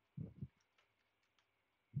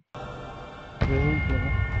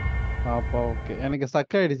அப்பா ஓகே. எனக்கு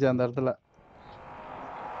ஸ்டக் ஆயிடுச்சு அந்த இடத்துல.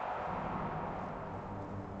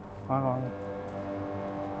 வாங்க வாங்க.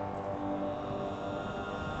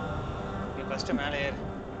 நீ ஃபர்ஸ்ட் மேலே ஏறு.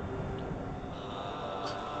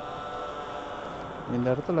 இந்த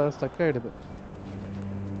இடத்துல ஸ்டக் ஆயிடுது.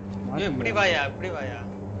 இப்படி வாயா, இப்படி வாயா.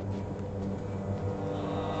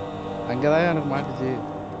 அங்கதான் எனக்கு மாட்டுச்சு.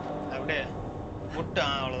 அப்படியே முட்டை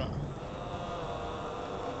அவ்வளவுதான்.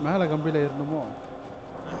 மேல கம்பியில ஏறணுமோ?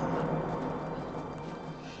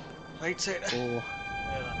 Right side. ஓ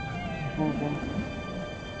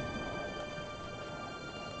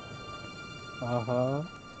ஆஹா.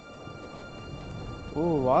 ஓ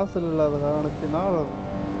வாசல் இல்லாத காரணத்தினால்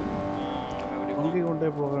தொங்கி கொண்டே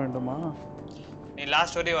போக வேண்டுமா? நீ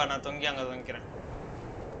லாஸ்ட் வரையும் வா, நான் தொங்கி அங்க தொங்கிக்கிறேன்.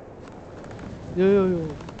 ஐயோ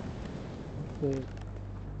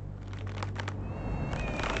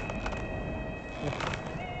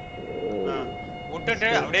விட்டுட்டு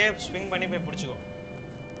அப்படியே ஸ்விங் பண்ணி போய் பிடிச்சுக்கோ.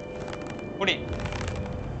 புடி.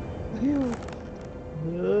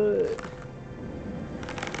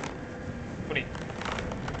 புடி.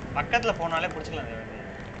 பக்கத்துல போனாலே பிடிச்சிக்கலாம்.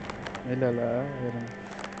 இல்ல இல்ல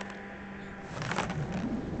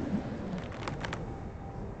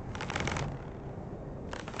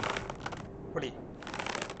புடி.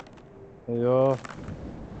 ஐயோ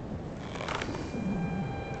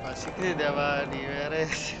பசிக்குது தேவா, நீ வேற.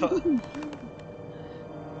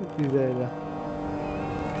 இதா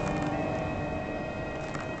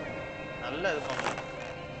நல்ல இது பண்ணு.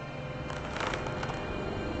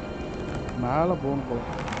 மேல போன் போல.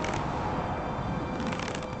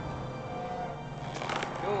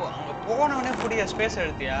 ஐயோ அங்க போனவனே புடியா ஸ்பேஸ்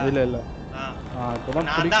அழுத்தியா? இல்ல இல்ல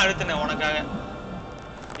நான் தான் அழுத்தினேன் உனக்காக.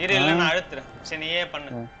 இரு இல்ல நான் அழுத்துறேன். சரி நீயே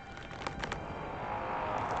பண்ணு.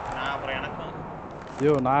 நான் அப்புறம் எனக்கும்.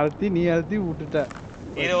 ஐயோ நான் அழுத்தி நீ அழுத்தி விட்டுட்ட.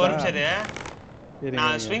 இது ஒரு நிமிஷம் இரு.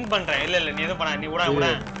 நான் ஸ்விங் பண்றேன். இல்ல இல்ல நீ எதுவும் பண்ண. நீ விட.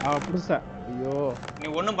 புடிச்சா. ஐயோ நீ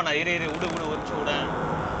ஒண்ணும் பண்ண. இரு விடு ஒரு நிமிஷம் விட.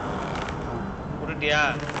 விட்டுட்டியா?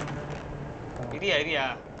 இரியா.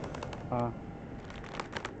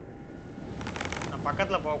 நான்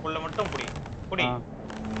பக்கத்துல போகக்குள்ள மட்டும் புடி.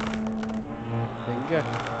 எங்க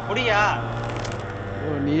புடியா? ஓ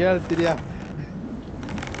நீயா அழுத்திரியா?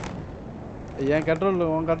 என் கண்ட்ரோல்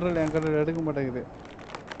உன் கண்ட்ரோல் என் கண்ட்ரோல் எடுக்க மாட்டேங்குது.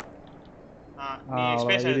 நீ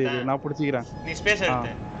ஸ்பேஸ் எடுத்து. நான் பிடிச்சிக்கிறேன். நீ ஸ்பேஸ்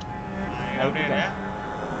எடுத்து. அப்படியே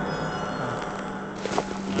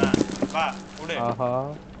வா விடு. ஆஹா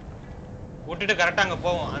விட்டுட்டு கரெக்டா அங்க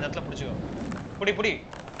போவோம். அந்த இடத்துல பிடிச்சுக்கோ. புடி.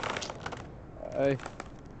 ஏய்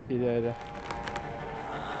இது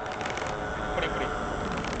புடி.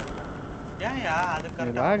 ஏன்யா அது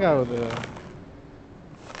கரெக்டா லாக் ஆகுது?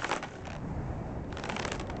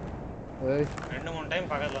 ஏய் 2-3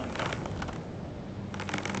 டைம் பக்கத்துல வந்துட்டேன்.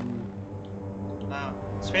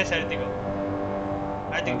 ஸ்பேஸ் அழுத்திக்கோ.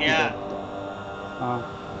 அழுத்திக்கிட்டியா?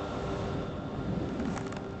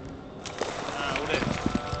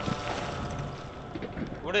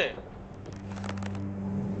 விடு.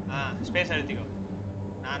 ஸ்பேஸ் அழுத்திக்கோ.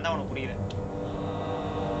 நான் தான் உனக்கு புரியுறேன்.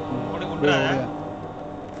 விடுறாத.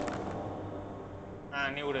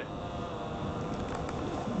 நீ விடு.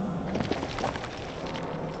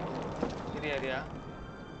 சரியா?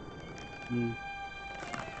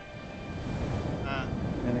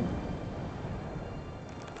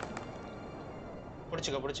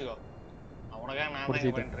 பிடிச்சுக்கோ. உனக்காக நான் தான்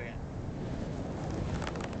இங்க பண்ணிட்டு இருக்கேன்.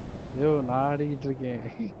 ஐயோ நான் ஆடிக்கிட்டு இருக்கேன்.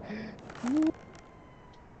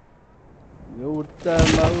 ஐயோ விட்டா.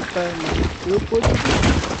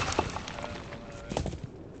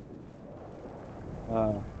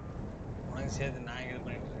 உனக்கு சேர்த்து நான் இது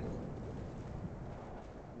பண்ணிட்டு இருக்கேன்.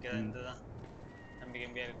 இங்கதான் இதுதான்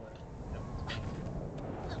நம்பிக்கையா இருக்கு.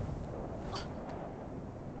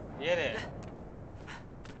 ஏறு.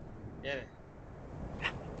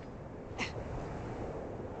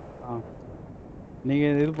 நீங்க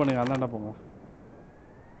இது பண்ணுங்க. அந்தாண்டா போங்க.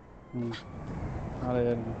 நாளை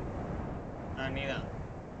ஏறுங்க. நீதான்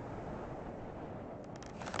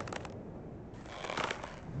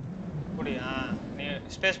புடி. நீ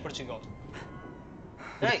ஸ்பேஸ் பிடிச்சுக்கோ.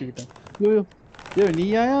 ஐயோ நீ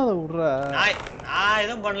ஏன் அதை விடுற? நான்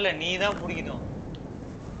எதுவும் பண்ணல. நீ தான் பிடிக்கணும்.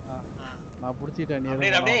 நான் பிடிச்சிட்டேன். நீ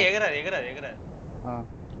அப்படியே எகறாது.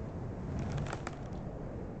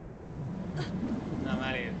 நான்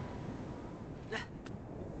மேலே ஏறு.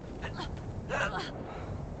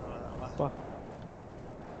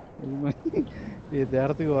 இந்த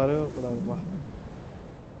இடத்துக்கு வரவே கூடாதுப்பா.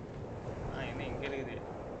 இன்னும் இங்க இருக்குது.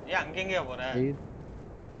 ஏன் அங்கெங்கயா போற? நீ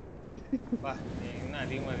இன்னும்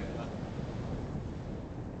அதிகமா இருக்குதா?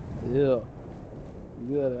 ஐயோ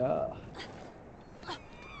இது வேறயா?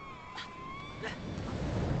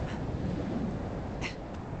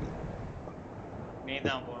 நீ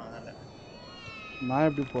தான் போகணும் அதால. நான்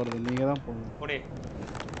எப்படி போறது? நீங்க தான் போகணும். போடி.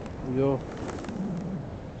 ஐயோ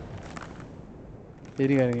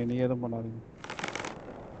இருங்க நீங்க எதுவும் பண்ணாதீங்க.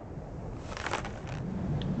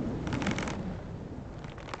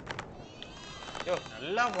 ஐயோ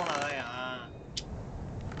நல்லா போனாதான்.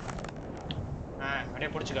 அப்படியே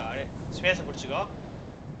பிடிச்சிக்கோ, அப்படியே ஸ்பேஸை பிடிச்சிக்கோ.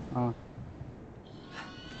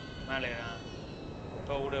 மேலே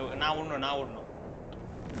இப்போ விடு, நான் விடணும்.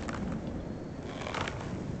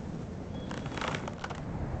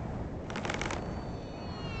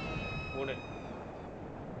 விடு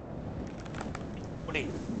புடி.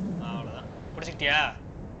 அவ்வளோதான். பிடிச்சிக்கிட்டியா?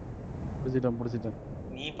 பிடிச்சிட்டேன்.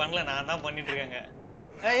 நீ பண்ணல, நான் தான் பண்ணிட்டு இருக்கேங்க.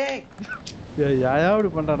 யாயா இப்படி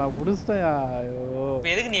பண்ற? நான் பிடிச்சிட்டேன். ஐயோ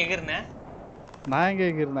இப்போ எதுக்கு நீ எகிறன? நான் எங்க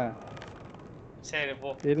கேக்குறேன்? சரி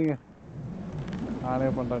போ. இருங்க நானே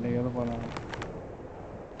பண்றேன், நீங்க எதுவும் பண்ண.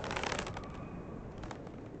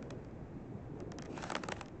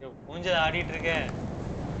 மூஞ்சத ஆடிட்டு இருக்க,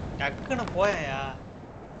 டக்குன்னு போயா.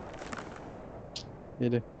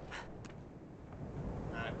 இரு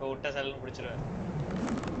இப்போ விட்ட செல்லுன்னு பிடிச்சிருவேன்.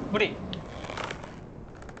 புடி.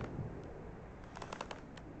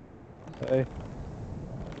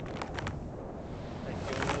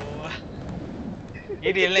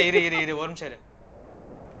 இரு ஒரு நிமிஷம் இரு.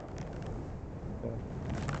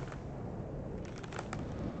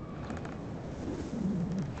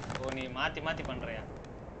 ஓ நீ மாத்தி பண்றியா?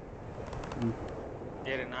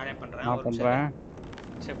 இரு நானே பண்றேன். நான் பண்றேன்.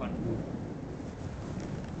 சரி பண்ணு.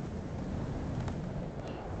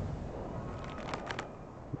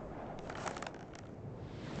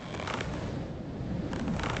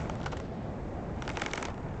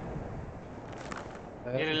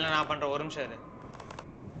 இல்ல நான் பண்றேன், ஒரு நிமிஷம் இரு.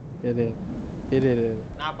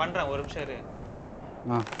 நான் பண்றேன், ஒரு நிமிஷம் இரு.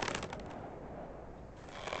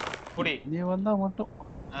 புடி. நீ வந்தா மட்டும்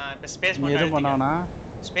இப்ப ஸ்பேஸ் நீ மட்டும் எதுவும் பண்ணானா?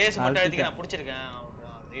 ஸ்பேஸ் மட்டும் அழுத்திக்க. நான் பிடிச்சிருக்கேன்.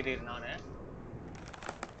 இரு நானு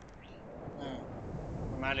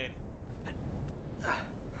மேலே இரு.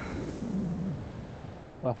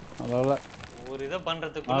 அதனால ஒரு இதை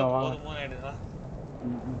பண்றதுக்குள்ள போதுமோ ஆயிடுதா?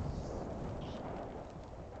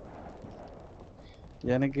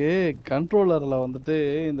 எனக்கு கண்ட்ரோலர்ல வந்துட்டு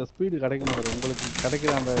இந்த ஸ்பீடு கிடைக்க மாட்டேங்குது. உங்களுக்கு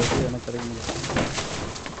கிடைக்கிற அந்த இது எனக்கு கிடைக்க மாட்டேங்குது.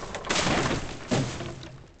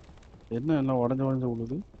 என்ன உடஞ்சு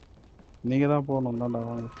விழுது? நீங்க தான் போகணும். தான்டா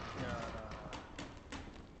வாங்க.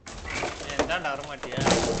 ஏன்டா வரமாட்டியா?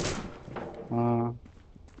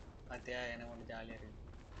 பாத்தியா, எனக்கு ஒண்ணு ஜாலியா இருக்கு.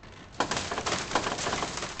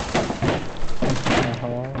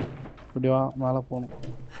 இப்படி வா, மேல போகணும்.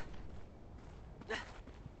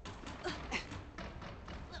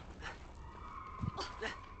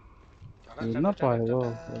 என்னப்பா ஏதோ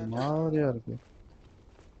ஒரு மாதிரியா இருக்கு.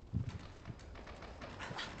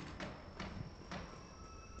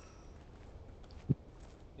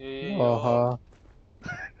 ஆஹா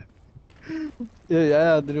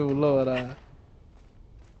ஏன் திரும்பி உள்ள வர?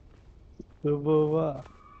 வா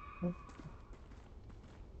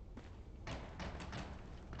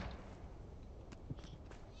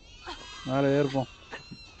மேல ஏறுப்போம்.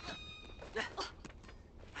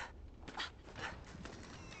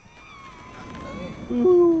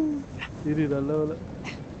 இரு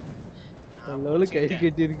நல்ல கை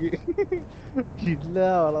கட்டி இருக்கு. இல்ல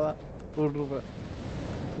அவ்வளவுதான் போட்டிருப்பேன்.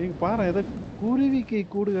 நீங்க பாரு, ஏதோ குருவிக்கு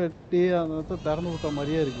கூடு கட்டி அந்த திறந்து விட்ட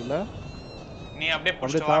மாதிரியே இருக்குல்ல. நீ அப்படியே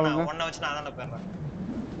புடிச்சிட்டு வா, நான் ஒண்ண வச்சு நான் தான போறேன்.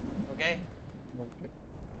 ஓகே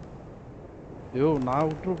ஐயோ நான்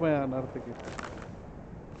விட்டுருப்பேன் நேரத்துக்கு.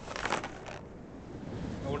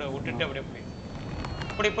 விட்டுட்டு அப்படியே புடி.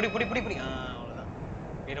 அவ்வளவுதான்.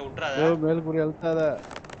 வீர விட்டுறாத. ஐயோ மேல் குறி அழுத்தாத.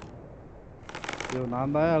 ஐயோ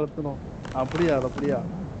நான் தான் அழுத்தணும். அப்படியா அப்படி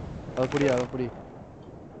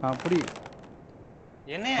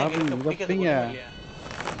என்ன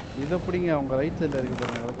இதை பிடிங்க. உங்க ரைட் சைட்ல இருக்கு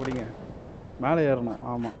பாருங்க, அதை பிடிங்க. மேலே ஏறணும்.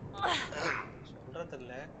 ஆமா சொல்றது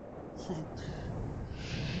இல்ல.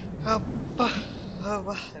 அப்பா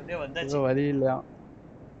அப்படியே வந்தாச்சு. வழி இல்லையா,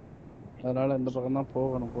 அதனால இந்த பக்கம் தான்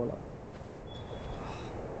போகணும் போல.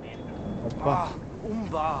 அப்பா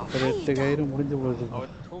 8 கயிறு முடிஞ்சு போகுது.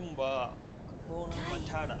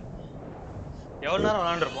 எவ்வளவு நேரம்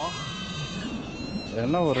விளையாண்டுருப்போம்?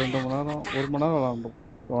 என்ன ஒரு 2 மணி நேரம், 1 மணி நேரம் விளையாண்டோம்.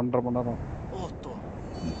 1.5 மணி நேரம். ஒரு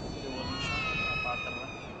நிமிஷம் நான்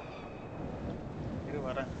பாத்துறேன். இரு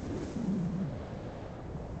வரேன்.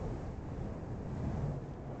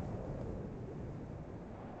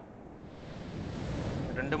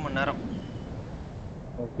 ரெண்டு மணி நேரம்.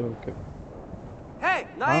 ஓகே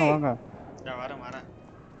வாங்க. வரேன்.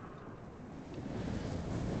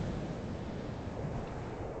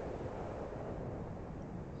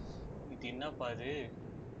 இது என்னப்பா இது?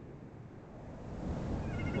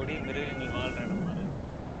 கொடி மிருகங்கள் வாழ்ற இடம் மாறு.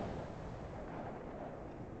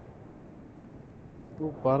 ஓ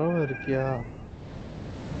பறவை இருக்கியா?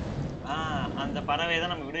 அந்த பறவையை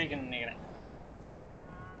தான் நம்ம விடுவிக்கணும்னு நினைக்கிறேன்.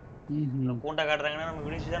 கூண்டை காட்டுறாங்கன்னா நம்ம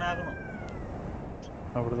விடுவிச்சு தானே ஆகணும்.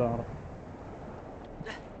 அப்படிதான் வரும்.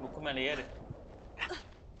 புக்கு மேல ஏறு.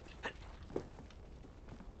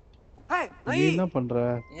 நீ என்ன பண்ற?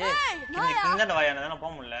 இந்தாண்ட வாயா, தானே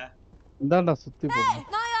போக முடியல. இந்தாண்டா சுத்தி போங்க.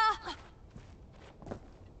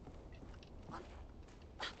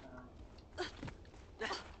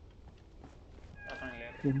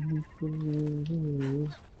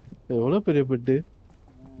 எவ்வளவு பெரிய பெட்டு.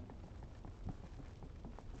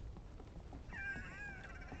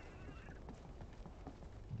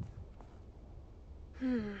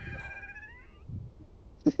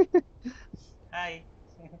 Hi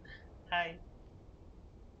hi.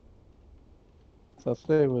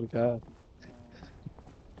 சப்ஸ்கிரைப் இருக்கா?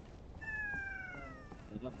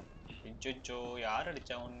 அச்சோ, யார்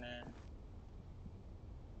அடிச்சா உன்னை?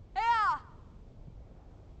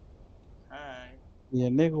 ஹாய். நீ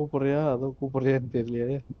என்னைய கூப்பிடுறியா அதோ கூப்பிடுறியான்னு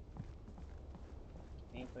தெரியலையே.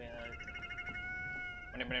 நீ போய்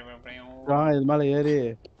இது மேல ஏறி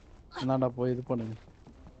என்னடா போய் இது பண்ணுங்க.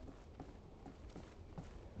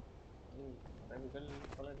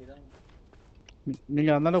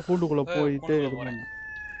 நீங்க அந்தாண்ட கூண்டுக்குள்ள போயிட்டு இது பண்ணுங்க.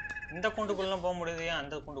 இந்த கூண்டுக்குள்ள போக முடியுது, ஏன்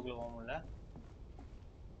அந்த கூண்டுக்குள்ள போக முடியல?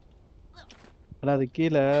 ஆனா அது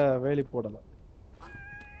கீழே வேலி போடல.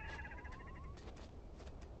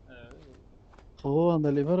 ஓ அந்த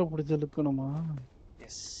லிவரை பிடிச்சி இழுக்கணுமா?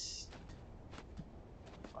 எஸ்.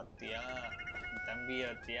 பாத்தியா தம்பி,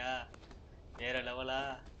 பாத்தியா வேற லெவலா?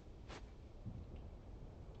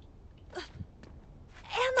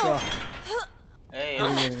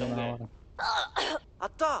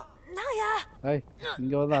 அத்தா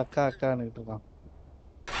இங்க வந்து அக்கா அக்கான்னு இருக்கான்.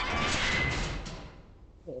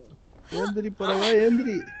 ஏந்திரி பறவை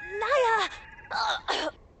ஏந்திரி.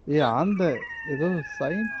 அந்த ஏதோ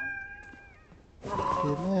சைன்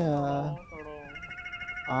என்ன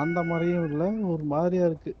அந்த மாதிரியும் இல்ல, ஒரு மாதிரியா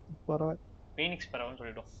இருக்கு பறவை. பீனிக்ஸ் பறவைன்னு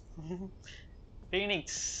சொல்லிட்டோம்.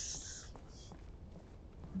 பீனிக்ஸ்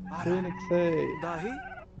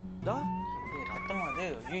ரத்தமா அது?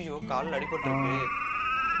 ஐயோ காலில் அடிபட்டிருக்கு.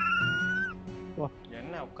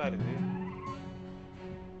 என்ன உட்காருது?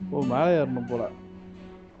 ஓ மேலே ஏறணும் போல.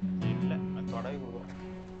 இல்ல அது தொடவி கொடுக்கும்.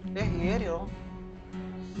 ஏறியும்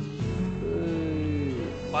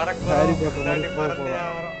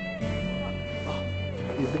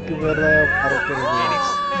இதுக்கு வேற பறக்கிறது.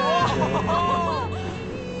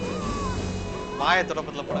 மாய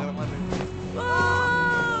தொடப்பத்துல படுக்கிற மாதிரி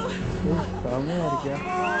செமையா இருக்கியா?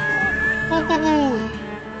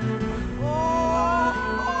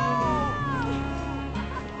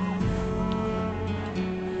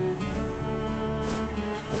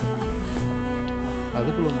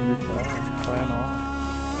 அதுக்குள்ள முடிச்சா பயணம்.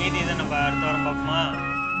 மீதி இதை நம்ம அடுத்த வாரம் பார்ப்போமா?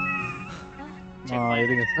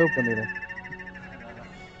 இருங்க சேவ் பண்ணிடுறேன்.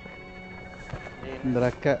 இந்த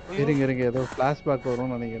ரெக்கை இருங்க ஏதோ ஃபிளாஷ்பேக்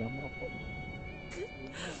வரும்னு நினைக்கிறேன்.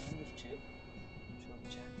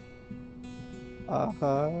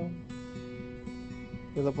 ஆஹா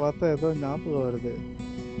இத பார்த்தா ஏதோ ஞாபகம் வருது.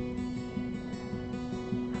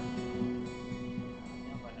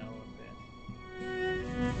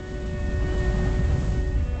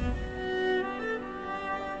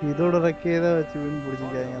 இதோட ரெக்கையை தான் வச்சு மீன்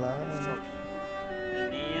பிடிச்சிருக்காங்களா?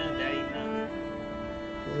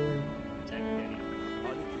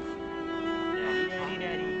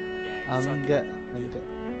 அங்க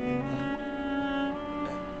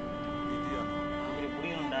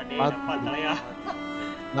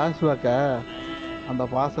அந்த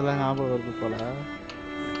பாசெல்லாம் ஞாபகம் வருது போல.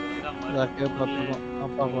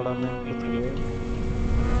 அப்பா கூட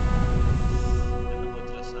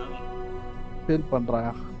ஃபீல்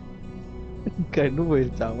பண்றாங்க. கண்ணு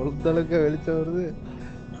போயிருச்சு அவ்வளவு அளவுக்கு வெளிச்சம் வருது.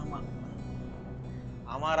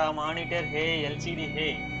 हमारा மானிட்டர் ஹே எல்சிடி ஹே.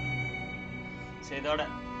 இதோட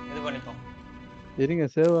இது பண்ணிப்போம். இருங்க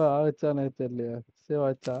சேவ் ஆச்சானே தெரியலையா? சேவ்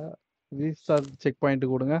ஆச்சா? ரீஸ்டார்ட் செக் பாயிண்ட்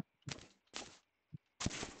கொடுங்க.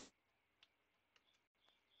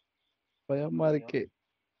 பயமா இருக்கு.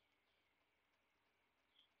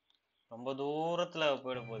 ரொம்ப தூரத்துல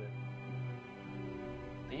போயிட போகுது.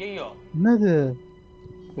 ஐயோ என்னது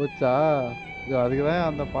போச்சா? அதுக்குதான்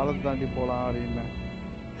அந்த பாலத்தை தாண்டி போலாம் அப்படின்னு.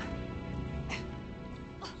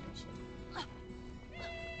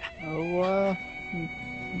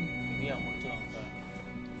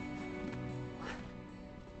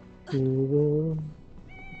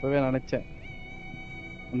 இப்பவே நினைச்சேன்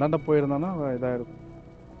அந்தாண்ட போயிருந்தானா இதாயிருக்கும்.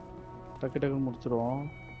 டக்கு டக்குன்னு முடிச்சிருவோம்.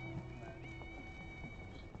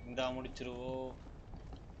 இந்த முடிச்சிருவோம்.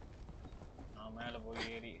 மேல போய்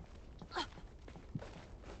ஏறி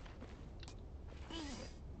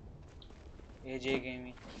AJ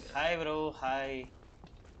gaming. Hi bro, hi.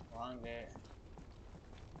 வாங்க.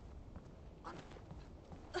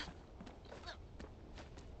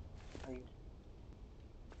 ஐயோ,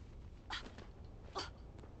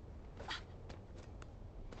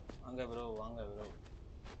 வாங்க ப்ரோ, வாங்க ப்ரோ.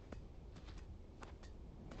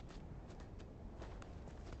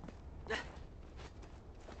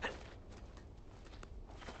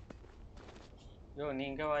 யோ நீ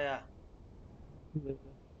இங்க வாயா.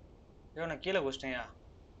 யோ நான் கீழே குச்சிட்டேன்யா.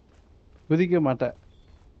 குதிக்க மாட்டேன்,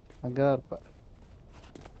 அங்கதான் இருப்பேன்.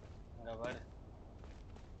 அங்க பாரு.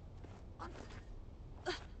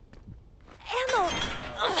 Ammo!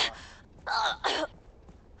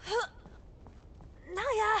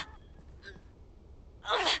 Naya!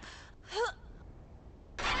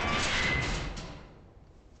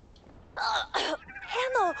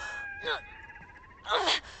 Ammo!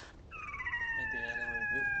 இது வேற ஒரு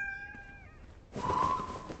இது.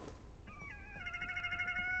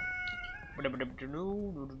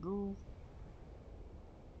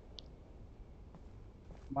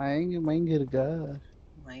 மயங்கி மயங்கி இருக்கா?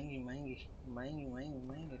 மயங்கி மயங்கி மயங்கி மயங்கி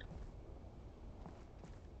மயங்கி இருக்கு.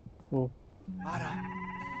 ஓ Ara.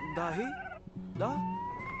 Dahi? Da?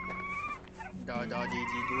 டா டா D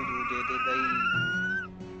D to to day day tie.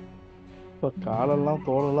 இப்ப காலெல்லாம்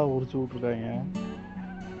தோலெல்லாம் உரிச்சு விட்டுருக்காங்க.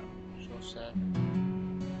 So sad.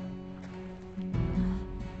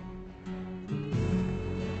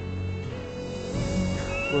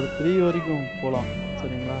 ஒரு 3 வரைக்கும் போலாம்,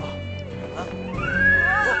 சரிங்களா?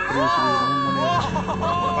 3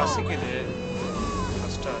 மணி பசிக்குது.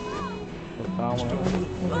 கஷ்டம் அது. ஒரு காமன்.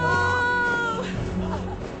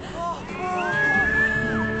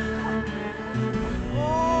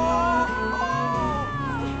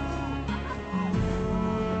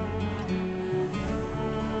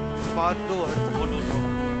 பார்ட் 2 அடுத்து போட்டு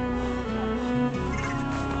விட்டுருவோம்.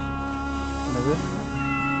 என்னது?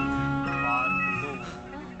 பார்ட் 2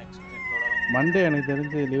 நெக்ஸ்ட் தொடரும். மண்டே எனக்கு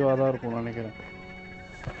தெரிஞ்சு லீவாக தான் இருக்கும்னு நினைக்கிறேன்.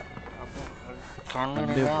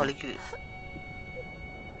 கண்ணு வலிக்குது.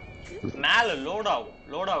 மேல லோட் ஆகும்,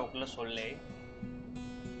 லோட் ஆகுக்குள்ள சொல்லு.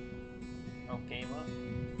 ஓகேவா?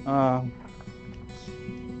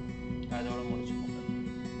 அதோட முடிச்சுக்கோங்க.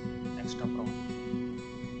 நெக்ஸ்ட் அப்புறம்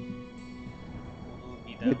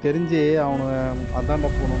எனக்கு தெரிஞ்சு அவனு அதான்டா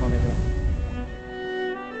போகணும்னு நினைக்கிறேன்.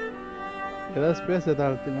 ஏதாவது ஸ்பேஸ் எதாவது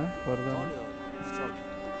அழுத்துங்க வருதா?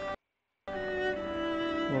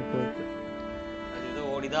 Okay okay. அது ஏதோ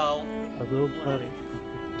ஓடிதான் ஆகும். அதுவும் பாரு,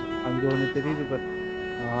 அங்கே ஒன்று தெரியுது பாரு.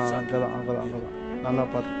 அங்கதான் அங்கதான் அங்கதான். நல்லா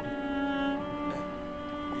பார்த்து.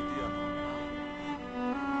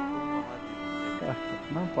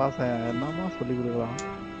 என்ன பாசம், என்னமா சொல்லி கொடுக்கலாம்.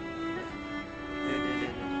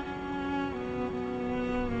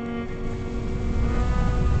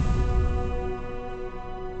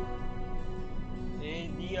 ஏய்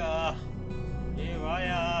தியா, ஏய்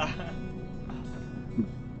வாயா.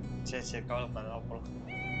 சரி சரி கவலைப்படாத, போலாம்.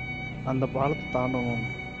 அந்த பாலத்தை தாண்டணும்.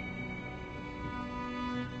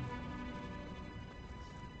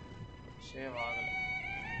 சேவ் ஆகல.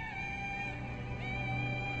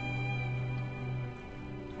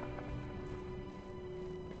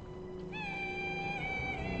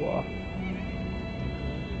 வா,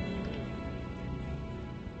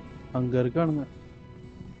 அங்க இருக்கானுங்க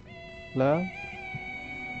இல்ல?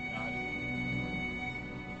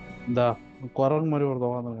 இந்தா குரங்கு மாதிரி ஒருத்தன்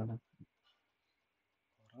உட்காந்துருக்கானே.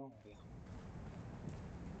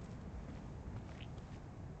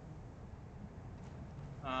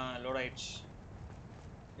 லோட் ஆயிடுச்சு.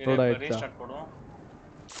 லோட் ஆயிடுச்சா? ரீஸ்டார்ட் போடுவோம்.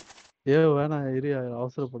 வேணாம் ஏரியா,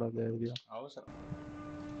 அவசரப்படாத ஏரியா. அவசரம்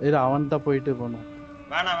ஏரியா அவன் தான் போயிட்டு போனோம்.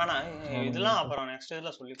 வேணாம் வேணாம், இதெல்லாம் அப்புறம் நெக்ஸ்ட்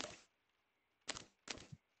இதுல சொல்லிப்போம்.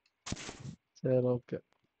 சரி ஓகே.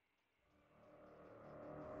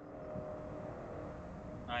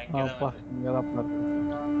 இங்கதான் பாரு.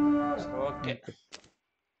 ஓகே,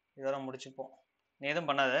 இதோட முடிச்சுப்போம். நீ எதுவும்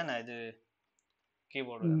பண்ணாத, நான் இது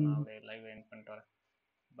கீபோர்டு நான் அப்படியே லைவ் எண்ட் பண்ணிட்டு வரேன்.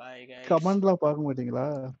 Bye guys. கமெண்ட்லாம் பார்க்க மாட்டீங்களா?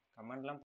 கமெண்ட்லாம்